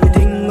dog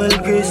everything will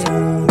kiss.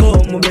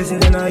 My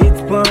blessings and I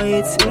hit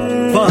points.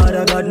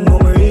 Father God know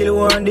me really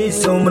want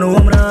this. So I know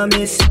I'm gonna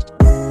miss.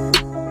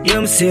 Yeah,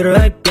 I'm see the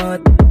right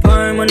path.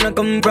 Farm and I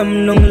come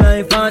from long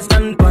life. Fast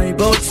and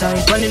pipe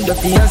outside. Running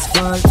dirty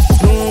asphalt.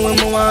 Know when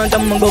I want,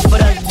 I'ma go for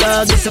that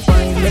dog. It's a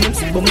fine. When I'm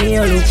sick, but me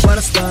I look for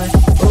the sky.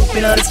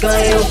 Open out the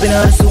sky, open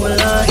out the soul.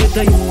 I hit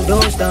the you,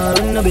 don't start.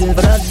 Run the bill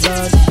for that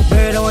dog.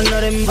 Murder one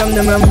of them from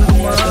the ram.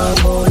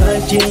 About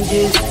life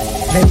changes.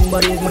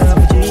 Everybody's gonna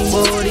have a dream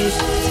bodies.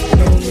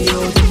 Know me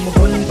out in my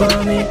gun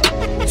for me.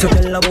 So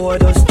tell a boy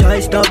just try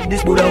stop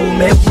this. Buddha who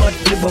make what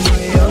flip on my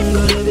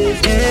younger days.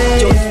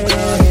 Just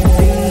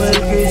everything will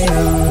kiss.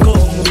 Go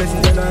my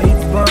blessings and I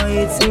hit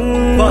fights.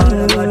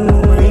 Father God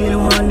know I really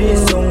want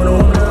this. So I'm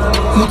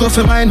gonna go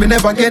for mine, me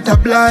never get a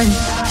blind.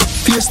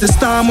 Face the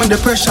storm when the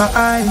pressure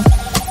high.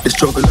 The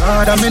struggle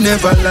hard and me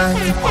never lie.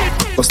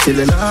 But still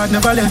the Lord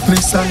never left me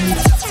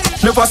side.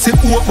 Never see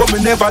hope but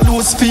me never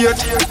lose faith.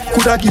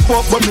 Coulda give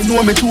up but me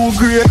know me too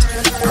great.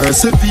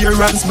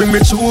 Perseverance bring me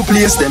to a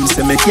place. Them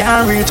say me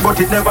can't reach but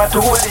it never too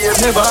late.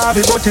 Never have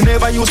it but it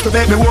never used to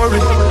make me worry.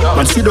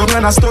 Man sit down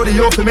and I study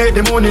how to make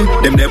the money.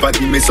 Them never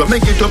give me so me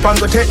get up and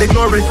go take the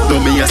glory. No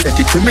me I set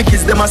it for me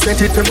kids, them I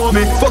set it for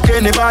mommy. Fuck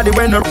anybody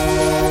when I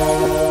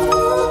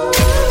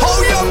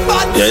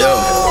yeah, yo.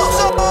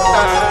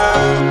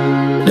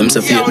 Them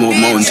say feet move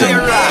mountain.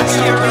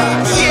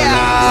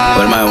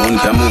 Well, my one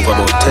can move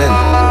about 10.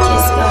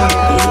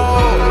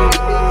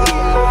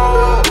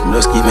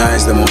 Just keep my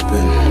eyes them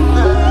open.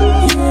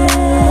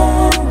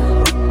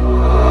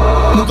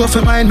 No go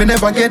for mine, me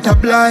never get a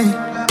blind.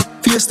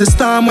 Face the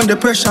storm when the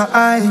pressure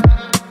high.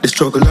 The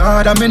struggle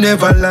hard and me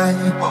never lie.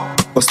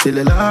 But still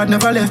the Lord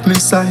never left me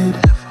side.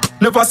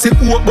 Never see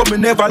hope but me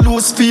never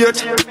lose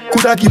faith.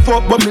 Coulda give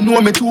up but me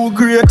know me too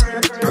great.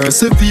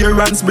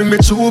 Perseverance bring me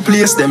to a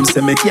place. Them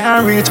say me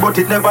can't reach but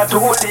it never too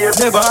late.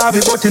 Never have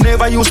it but it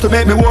never used to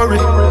make me worry.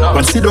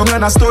 Man sit down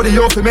and I study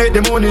how to make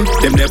the money.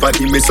 Them never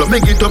give me so me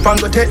get up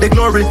and go take the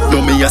glory.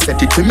 No me I set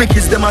it for me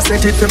kids, them I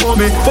set it for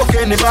mommy. Fuck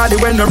anybody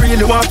when I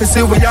really want to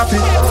see we happy.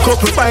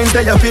 Couple fines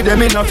they a feed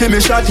them in a fi me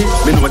shotty.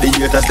 Me know the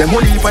haters them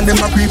will leave and them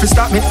a pre fi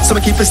stop me. So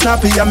me keep it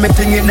snappy and me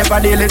thing it never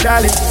daily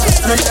dally.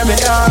 No tell me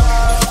yeah.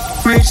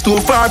 Reach too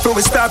far till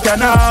we stop ya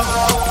now.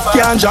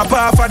 Can't drop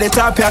off at the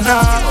top ya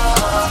now.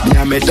 Me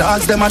and me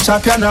dogs them a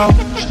chop ya now.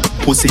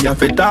 Pussy have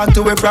to talk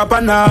to we proper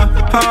now.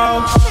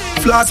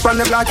 Floss from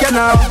the block, you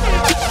know.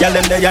 Y'all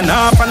them there, you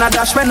know, from a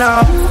dash, me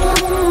now.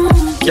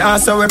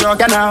 Can't so we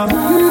broke, you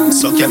know.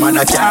 So came on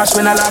the cash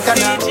when I lock, you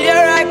know.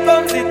 Here I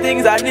come, see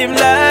things and him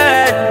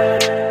learn.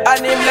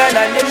 And him learn,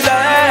 and him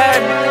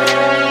learn.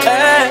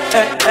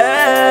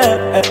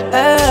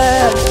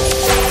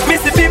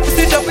 Missy people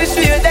sit up with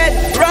straight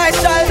dead. Right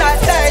shall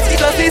not die, it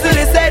was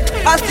easily said.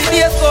 As the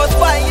days goes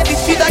by, yeah, the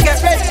street I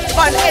get red.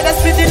 Man, head a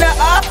spit in the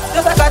air,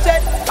 just like a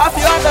thread. If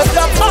you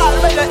understand, all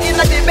when you're in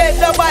the bed,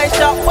 the buy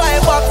shop, buy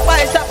box,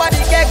 buy shop, body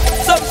cake.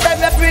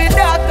 Sometimes you're free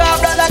dark,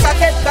 blood like a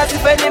cat. Cause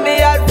if enemy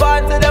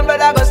advance, them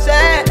brother go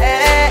share.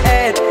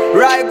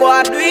 Right, go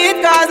and do it,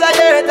 cause I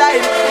hear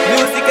time.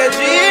 Music a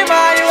dream,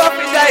 and you have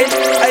to shine.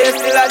 And you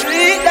still a do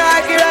it,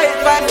 dark, you right,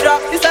 man, drop.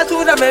 This a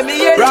tune that make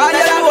me hear. Right,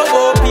 you know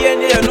about pain,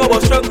 you know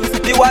about struggle.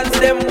 The ones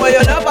them where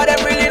you love, but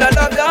them really not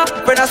love you.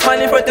 Friend a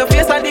smile in front of your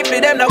face and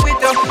deeply them not with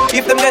you.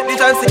 If them get the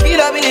chance to kill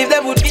you, believe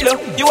them would kill you.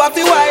 You have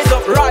to wise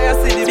up, right, you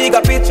see the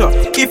bigger picture.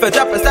 If you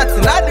drop a stats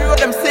in the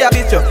road, them say a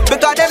bitch you.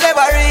 Because them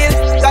never real,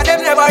 cause them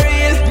never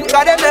real,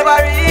 cause them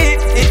never real.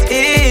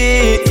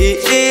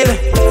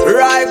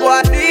 Right, go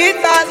and do it,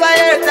 cause I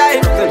hear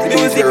time.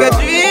 Music a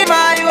dream,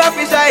 and you have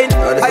to shine.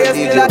 I you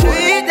still a do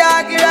it,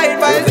 dark, you right,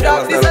 but it's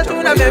drop. This a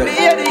tune that make me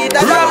hear it,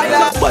 a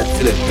drop. Bad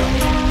selector.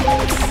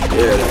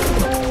 Hear that?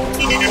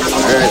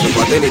 Alright,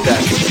 but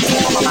anytime.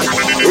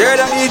 Hear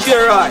that DJ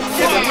right?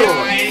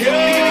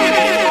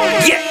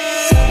 Yeah!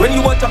 When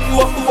you watch up, you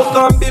have to work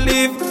and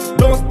believe.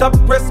 Don't stop,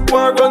 press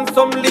one, run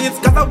some leads.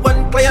 Cause I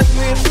one client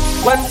win,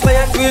 one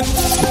client win.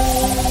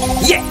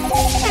 Yeah!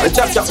 And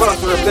chap pass to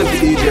represent the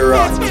DJ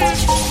right.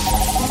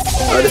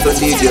 This one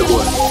DJ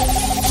boy.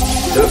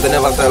 Tell us to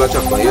never style a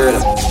chopper, hear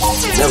that?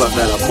 Never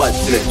style a bad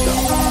selector.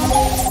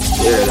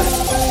 Hear that?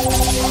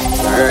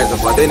 Alright, so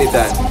for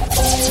anytime.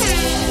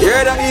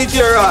 Hear that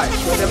DJ right?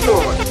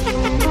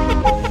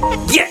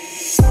 Yeah!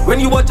 When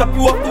you watch up,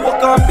 you have to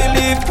work and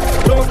believe.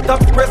 Don't stop,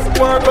 press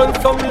one, run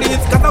some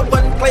leads. Cause I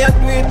one client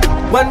win,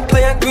 one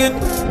client win.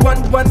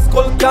 One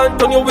skull can't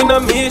turn you in a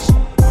mish.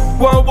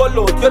 One wall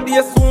out, your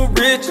day soon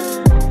reach.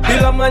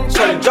 Build a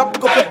mansion, drop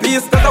couple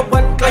piece. Cause I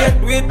one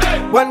client with,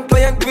 one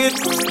client with.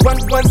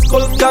 One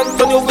skull can't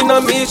turn you in a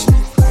mish.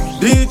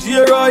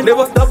 DJ Roy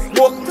never stop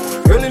work.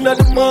 Early in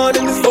the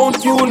morning, the sound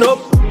tune up.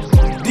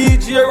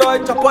 DJ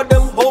Roy chop at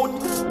them out.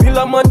 Build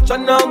a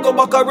mansion and go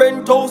back a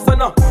rent house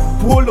and a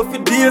pull off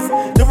your days,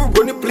 never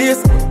run the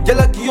place. Girl,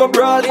 I give you a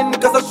brawling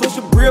cause I show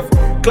she brave.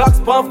 Clocks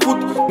pan foot,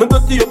 me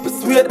dirty up his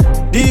sweat.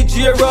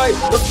 DJ Roy,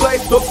 just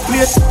slice up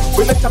plate.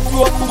 When I tap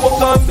you up, you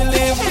can't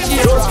believe.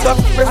 Don't stop,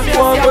 press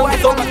one, run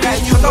some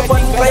beat. You got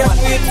one client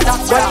with,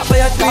 one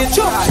client with.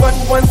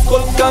 One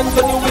skull guns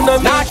and you win a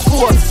match.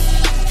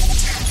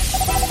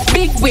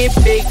 Big whip,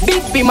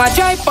 big be my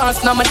drive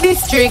past, now my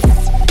district.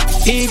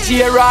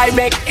 DJ Roy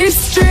make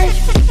history.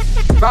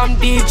 From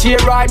DJ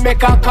Roy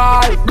make a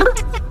call.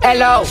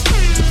 Hello.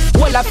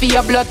 Well, I feel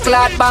your blood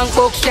clot, bank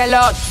book shell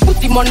out. Put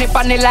the money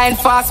on the line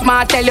fast,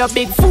 man. Tell your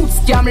big food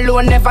scam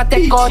loan never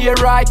take out. DJ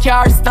Roy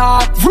car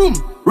start. Vroom,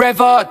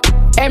 rev out.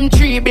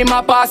 M3 be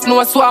my pass,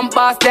 no swamp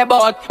pass the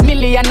boat.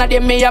 Million of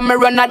them me and me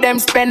run of them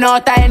spend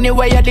out.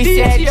 Anyway you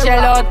decide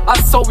shell out.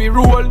 That's how we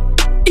roll.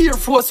 Air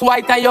Force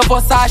white and your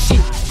Versace.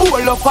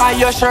 Pull up on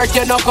your shirt,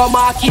 you no go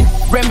mark it.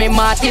 Remy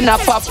Martin a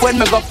pop when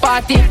me go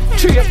party.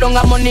 Trade down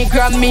a money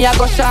gram, me a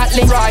go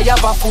shortly. Roy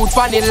have a food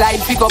for the line,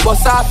 fi go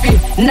bus off it.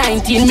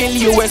 19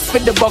 mil US for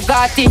the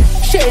Bugatti.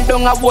 Shell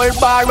down a whole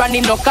bar and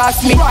it no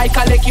cost me. Roy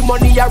collect him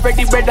money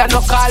already, brother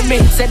no call me.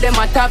 Say them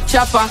a top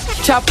chopper.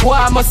 Chop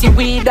one, must see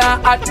weed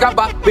and hot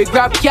grabber. We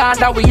grab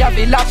card, we have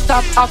the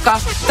laptop hacker.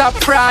 Top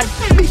fraud.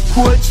 Big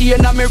cool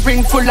chain and me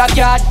ring full of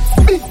yard.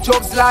 Big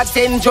jugs lad,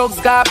 10 jugs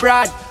got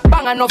broad.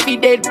 Bang enough he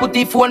dead, put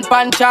the phone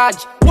pan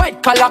charge.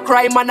 White collar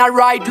crime and a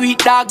ride with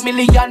dog.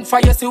 Million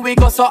for you see we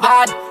go so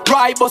hard.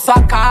 Ride bus a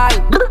call.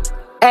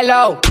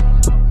 Hello.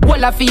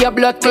 Well, I feel your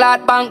blood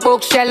clot, bank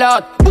book shell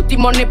out. Put the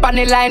money on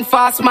the line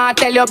fast, man.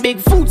 Tell your big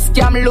food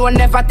scam loan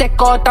never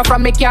take out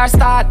from me car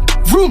start.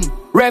 Vroom,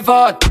 rev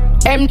out.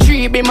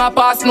 M3 be my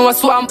pass, no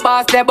swamp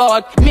pass the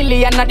boat.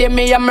 Million of them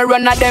me and me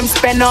run of them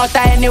spend out.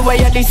 Anyway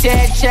you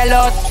decide shell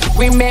out.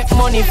 We make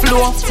money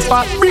flow.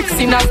 Pack bricks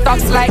in a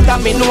stocks like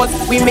dominoes.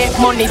 We make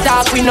money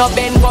talk, we no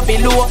bend go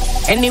below.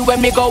 Anywhere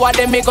me go, what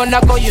them me gonna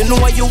go, you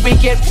know you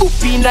wicked. Poop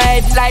in the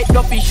head like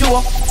Duffy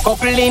show.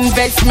 Couple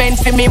investment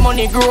for me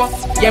money grow.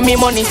 Yeah, me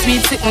money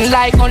sweet sitting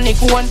like honey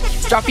cone.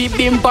 Drop it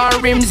bimp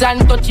on rims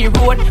and touchy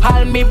road.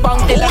 All me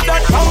bang till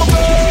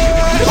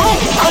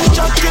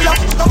Gunshot killer,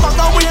 no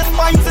matter where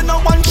finds in a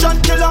one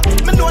shot killer.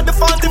 Me know the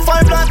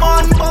 45 like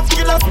one buff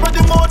killer. Spread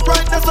the mouth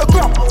right, there's a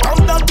crap.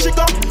 I'm that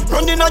trigger.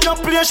 Running on your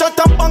play, shut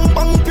up, bang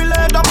bang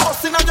killer. The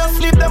boss in your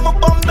sleep, them a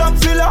bomb that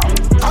filler.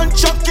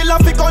 Gunshot killer,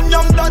 fi gun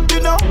yam that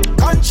dinner.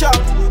 Gunshot,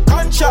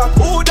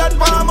 who that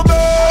bomb a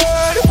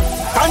bird?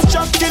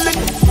 Gunshot killing,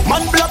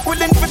 man black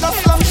willing for the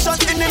slam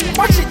shot in him.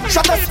 Watch it,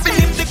 shot a spin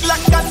him, the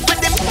Glock gun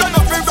with him. Turn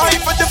up the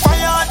rifle, the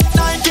fire,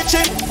 9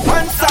 kitchen.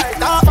 One side,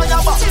 half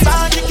fire box,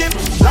 target him.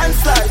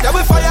 Landslide, yeah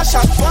we fire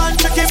shot, one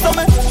check him from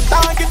me.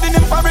 Targeting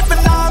him for it,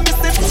 but now I miss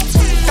him.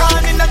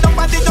 Gone in the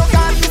nobody don't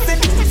can't miss him.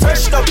 Fresh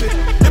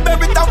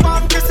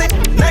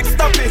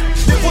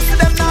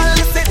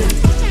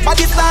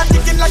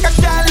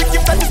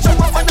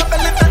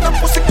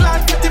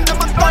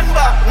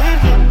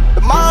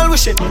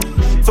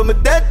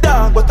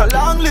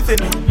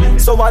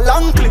so a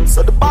long clip,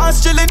 so the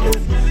boss chillin'.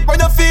 When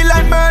you feel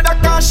like murder,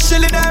 cash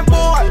chillin' them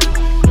boy.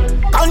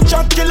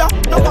 Contract killer,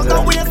 no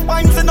longer waste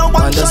pints in a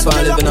one shot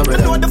killer. You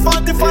know the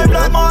 45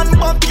 like man,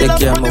 but killer.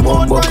 Take care of my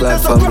one book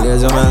like family,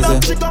 as your man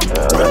say.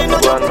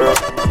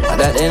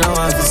 That ain't no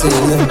one to see,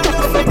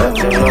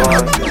 you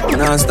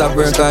know. Non-stop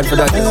work hard for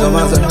that, is your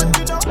man say.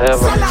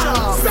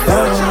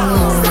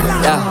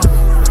 Yeah.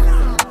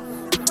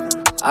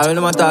 I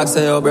really want to talk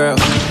to you, bro.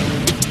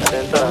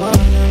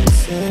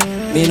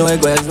 Me know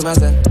it goes, you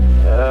say.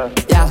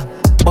 Yeah.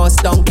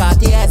 Bust down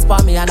Cartiers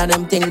for me and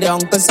them thing the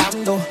Uncle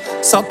Sam do.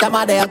 Suck them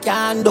a day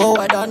can do,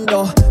 I don't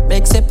do.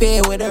 Makes it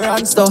pay with the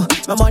runs though.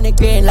 My money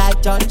green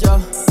like John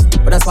Joe.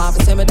 But that's why I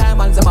see me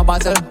diamonds in my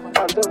bottle.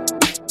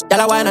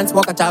 Tell a wine and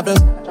smoke a travel.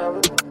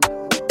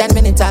 10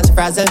 minutes and she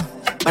frazzle.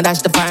 Man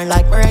dash the fire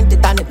like me rent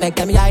it and it make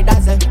them eye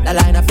dazzle. The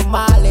line up from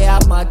Mali,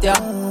 I'm out,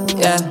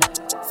 yeah.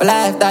 For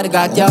life that I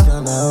got ya.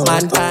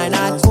 Mankind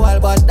not cool,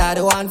 but that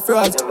the one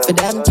froze. For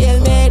them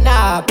kill me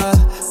now, bro.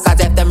 Cause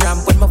if them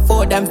ramp with my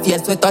foot, them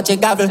face with touch a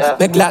gavel.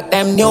 Me glock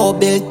them new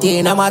built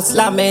in, I'm a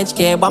slam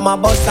HK. But my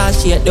boss and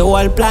shake the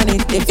whole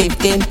planet. The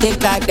 15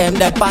 tick like them,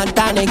 the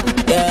Pantanic.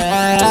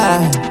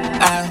 Yeah.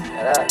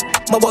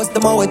 My boss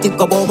them out with it,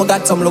 go bow. Me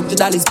got some luxury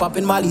dollies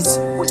popping mollies.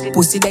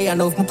 Pussy they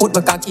enough, me put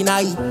my cocky in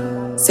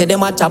eye. Say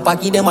them a chop, I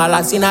keep them a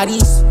last in a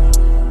this.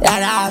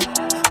 Yeah,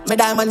 my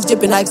diamonds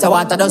dripping like some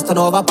water dust turn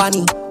over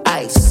panny.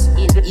 Ice,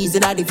 easy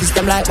na the fish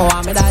them like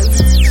Mohammed Ali.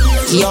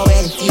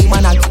 EOL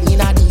man a king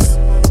in a this.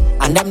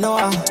 And them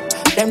know,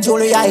 them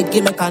jewelry I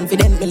give me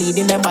confident. Me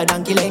leading them by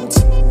donkey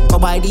length. Go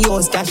buy the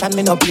house cash and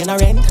me no pay no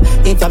rent.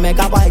 If you make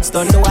a bike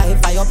done the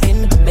Wi-Fi up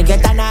in. Me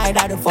get an eye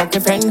that the fuck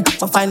your friend.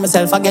 I find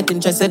myself I get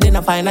interested in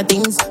a finer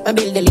things. I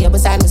build the label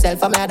sign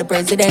myself I'm the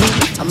president.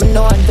 I'm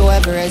known to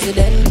every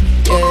resident.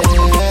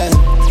 Yeah.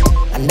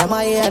 And them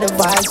I hear the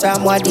vibes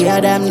from what they hear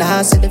them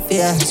now see the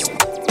fears.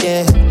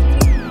 Yeah.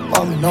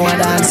 No one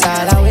dance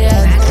all the way.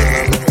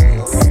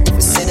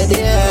 See the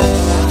deal.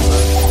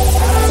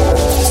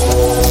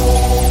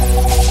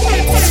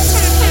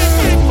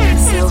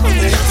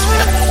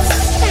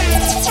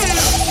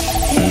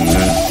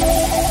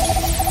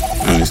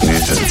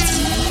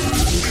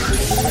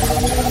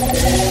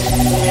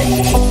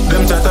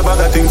 Them chat about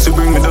the things to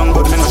bring me down,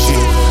 but me no shit.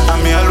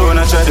 And me alone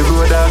I try to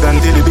grow a dog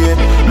until the bait.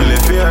 Me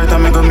left fear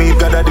and me go meet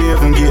God at the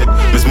heaven gate.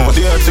 Me smoke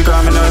the earth to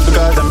calm me nerves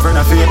because I'm friend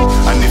of fate.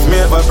 And if me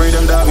ever free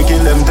them dog, me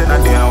kill them 10 a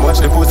day. And watch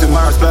the pussy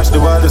mark splash the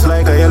wall just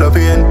like a yellow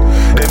paint.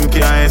 Them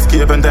can't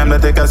escape in time to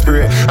take a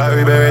spray. I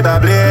will bury the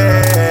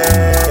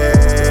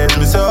blade.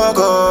 Me so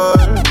cold,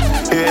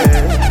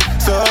 yeah,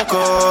 so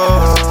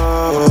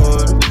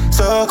cold,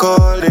 so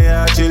cold. They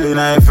are chilling in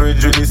the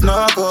fridge with the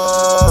snow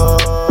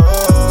cold.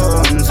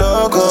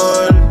 So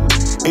cold,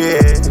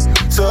 yeah,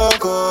 so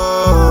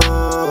cold,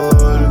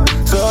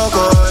 so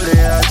cold.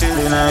 They are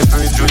chilling in the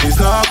fridge with the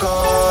snow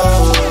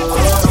cold.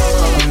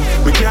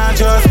 We can't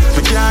trust,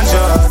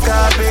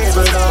 cause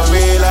people don't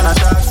real and I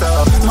talk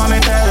so. Mommy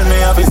tell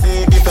me I'll be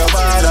sick if I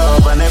ball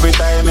up. And every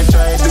time I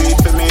try to do it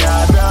for me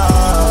I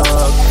drop.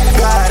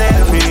 God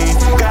help me,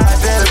 God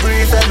tell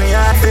breathe tell me I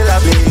still a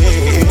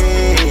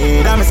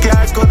bleed. I'm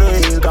scared go to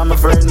heal, cause my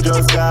friend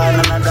just gone.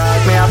 And I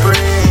dark me I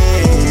pray.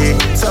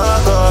 So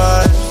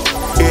cold,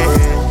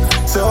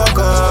 yeah, so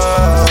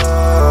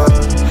cold,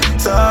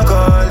 so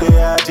cold. They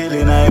are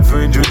chilling in the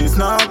fridge with the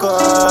snow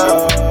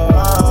cold.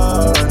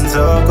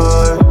 So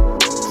cold,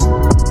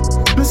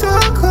 so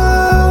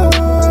cold,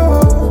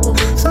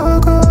 so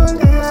cold.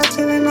 They are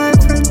chilling in the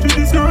fridge with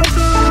the snow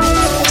cold.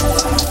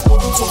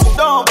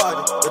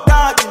 Nobody, the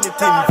dog in the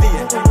team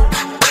vein.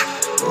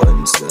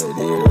 One side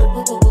here.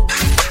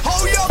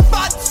 How you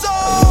bad so?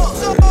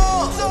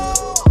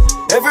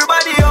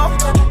 Everybody up,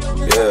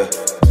 Yeah,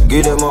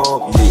 give them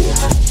up, yeah.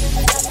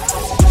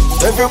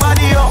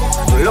 everybody up.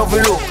 Love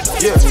you look,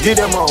 yeah, give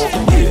them up,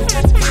 yeah.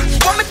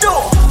 What me do?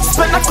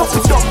 Spend a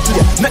couple dumb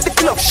here, make the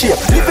club shake.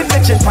 Living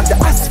legend on the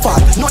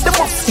asphalt, know them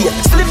must stay.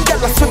 Slim gal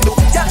a swing the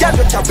weed, gal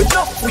don't have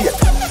enough weight.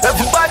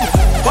 Everybody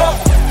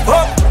up,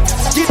 up,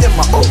 give them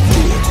a up,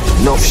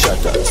 yeah. Enough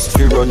shatters,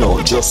 we run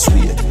out, just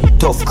wait.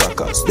 Tough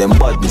crackers, them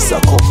badness a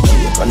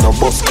cupcake. And no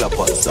bus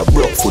clappers, a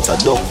broke foot, a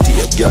duct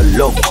tape. Girl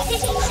love,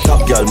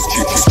 top girl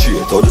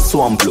straight, how the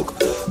swamp look.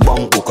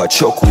 Bang hook, a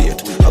chuck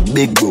weight. A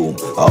big broom,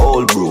 a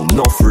old broom,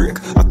 no freak.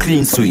 A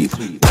clean sweep,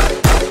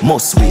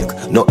 must wake,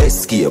 no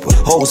escape.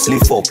 House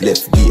lift up,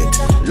 left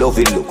gate. Love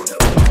it look,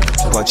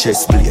 a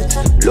chest plate.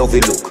 Love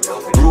it look,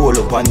 roll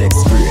up a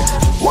next spray.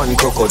 One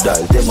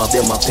crocodile, them a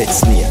pet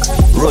snake.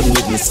 Run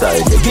with me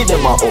side, give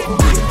them a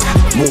upgrade.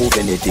 Move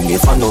anything,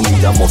 if I know me,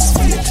 I must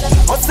wait.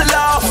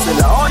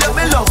 hustle, all you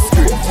be love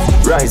straight.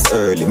 Rise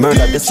early,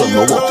 murder the sun,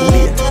 no walk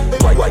late.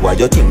 Why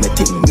you think me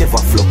thing never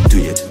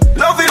fluctuate?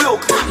 Love it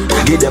look,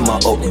 give them a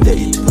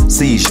update.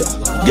 Seizure,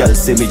 girl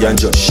see me and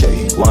just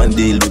shy. One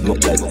deal with me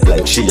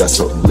like she a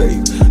subway.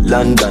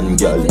 London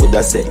girl would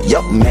I say,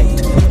 yup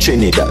mate.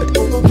 Trinidad,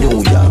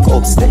 New York,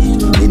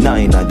 upstate. The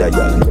 9 other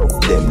girl,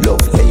 them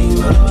love hate.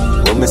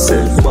 But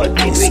myself, but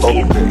it's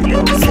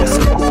upgrade.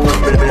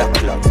 Black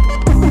cloud.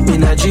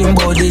 In a dream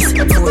about this.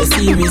 4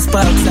 series,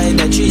 parkside,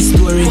 a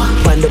 3-story.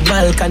 On the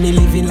balcony,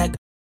 living like